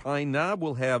out at Pine Knob.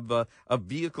 We'll have a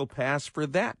vehicle pass for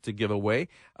that to give away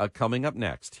coming up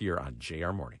next here on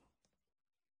JR Morning.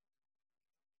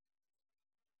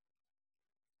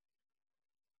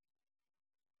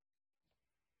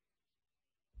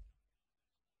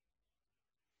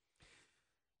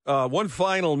 One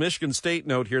final Michigan State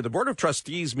note here. The Board of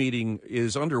Trustees meeting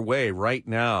is underway right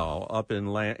now up in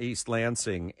East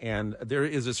Lansing, and there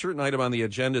is a certain item on the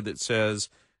agenda that says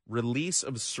release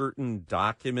of certain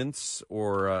documents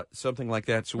or something like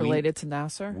that. So related to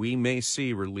Nassar? We may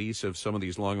see release of some of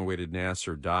these long-awaited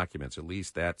Nassar documents. At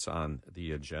least that's on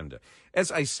the agenda.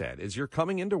 As I said, as you're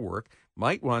coming into work,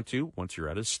 might want to, once you're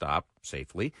at a stop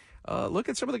safely, look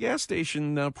at some of the gas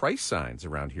station price signs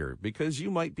around here, because you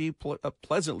might be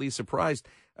pleasantly surprised.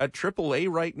 AAA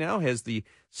right now has the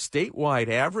statewide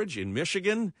average in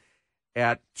Michigan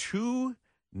at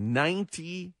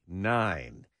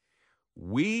 $2.99.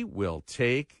 We will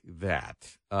take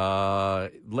that.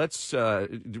 But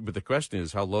the question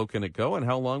is, how low can it go and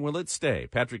how long will it stay?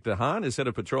 Patrick DeHaan is head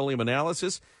of petroleum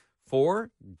analysis for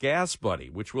Gas Buddy,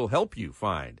 which will help you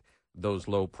find those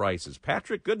low prices.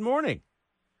 Patrick, good morning.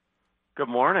 Good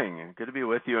morning. Good to be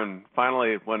with you. And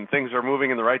finally, when things are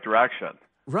moving in the right direction.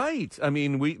 Right. I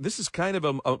mean, this is kind of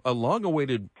a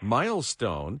long-awaited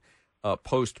milestone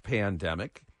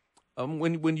post-pandemic.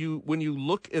 When you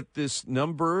look at this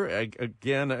number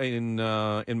again in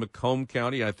Macomb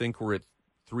County, I think we're at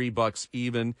 $3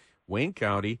 even. Wayne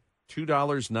County,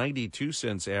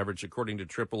 $2.92 average according to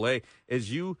AAA.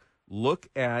 As you look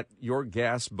at your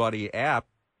Gas Buddy app,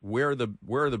 where are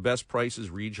the best prices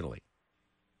regionally?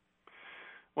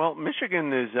 Well,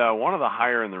 Michigan is one of the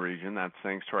higher in the region. That's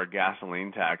thanks to our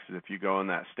gasoline taxes. If you go in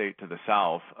that state to the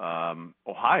south,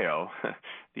 Ohio,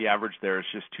 the average there is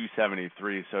just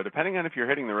 $2.73. So depending on if you're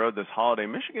hitting the road this holiday,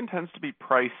 Michigan tends to be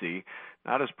pricey.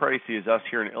 Not as pricey as us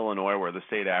here in Illinois, where the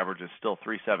state average is still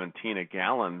 $3.17 a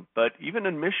gallon. But even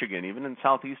in Michigan, even in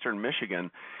southeastern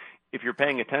Michigan, if you're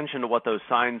paying attention to what those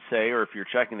signs say, or if you're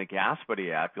checking the Gas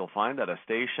Buddy app, you'll find that a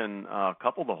station, a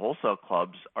couple of the wholesale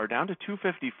clubs are down to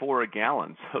 $2.54 a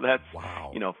gallon. So that's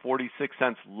 46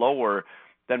 cents lower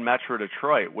than Metro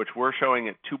Detroit, which we're showing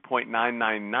at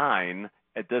 $2.999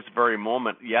 at this very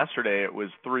moment. Yesterday it was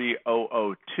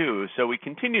 $3.002. So we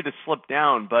continue to slip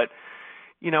down, but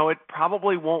it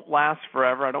probably won't last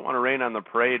forever. I don't want to rain on the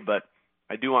parade, but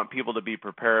I do want people to be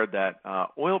prepared that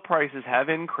oil prices have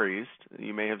increased.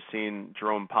 You may have seen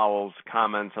Jerome Powell's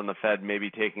comments on the Fed maybe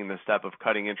taking the step of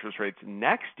cutting interest rates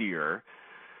next year.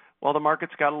 Well, the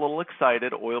markets got a little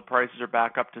excited. Oil prices are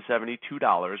back up to $72.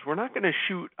 We're not going to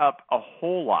shoot up a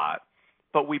whole lot,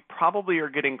 but we probably are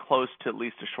getting close to at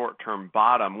least a short-term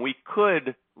bottom. We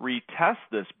could retest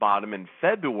this bottom in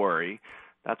February.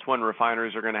 that's when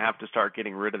refineries are going to have to start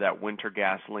getting rid of that winter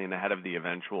gasoline ahead of the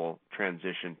eventual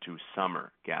transition to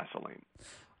summer gasoline.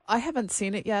 I haven't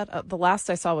seen it yet. The last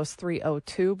I saw was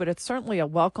 302, but it's certainly a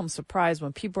welcome surprise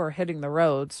when people are hitting the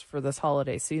roads for this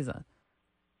holiday season.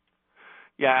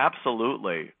 Yeah,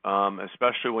 absolutely.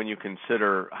 Especially when you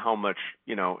consider how much,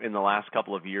 in the last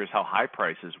couple of years, how high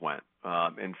prices went.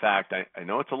 In fact, I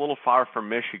know it's a little far from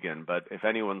Michigan, but if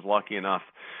anyone's lucky enough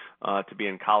to be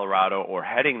in Colorado or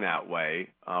heading that way,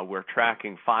 we're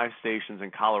tracking 5 stations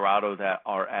in Colorado that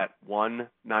are at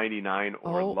 $1.99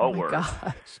 or lower. Oh my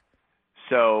gosh.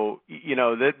 So,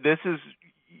 this is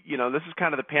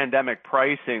kind of the pandemic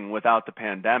pricing without the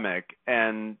pandemic.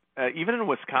 And even in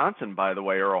Wisconsin, by the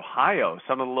way, or Ohio,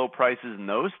 some of the low prices in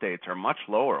those states are much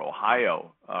lower.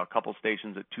 Ohio, a couple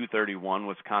stations at $2.31,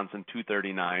 Wisconsin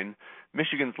 $2.39.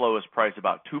 Michigan's lowest price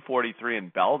about $2.43 in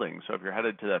Belding. So if you're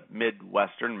headed to the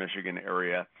Midwestern Michigan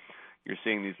area, you're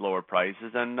seeing these lower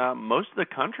prices. And most of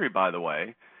the country, by the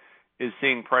way, is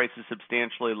seeing prices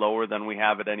substantially lower than we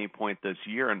have at any point this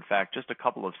year. In fact, just a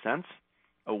couple of cents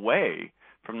away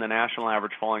from the national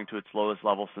average falling to its lowest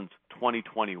level since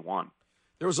 2021.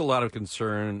 There was a lot of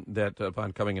concern that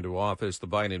upon coming into office, the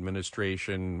Biden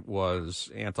administration was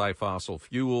anti-fossil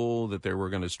fuel, that they were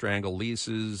going to strangle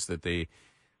leases, that they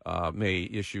may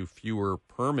issue fewer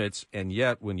permits. And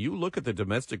yet, when you look at the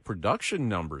domestic production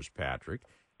numbers, Patrick,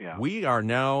 we are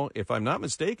now, if I'm not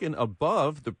mistaken,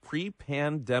 above the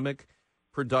pre-pandemic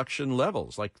production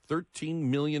levels, like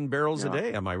 13 million barrels a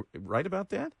day. Am I right about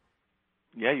that?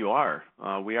 Yeah, you are.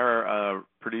 We are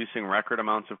producing record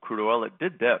amounts of crude oil. It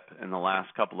did dip in the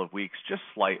last couple of weeks, just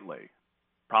slightly,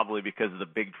 probably because of the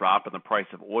big drop in the price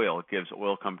of oil. It gives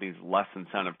oil companies less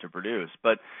incentive to produce.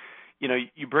 But,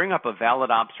 you bring up a valid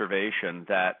observation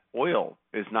that oil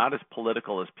is not as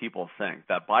political as people think,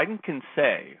 that Biden can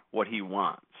say what he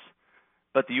wants,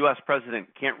 but the U.S. president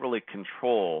can't really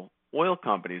control oil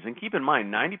companies. And keep in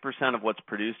mind, 90% of what's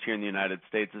produced here in the United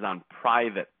States is on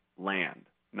private land,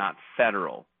 not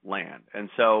federal land.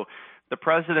 And so the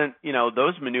president,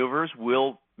 those maneuvers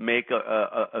will make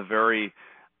a very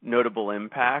notable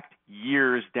impact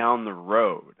years down the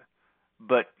road.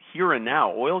 But here and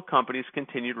now, oil companies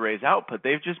continue to raise output.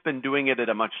 They've just been doing it at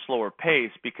a much slower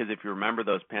pace because if you remember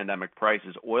those pandemic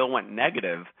prices, oil went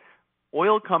negative.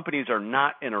 Oil companies are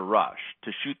not in a rush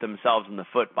to shoot themselves in the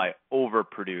foot by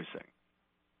overproducing.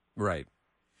 Right.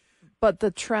 But the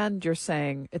trend, you're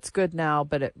saying, it's good now,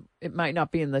 but it might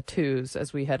not be in the twos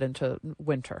as we head into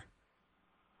winter.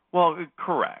 Well,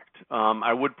 correct.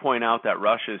 I would point out that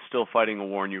Russia is still fighting a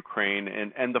war in Ukraine,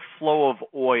 and the flow of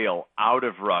oil out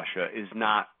of Russia is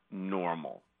not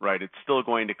normal, right? It's still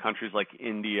going to countries like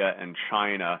India and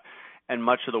China, and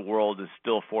much of the world is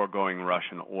still foregoing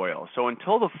Russian oil. So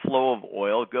until the flow of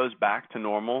oil goes back to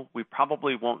normal, we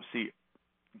probably won't see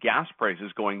gas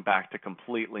prices going back to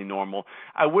completely normal.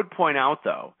 I would point out,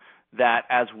 though, that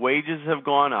as wages have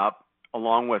gone up,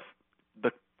 along with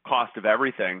the cost of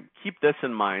everything, keep this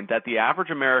in mind, that the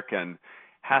average American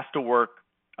has to work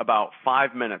about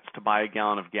 5 minutes to buy a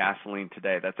gallon of gasoline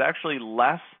today. That's actually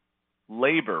less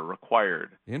labor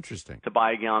required to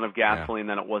buy a gallon of gasoline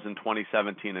than it was in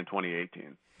 2017 and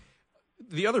 2018.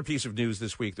 The other piece of news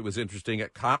this week that was interesting,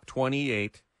 at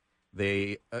COP28,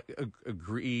 they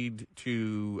agreed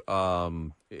to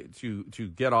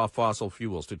get off fossil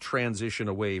fuels, to transition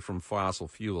away from fossil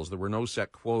fuels. There were no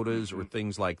set quotas or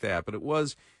things like that, but it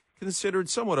was considered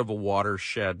somewhat of a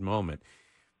watershed moment.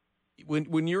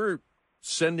 When you're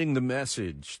sending the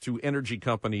message to energy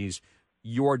companies,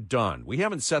 you're done. We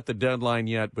haven't set the deadline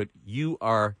yet, but you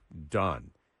are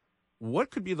done.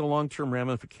 What could be the long-term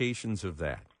ramifications of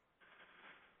that?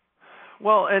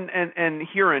 Well, and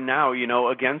here and now,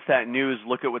 against that news,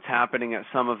 look at what's happening at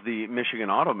some of the Michigan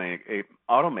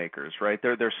automakers, right?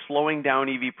 They're slowing down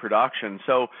EV production.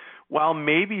 So while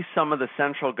maybe some of the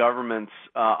central governments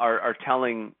are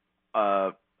telling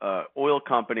oil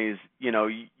companies,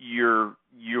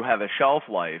 you have a shelf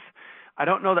life, I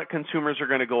don't know that consumers are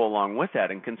going to go along with that.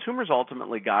 And consumers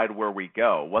ultimately guide where we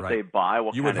go, what they buy,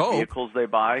 what kind of vehicles they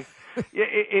buy.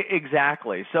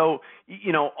 Exactly. So,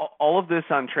 all of this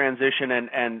on transition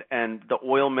and the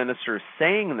oil minister is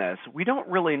saying this, we don't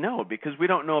really know, because we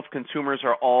don't know if consumers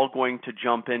are all going to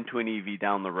jump into an EV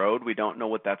down the road. We don't know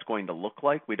what that's going to look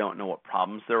like. We don't know what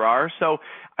problems there are. So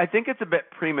I think it's a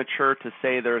bit premature to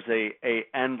say there's a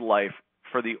end life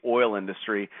for the oil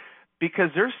industry.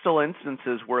 because there's still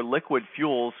instances where liquid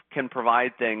fuels can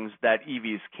provide things that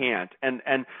EVs can't.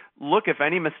 And look, if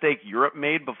any mistake Europe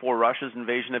made before Russia's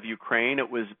invasion of Ukraine, it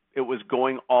was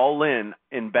going all in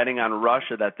betting on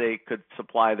Russia that they could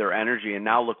supply their energy, and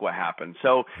now look what happened.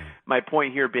 So my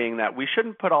point here being that we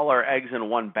shouldn't put all our eggs in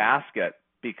one basket,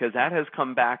 because that has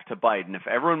come back to bite. And if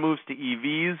everyone moves to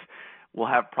EVs, we'll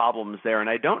have problems there. And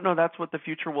I don't know that's what the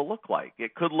future will look like.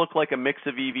 It could look like a mix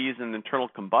of EVs and internal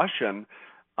combustion.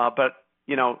 But,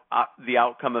 the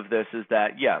outcome of this is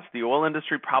that, yes, the oil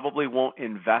industry probably won't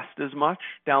invest as much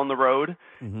down the road,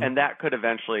 and that could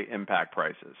eventually impact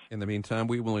prices. In the meantime,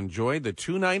 we will enjoy the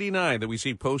 $2.99 that we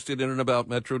see posted in and about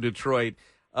Metro Detroit.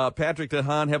 Patrick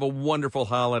DeHaan, have a wonderful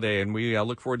holiday, and we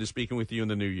look forward to speaking with you in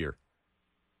the new year.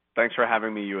 Thanks for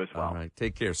having me, you as well. All right,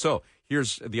 take care. So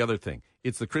here's the other thing.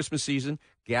 It's the Christmas season.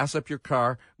 Gas up your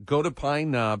car. Go to Pine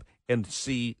Knob and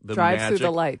see the magic through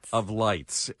the lights. of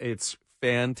lights. It's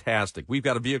fantastic. We've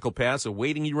got a vehicle pass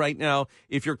awaiting you right now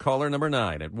if you're caller number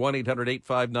 9 at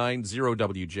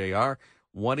 1-800-859-0WJR,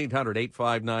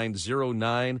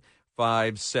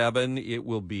 1-800-859-0957. It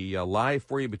will be live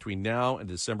for you between now and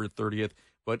December 30th,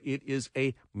 but it is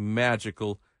a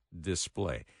magical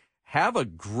display. Have a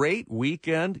great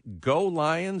weekend. Go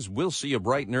Lions. We'll see you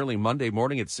bright and early Monday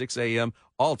morning at 6 a.m.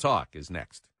 All Talk is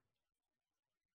next.